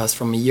that podcast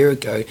from a year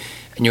ago,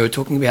 and you were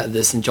talking about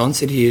this, and John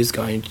said he was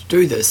going to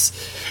do this.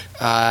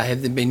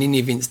 Have there been any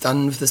events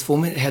done with this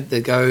format? How'd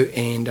they go?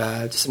 And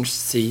just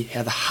interested to see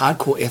how the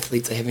hardcore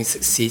athletes are having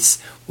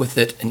success with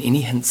it, and any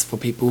hints for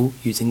people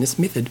using this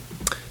method.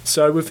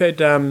 So we've had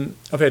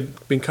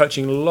been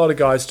coaching a lot of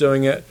guys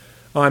doing it,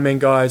 Ironman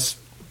guys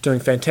doing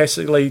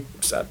fantastically,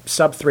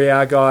 sub 3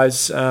 hour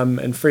guys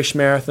in fresh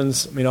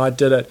marathons. I mean, I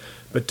did it,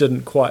 but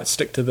didn't quite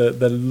stick to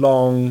the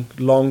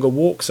longer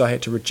walk, so I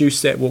had to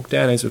reduce that walk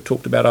down. As we've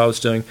talked about, I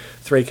was doing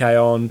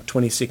 3K on,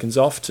 20 seconds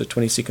off, to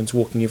 20 seconds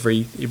walking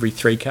every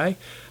 3K.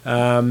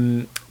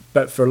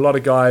 But for a lot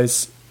of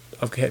guys,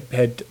 I've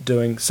had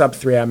doing sub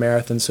 3 hour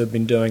marathons who have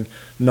been doing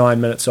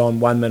 9 minutes on,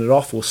 1 minute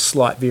off, or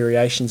slight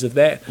variations of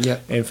that. Yeah.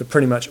 And for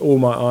pretty much all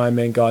my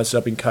Ironman guys that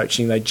I've been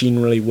coaching, they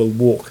generally will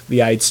walk the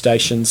aid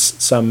stations.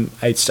 Some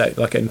aid state,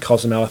 like in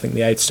Cozumel, I think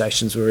the aid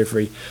stations were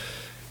every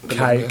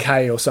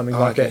K or something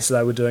like that. So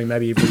they were doing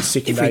maybe every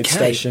second Every aid K.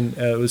 station.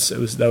 It was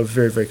they were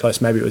very, very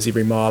close. Maybe it was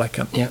every mile. I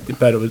can't,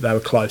 but they were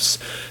close.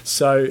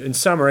 So in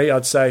summary,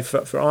 I'd say for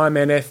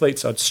Ironman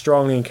athletes, I'd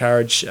strongly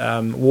encourage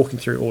walking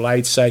through all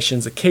aid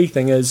stations. The key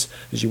thing is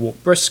you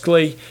walk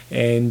briskly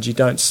and you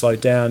don't slow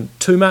down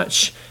too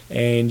much,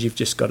 and you've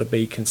just got to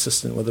be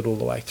consistent with it all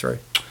the way through.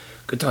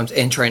 Good times,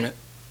 and train it.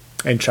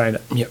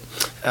 Yep.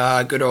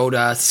 Good old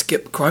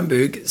Skip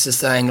Kreinberg is just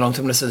saying,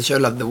 long-time listener to the show,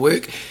 love the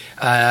work.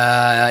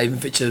 I even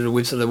featured a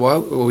website of the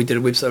while, or we did a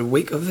website a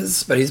week of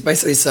his, but he's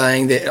basically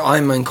saying that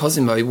I'm in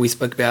Cozumel. We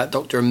spoke about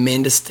Dr.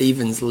 Amanda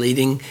Stevens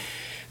leading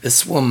the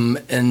swim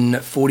in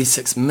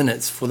 46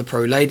 minutes for the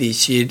pro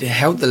ladies. She had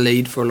held the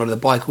lead for a lot of the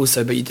bike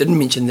also, but you didn't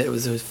mention that it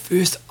was her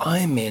first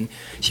Ironman.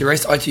 She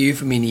raced ITU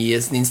for many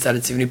years and then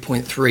started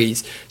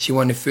 70.3s. She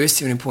won her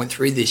first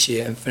 70.3 this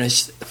year and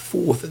finished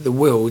 4th at the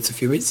Worlds a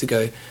few weeks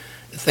ago.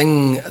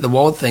 The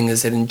wild thing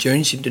is that in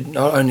June she did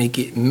not only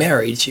get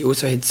married, she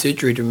also had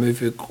surgery to remove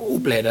her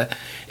gallbladder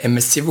and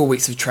missed several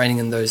weeks of training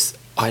in those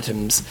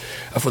items.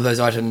 So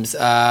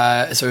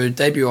her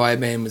debut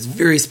Ironman was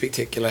very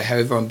spectacular.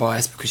 However, I'm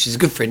biased because she's a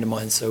good friend of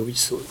mine, so we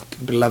just sort of a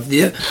bit of love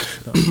there.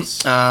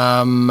 Nice.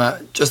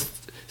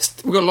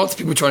 We've got lots of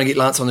people trying to get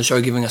Lance on the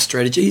show giving us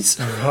strategies.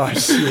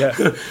 Right,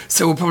 yeah.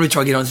 So we'll probably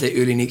try to get onto that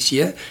early next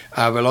year.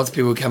 But lots of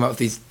people come up with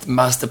these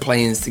master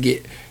plans to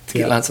get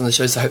Lance on the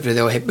show, so hopefully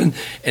they'll happen.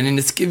 And then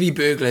the skivvy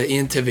burglar,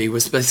 Ian Tivy,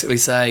 was basically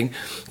saying,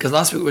 because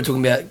last week we were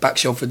talking about Buck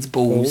Shelford's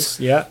bulls.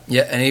 Yeah.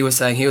 Yeah, and he was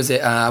saying he was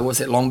at,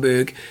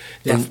 Longburg.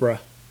 Loughborough.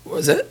 What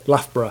was it?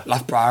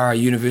 Loughborough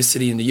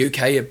University in the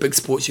UK, a big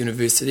sports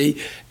university.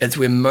 It's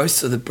where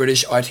most of the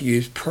British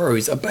ITU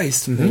pros are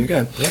based. Mm-hmm. There you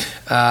go.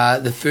 Yeah.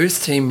 The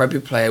first team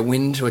rugby player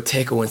went into a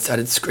tackle and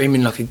started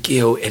screaming like a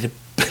girl at a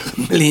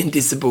million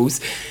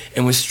decibels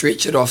and was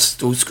stretchered off,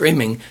 still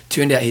screaming.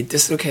 Turned out he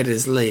dislocated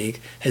his leg,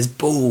 his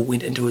ball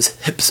went into his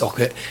hip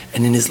socket,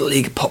 and then his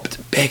leg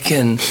popped back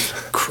in,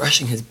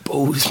 crushing his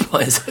balls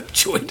by his hip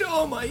joint.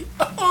 Oh my...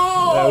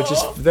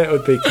 Oh. That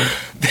would be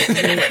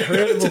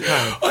incredible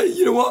pain.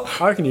 You know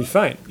what? I reckon you'd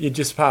faint. You'd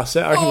just pass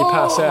out. I reckon you'd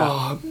pass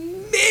out.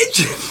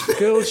 Imagine.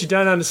 Girls, you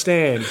don't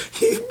understand.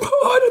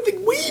 I don't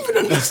think we even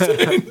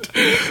understand.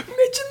 Imagine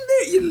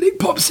that. Your leg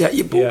pops out,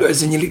 your ball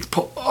goes and your legs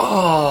pop.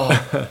 Oh.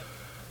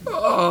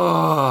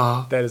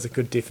 That is a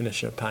good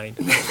definition of pain.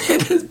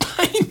 That is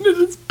pain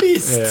at its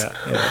best.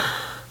 Yeah.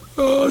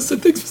 Oh, so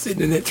thanks for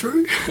sending that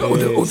through. Yes. All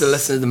the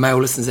listeners, the male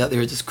listeners out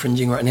there are just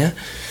cringing right now.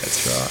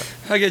 That's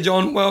right. Okay,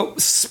 John. Well,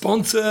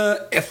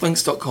 sponsor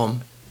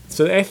athlinks.com.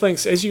 So the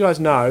Athlinks, as you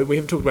guys know, we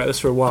haven't talked about this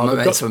for a while.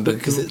 I made something big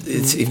because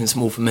it's even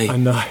small for me. I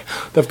know.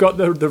 They've got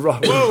the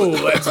whoa,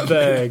 that's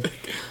big.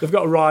 They've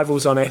got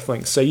rivals on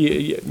Athlinks. So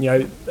you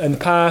know, in the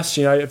past,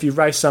 you know, if you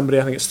race somebody,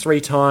 I think it's 3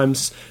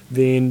 times,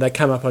 then they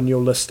come up on your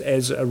list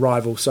as a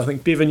rival. So I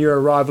think Bevan, you're a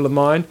rival of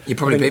mine. You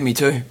probably beat me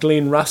too.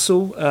 Glenn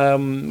Russell,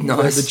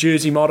 Nice. the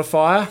Jersey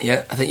modifier.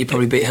 Yeah, I think you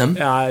probably beat him.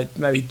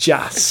 Maybe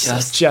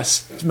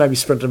just maybe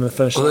sprint him in the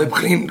finish Although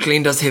line.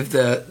 Glenn does have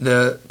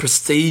the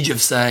prestige of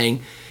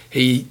saying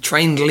he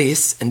trained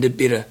less and did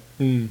better.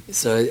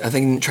 So I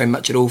think he didn't train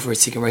much at all for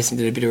his second race and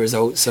did a better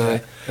result. So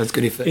that was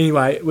good effort.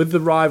 Anyway, with the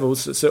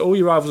rivals, so all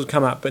your rivals will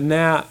come up, but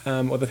now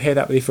what they've had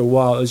up there for a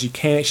while is you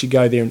can actually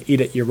go there and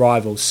edit your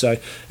rivals. So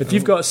if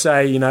you've got,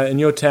 say, you know, in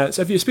your town,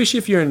 so especially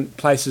if you're in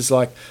places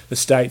like the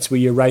States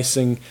where you're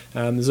racing,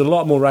 there's a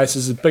lot more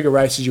races, the bigger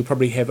races, you'll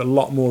probably have a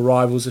lot more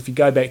rivals. If you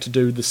go back to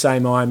do the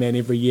same Ironman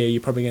every year,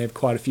 you're probably going to have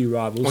quite a few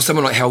rivals. Or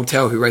someone like Hal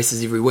Tell who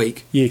races every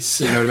week.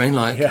 Yes. You know what I mean?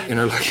 Like, Yeah. you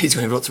know, like he's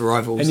going to have lots of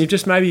rivals. And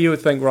you would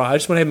think, right, I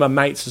just want to have my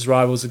mates as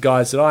rivals, the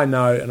guys that I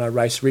know and I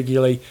race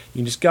regularly. You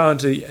can just go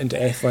into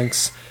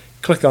Athlinks,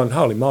 click on,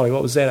 holy moly,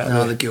 what was that?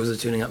 Oh, the girls are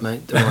turning up,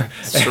 mate. Don't worry.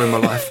 It's ruined my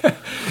life.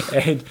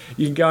 And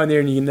you can go in there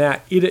and you can now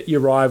edit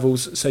your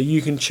rivals so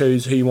you can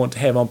choose who you want to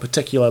have on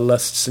particular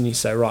lists. And you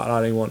say, right,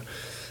 I don't want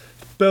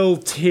Bill,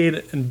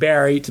 Ted and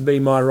Barry to be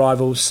my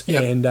rivals.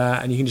 Yep.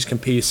 And you can just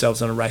compare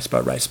yourselves on a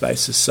race-by-race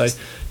basis. So you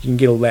can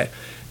get all that.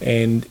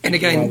 And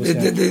again, rivals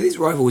down. these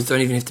rivals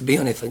don't even have to be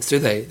on Athlinks, do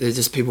they? They're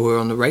just people who are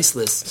on the race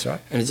list. That's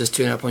right. And it's just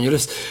turn up on your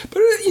list. But,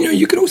 you know,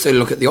 you can also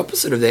look at the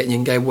opposite of that and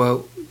you can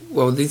go,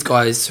 well, these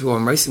guys who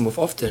I'm racing with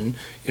often,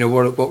 you know,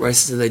 what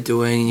races are they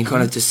doing? And you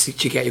kind of just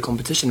check out your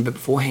competition a bit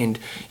beforehand.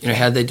 You know,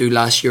 how did they do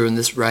last year in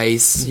this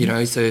race? You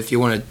know, so if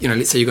you want to, you know,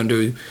 let's say you're going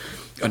to do,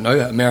 I don't know,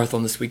 a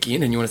marathon this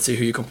weekend and you want to see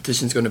who your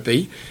competition's going to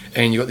be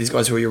and you've got these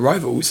guys who are your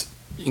rivals,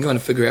 you can kind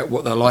of figure out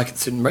what they're like at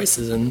certain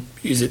races and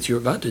use it to your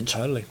advantage.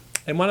 Totally.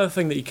 And one other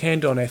thing that you can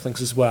do on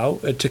Athlinks as well,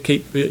 to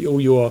keep all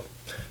your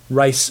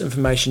race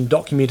information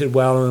documented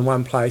well in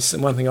one place,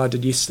 and one thing I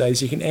did yesterday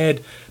is you can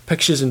add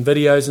pictures and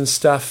videos and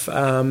stuff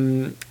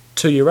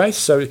to your race.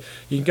 So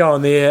you can go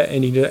on there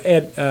and you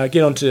can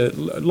get onto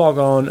log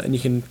on, and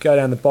you can go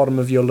down the bottom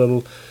of your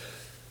little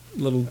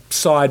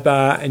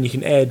sidebar and you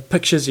can add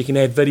pictures, you can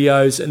add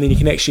videos, and then you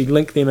can actually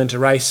link them into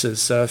races.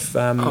 So if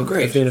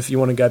you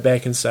want to go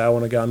back and say, I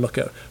want to go and look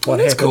at what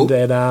happened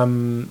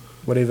at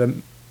whatever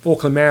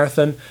Auckland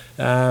Marathon,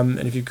 and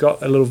if you've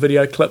got a little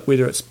video clip,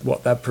 whether it's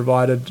what they've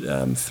provided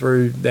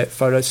through that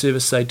photo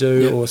service they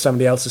do, or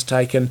somebody else has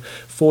taken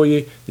for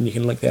you, then you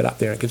can link that up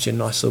there and it gives you a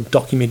nice little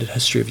documented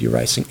history of your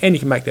racing. And you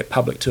can make that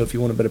public too if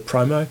you want a bit of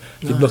promo.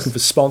 If you're looking for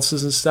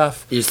sponsors and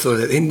stuff. You just thought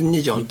of that then, didn't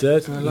you, John? You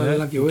did. I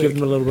love your work. Give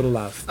them a little bit of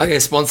love. Okay,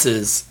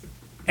 sponsors.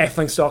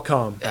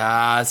 Athlinks.com.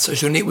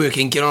 Social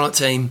networking, get on it,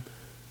 team.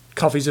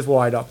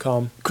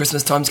 Coffeesofhawaii.com.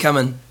 Christmas time's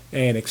coming.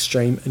 And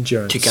Extreme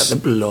Endurance. Check out the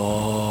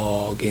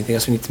blog. Anything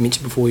else we need to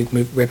mention before we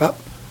wrap up?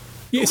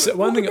 Yes,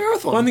 one thing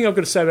I've got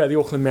to say about the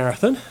Auckland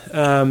Marathon,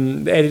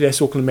 the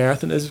Adidas Auckland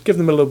Marathon, is give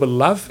them a little bit of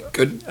love.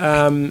 Good.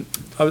 I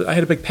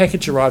had a big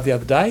package arrive the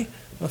other day.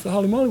 I thought,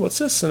 holy moly, what's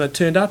this? And it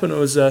turned up and it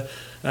was a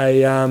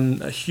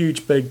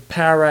huge big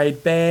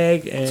Powerade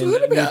bag and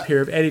a new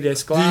pair of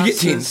Adidas glasses.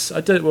 Did you get 10? I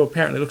did. Well,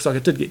 apparently it looks like I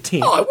did get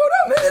 10. Oh, well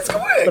done, man. That's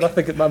good work. But I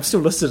think I'm still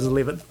listed as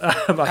 11th.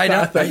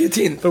 No, you're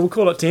 10th. But we'll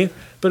call it 10th.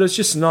 But it's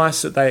just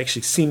nice that they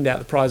actually send out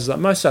the prizes. Like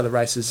most other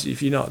races,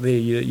 if you're not there,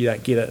 you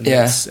don't get it.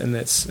 And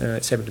that's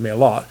happened to me a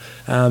lot.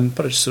 But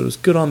I just thought it was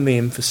good on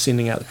them for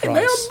sending out the prize.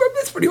 Man,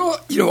 that's pretty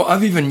odd. You know what?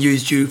 I've even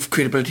used you for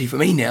credibility for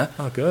me now.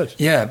 Oh, good.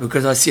 Yeah,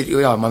 because I said,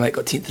 my mate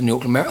got 10th in the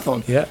Auckland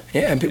Marathon. Yeah.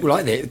 Yeah, and people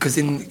like that because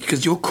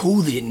you're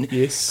cool then.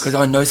 Yes. Because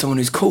I know someone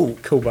who's cool.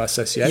 Cool by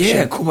association.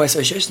 Yeah, cool by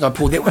association. I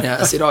pulled that one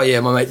out. I said,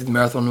 my mate did the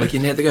marathon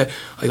weekend. How'd they go?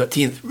 I got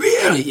 10th.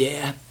 Really?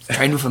 Yeah.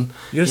 Trained with him.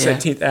 You're going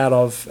to say 10th out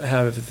of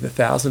however the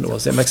 1,000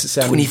 was. That makes it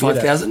sound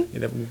 25,000?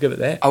 Yeah, we'll give it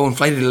that. I'll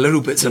inflate it a little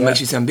bit so it makes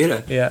you sound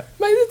better. Yeah.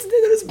 Mate,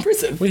 that is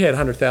impressive. We had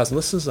 100,000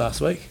 listeners last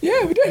week.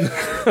 Yeah, we did.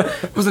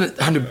 Wasn't it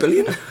 100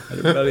 billion?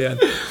 100 billion.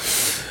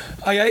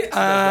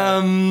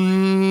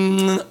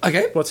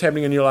 Okay. What's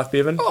happening in your life,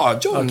 Bevan? Oh,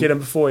 John. I'll get him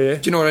before you.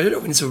 Do you know what I did? I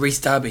went to Reece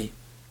Derby.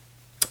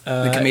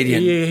 The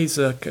comedian. Yeah, he's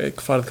a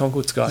Flight of the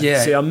Conchords guy.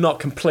 Yeah. See, I'm not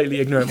completely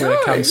ignorant when it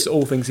No. comes to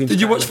all things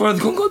Did you watch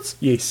entertainment. Flight of the Conchords?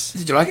 Yes.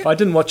 Did you like it? I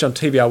didn't watch on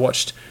TV.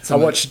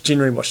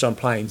 Generally watched on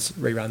planes,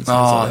 reruns. Things Oh.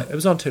 like that. It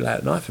was on too late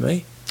at night for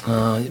me.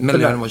 Melanie,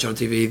 I didn't watch it on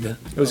TV either.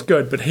 It was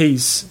good, but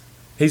he's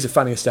the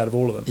funniest out of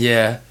all of them.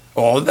 Yeah.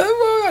 Oh,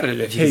 I don't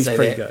know if you He's can say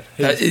pretty that.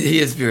 good. He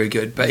is very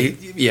good, but he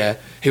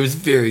was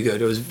very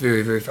good. It was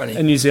very, very funny.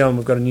 In New Zealand,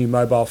 we've got a new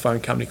mobile phone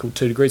company called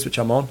 2 Degrees, which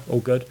I'm on.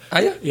 All good.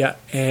 Are you? Yeah,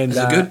 and Is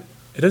it good?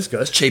 It is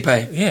good. It's cheap,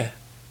 eh?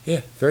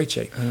 Yeah, very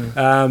cheap.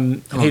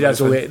 And he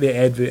does all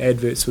their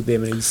adverts with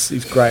them, and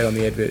he's great on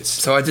the adverts.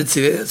 So I did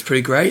see that. It's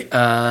pretty great.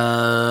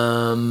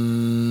 I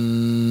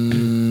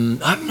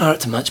haven't heard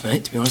it too much,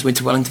 mate, to be honest. Went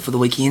to Wellington for the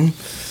weekend.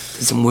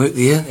 Did some work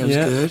there. That was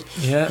good.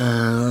 Yeah.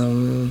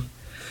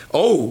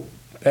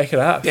 Back it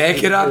up.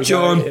 Back it up, Here we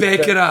John. go.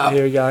 Back it up.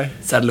 Here we go.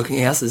 Started looking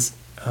at houses.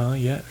 Oh,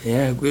 yeah.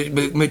 Yeah,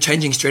 we're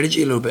changing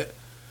strategy a little bit.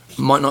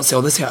 Might not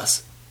sell this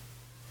house.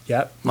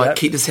 Yep. Might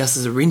keep this house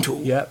as a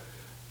rental Yep.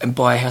 and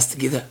buy a house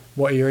together.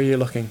 What area are you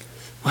looking?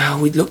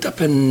 Well, we looked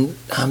up in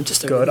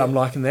just over Good. there. I'm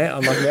liking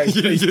that.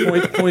 He's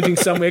pointing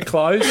somewhere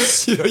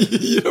close, you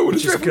don't want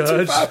which to is travel too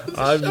good. far.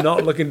 I'm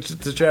not looking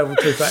to travel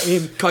too far.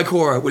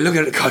 Kaikoura. We're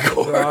looking at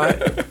Kaikoura. Right.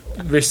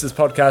 The rest of this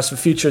podcast for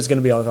future is going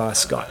to be on via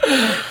Skype.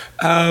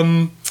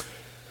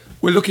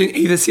 We're looking at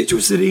either Central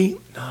City.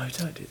 No,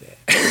 don't do that.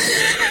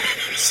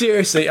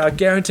 Seriously, I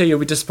guarantee you'll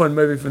be disappointed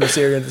moving from this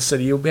area into the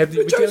city. You'll be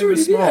dealing with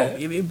the smog.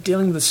 already You'll be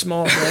dealing with the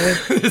smog, man.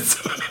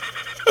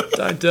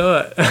 Don't do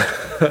it.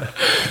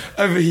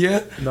 Over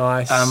here.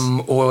 Nice.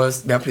 Or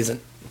Mount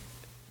Pleasant.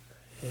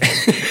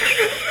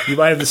 You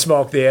won't have the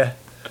smog there.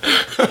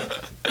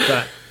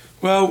 But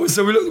Well,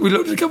 so we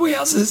looked at a couple of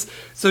houses.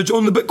 So,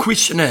 John, the big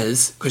question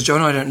is, because John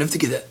and I don't live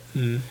together,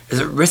 is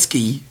it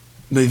risky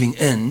moving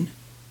in,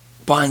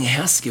 buying a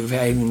house together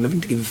without even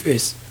living together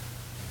first?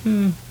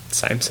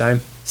 same.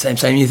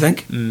 Same, you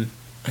think?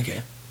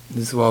 Okay.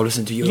 This is why I'll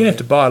listen to you. You're going to have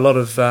to buy a lot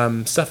of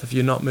stuff if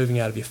you're not moving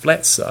out of your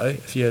flats, though.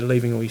 If you're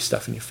leaving all your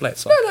stuff in your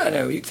flats.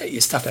 No. You take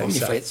your stuff from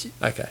your flats.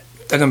 Okay.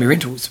 They're going to be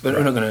rentals, but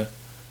we're not going to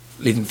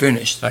leave them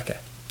furnished. Okay.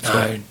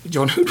 No,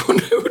 John, who would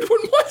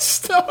want my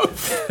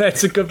stuff?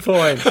 That's a good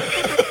point.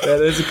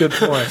 That is a good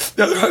point.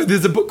 No,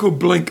 there's a book called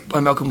Blink by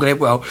Malcolm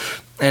Gladwell,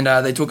 and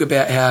they talk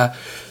about how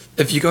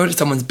if you go into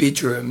someone's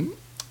bedroom,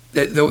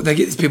 they get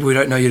these people who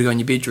don't know you to go in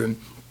your bedroom,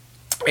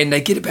 and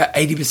they get about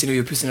 80% of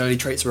your personality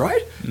traits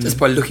right just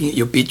by looking at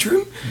your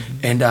bedroom.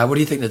 And what do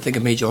you think they think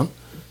of me, John?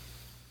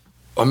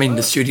 I mean,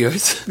 the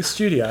studios. The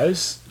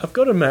studios, I've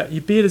got to admit,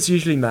 your bed is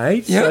usually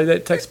made, Yeah. so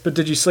that takes. But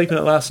did you sleep in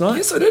it last night?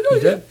 Yes, I did. You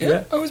did?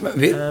 Yeah. I always make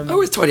my bed. I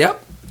always tidy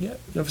up. Yeah.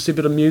 Obviously, a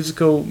bit of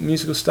musical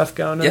stuff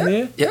going on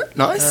there. Yeah,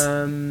 nice.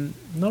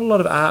 Not a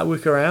lot of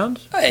artwork around.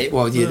 Hey,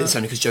 well, yeah, that's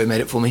only because Joe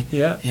made it for me.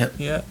 Yeah.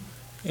 Yeah.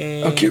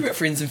 And I'm curious about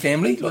friends and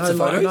family. Lots of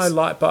photos.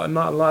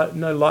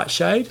 No light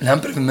shade. And I'm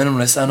a bit of a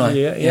minimalist, aren't I?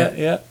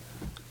 Yeah.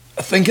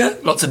 A thinker.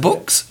 Lots of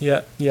books.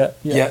 Yeah.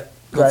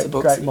 Lots of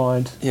books. Great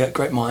mind. Yeah,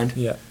 great mind.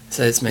 Yeah.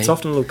 So that's me. It's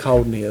often a little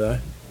cold in here though,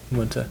 in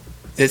winter.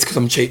 That's because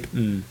I'm cheap.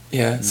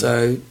 Yeah,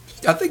 so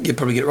I think you'd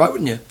probably get it right,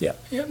 wouldn't you? Yeah.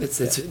 Yeah,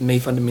 that's me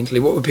fundamentally.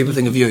 What would people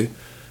think of you?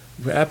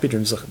 Well, our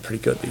bedroom's looking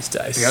pretty good these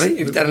days. Really?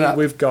 You've done it up?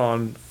 We've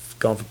gone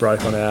for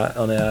broke on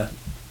our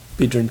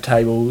bedroom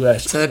table.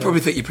 So they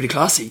probably think you're pretty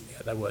classy.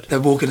 Yeah, they would. They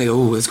walk in and go,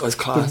 oh, this guy's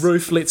The class.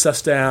 roof lets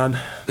us down.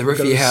 The roof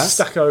of We've got your a house?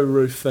 stucco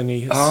roof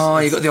thingy. You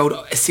got the old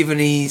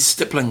 70s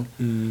stippling.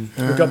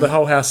 We've got the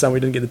whole house done. We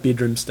didn't get the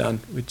bedrooms done.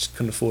 We just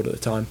couldn't afford it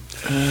at the time.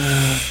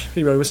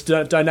 Anyway, we must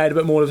donate a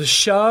bit more to the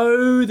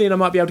show, then I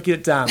might be able to get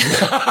it done.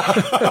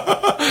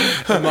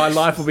 And my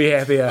life will be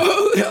happier.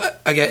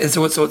 Okay, and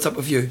so what's up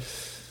with you?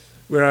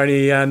 We're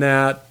only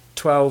now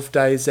 12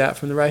 days out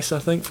from the race, I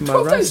think, from my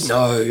 12 race. days?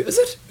 No, is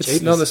it?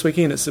 It's not this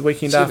weekend, it's the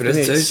weekend after It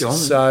is next. too, John.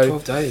 So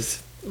 12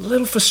 days. a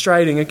little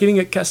frustrating. I'm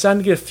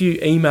starting to get a few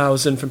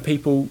emails in from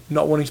people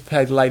not wanting to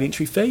pay the late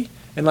entry fee.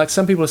 And like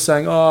some people are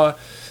saying,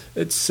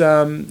 it's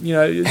How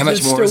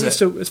much more is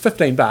it? It's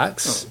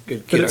 $15, Oh, good.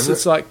 but Get it's over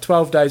it. like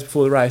 12 days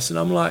before the race, and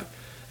I'm like,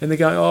 and they're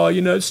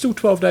going, it's still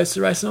 12 days to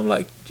the race, and I'm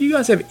like, do you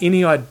guys have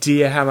any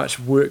idea how much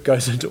work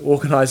goes into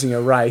organising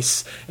a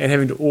race and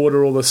having to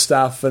order all the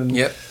stuff? And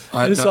Yep.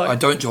 I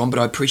don't, John, but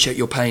I appreciate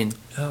your pain.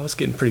 I was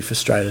getting pretty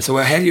frustrated. So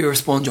how do you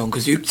respond, John?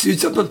 Because you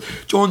sometimes,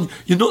 John,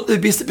 you're not the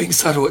best at being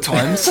subtle at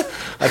times.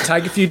 I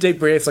take a few deep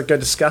breaths. I go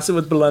discuss it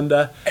with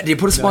Belinda. And you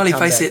put a smiley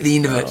come face back. at the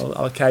end of it.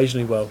 I'll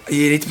occasionally will.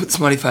 You need to put the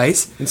smiley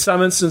face. In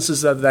some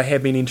instances, though, they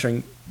have been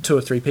entering 2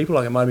 or 3 people,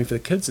 like it might have been for the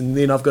kids, and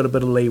then I've got a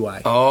bit of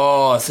leeway.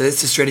 Oh, so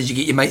that's the strategy.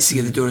 Get your mates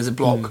together, do it as a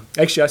block.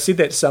 Actually, I said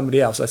that to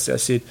somebody else. I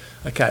said,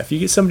 okay, if you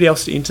get somebody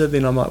else to enter,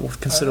 then I might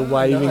consider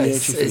waiving the entry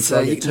fee. It's so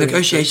I a get 2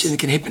 negotiation that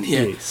can happen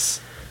here.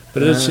 Yes.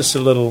 But it is just a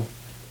little...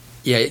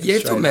 Yeah, you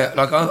have to admit,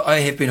 like I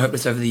have been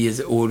hopeless over the years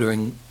at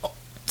ordering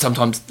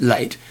sometimes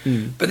late,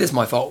 but that's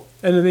my fault.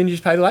 And then you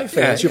just pay the late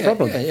fee. That's your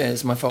problem. Yeah,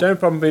 it's my fault. Don't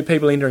problem be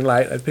people entering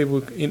late.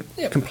 People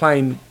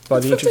complain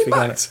by the entry fee.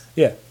 $15.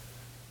 Yeah.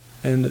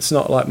 And it's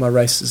not like my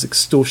race is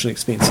extortionate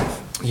expensive.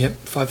 Yep,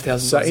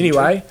 5,000. So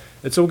anyway,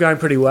 it's all going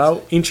pretty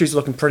well. Entry's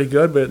looking pretty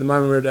good, but at the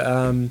moment we're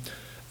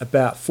at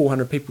about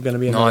 400 people going to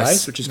be in the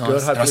race, which is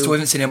good. And I still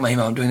haven't sent out my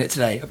email. I'm doing that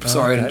today. I'm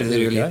sorry I didn't do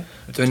that earlier.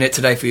 I'm doing that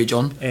today for you,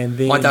 John. And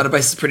then, my database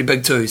is pretty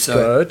big too, so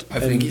good.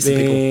 hopefully And get some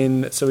people.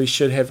 then, so we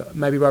should have,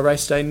 maybe by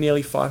race day,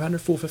 nearly 500,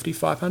 450,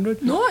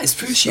 500. Nice,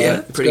 first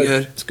year. It's Pretty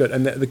good. It's good.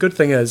 And the good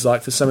thing is,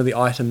 like, for some of the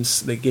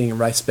items they're getting in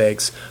race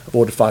bags, I've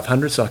ordered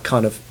 500, so I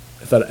kind of,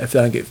 if they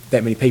don't get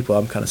that many people,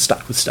 I'm kind of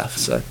stuck with stuff.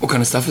 So What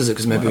kind of stuff is it?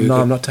 Because maybe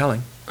I'm not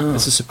telling.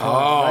 It's a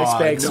surprise. Race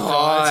bag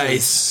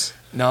surprises.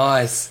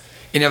 Nice.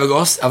 Any other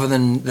goss other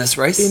than this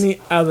race?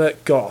 Any other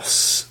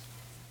goss?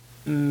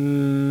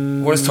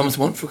 What does Thomas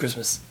want for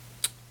Christmas?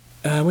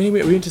 We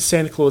went to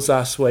Santa Claus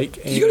last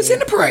week. Did you go to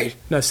Santa Parade?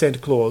 No, Santa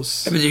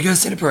Claus. Did you go to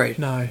Santa Parade?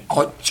 No.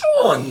 Oh,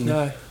 John!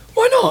 No.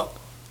 Why not?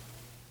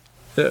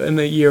 In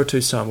a year or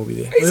two's time, we'll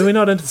be there. We're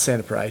not into the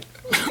Santa Parade.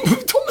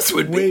 Thomas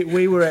would be.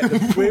 We were at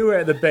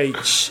the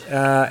beach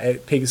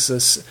at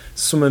Pegasus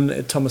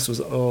swimming. Thomas was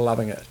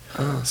loving it.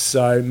 Oh.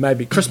 So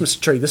maybe Christmas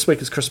tree. This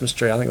week is Christmas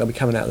tree. I think they'll be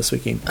coming out this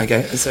weekend.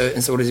 Okay, and so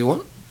what does he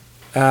want?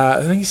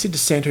 I think he said to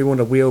Santa he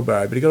wanted a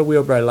wheelbarrow, but he got a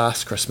wheelbarrow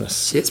last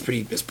Christmas. Yeah, it's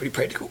pretty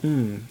practical.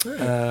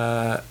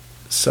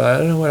 So I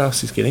don't know what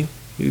else he's getting.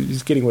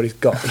 He's getting what he's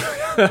got.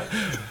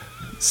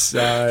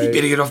 So You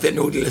better get off that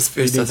naughty list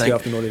he first, I needs to get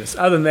off think. the naughty list.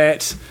 Other than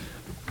that,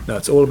 no,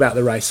 it's all about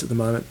the race at the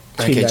moment.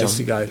 10 Okay, days John.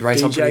 to go. The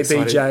race, I'm pretty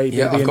DJ, excited. BJ,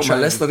 Yeah, they'll be I've in got my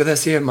training. list. Look at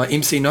this here, my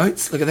MC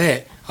notes. Look at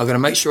that. I've got to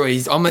make sure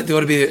I'm got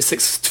to be there at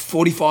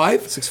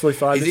 6:45.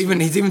 6:45.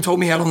 He's even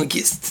told me how long it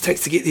takes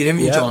to get there,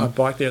 haven't you, Yeah, I John?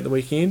 biked there at the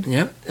weekend.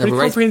 Yeah. Pretty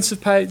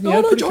comprehensive page. Yeah,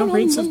 Oh, no, pretty John,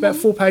 comprehensive. About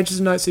 4 pages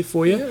of notes there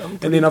for you. Yeah, I'm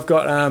and then I've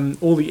got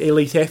all the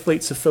elite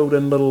athletes have filled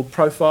in little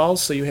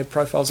profiles, so you have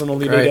profiles on all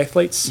the elite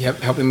athletes. Yep,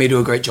 helping me do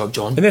a great job,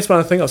 John. And that's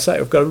one thing I'll say.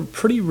 I've got a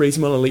pretty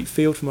reasonable elite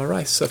field for my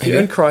race. So if you're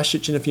in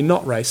Christchurch and if you're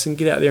not racing,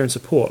 get out there and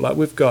support. Like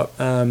we've got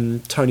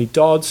Tony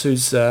Dodds,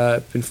 who's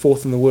been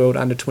fourth in the world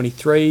under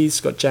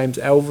 23s. Got James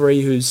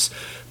Alvery, who's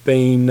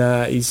been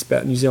he's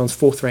about New Zealand's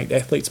fourth ranked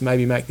athletes,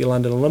 maybe make the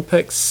London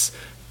Olympics.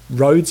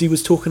 Rhodesy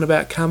was talking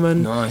about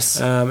coming. Nice.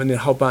 And then a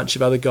whole bunch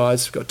of other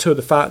guys. We've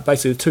got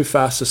basically the two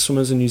fastest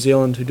swimmers in New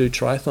Zealand who do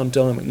triathlon,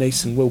 Dylan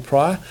McNeese and Will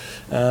Pryor.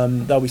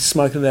 They'll be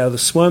smoking it out of the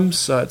swims,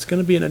 so it's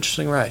going to be an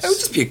interesting race. It would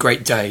just be a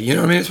great day. You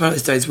know what I mean? It's one of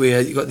those days where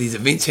you've got these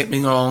events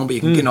happening along, but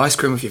you can get an ice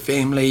cream with your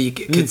family, you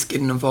get kids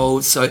getting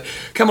involved. So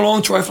come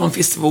along,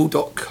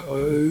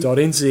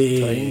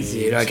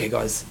 triathlonfestival.co.nz. Okay,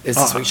 guys, that's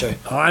this week's show.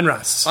 I'm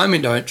Russ. I'm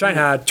Mendone. Train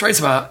hard. Train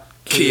smart.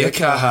 Kia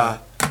kaha.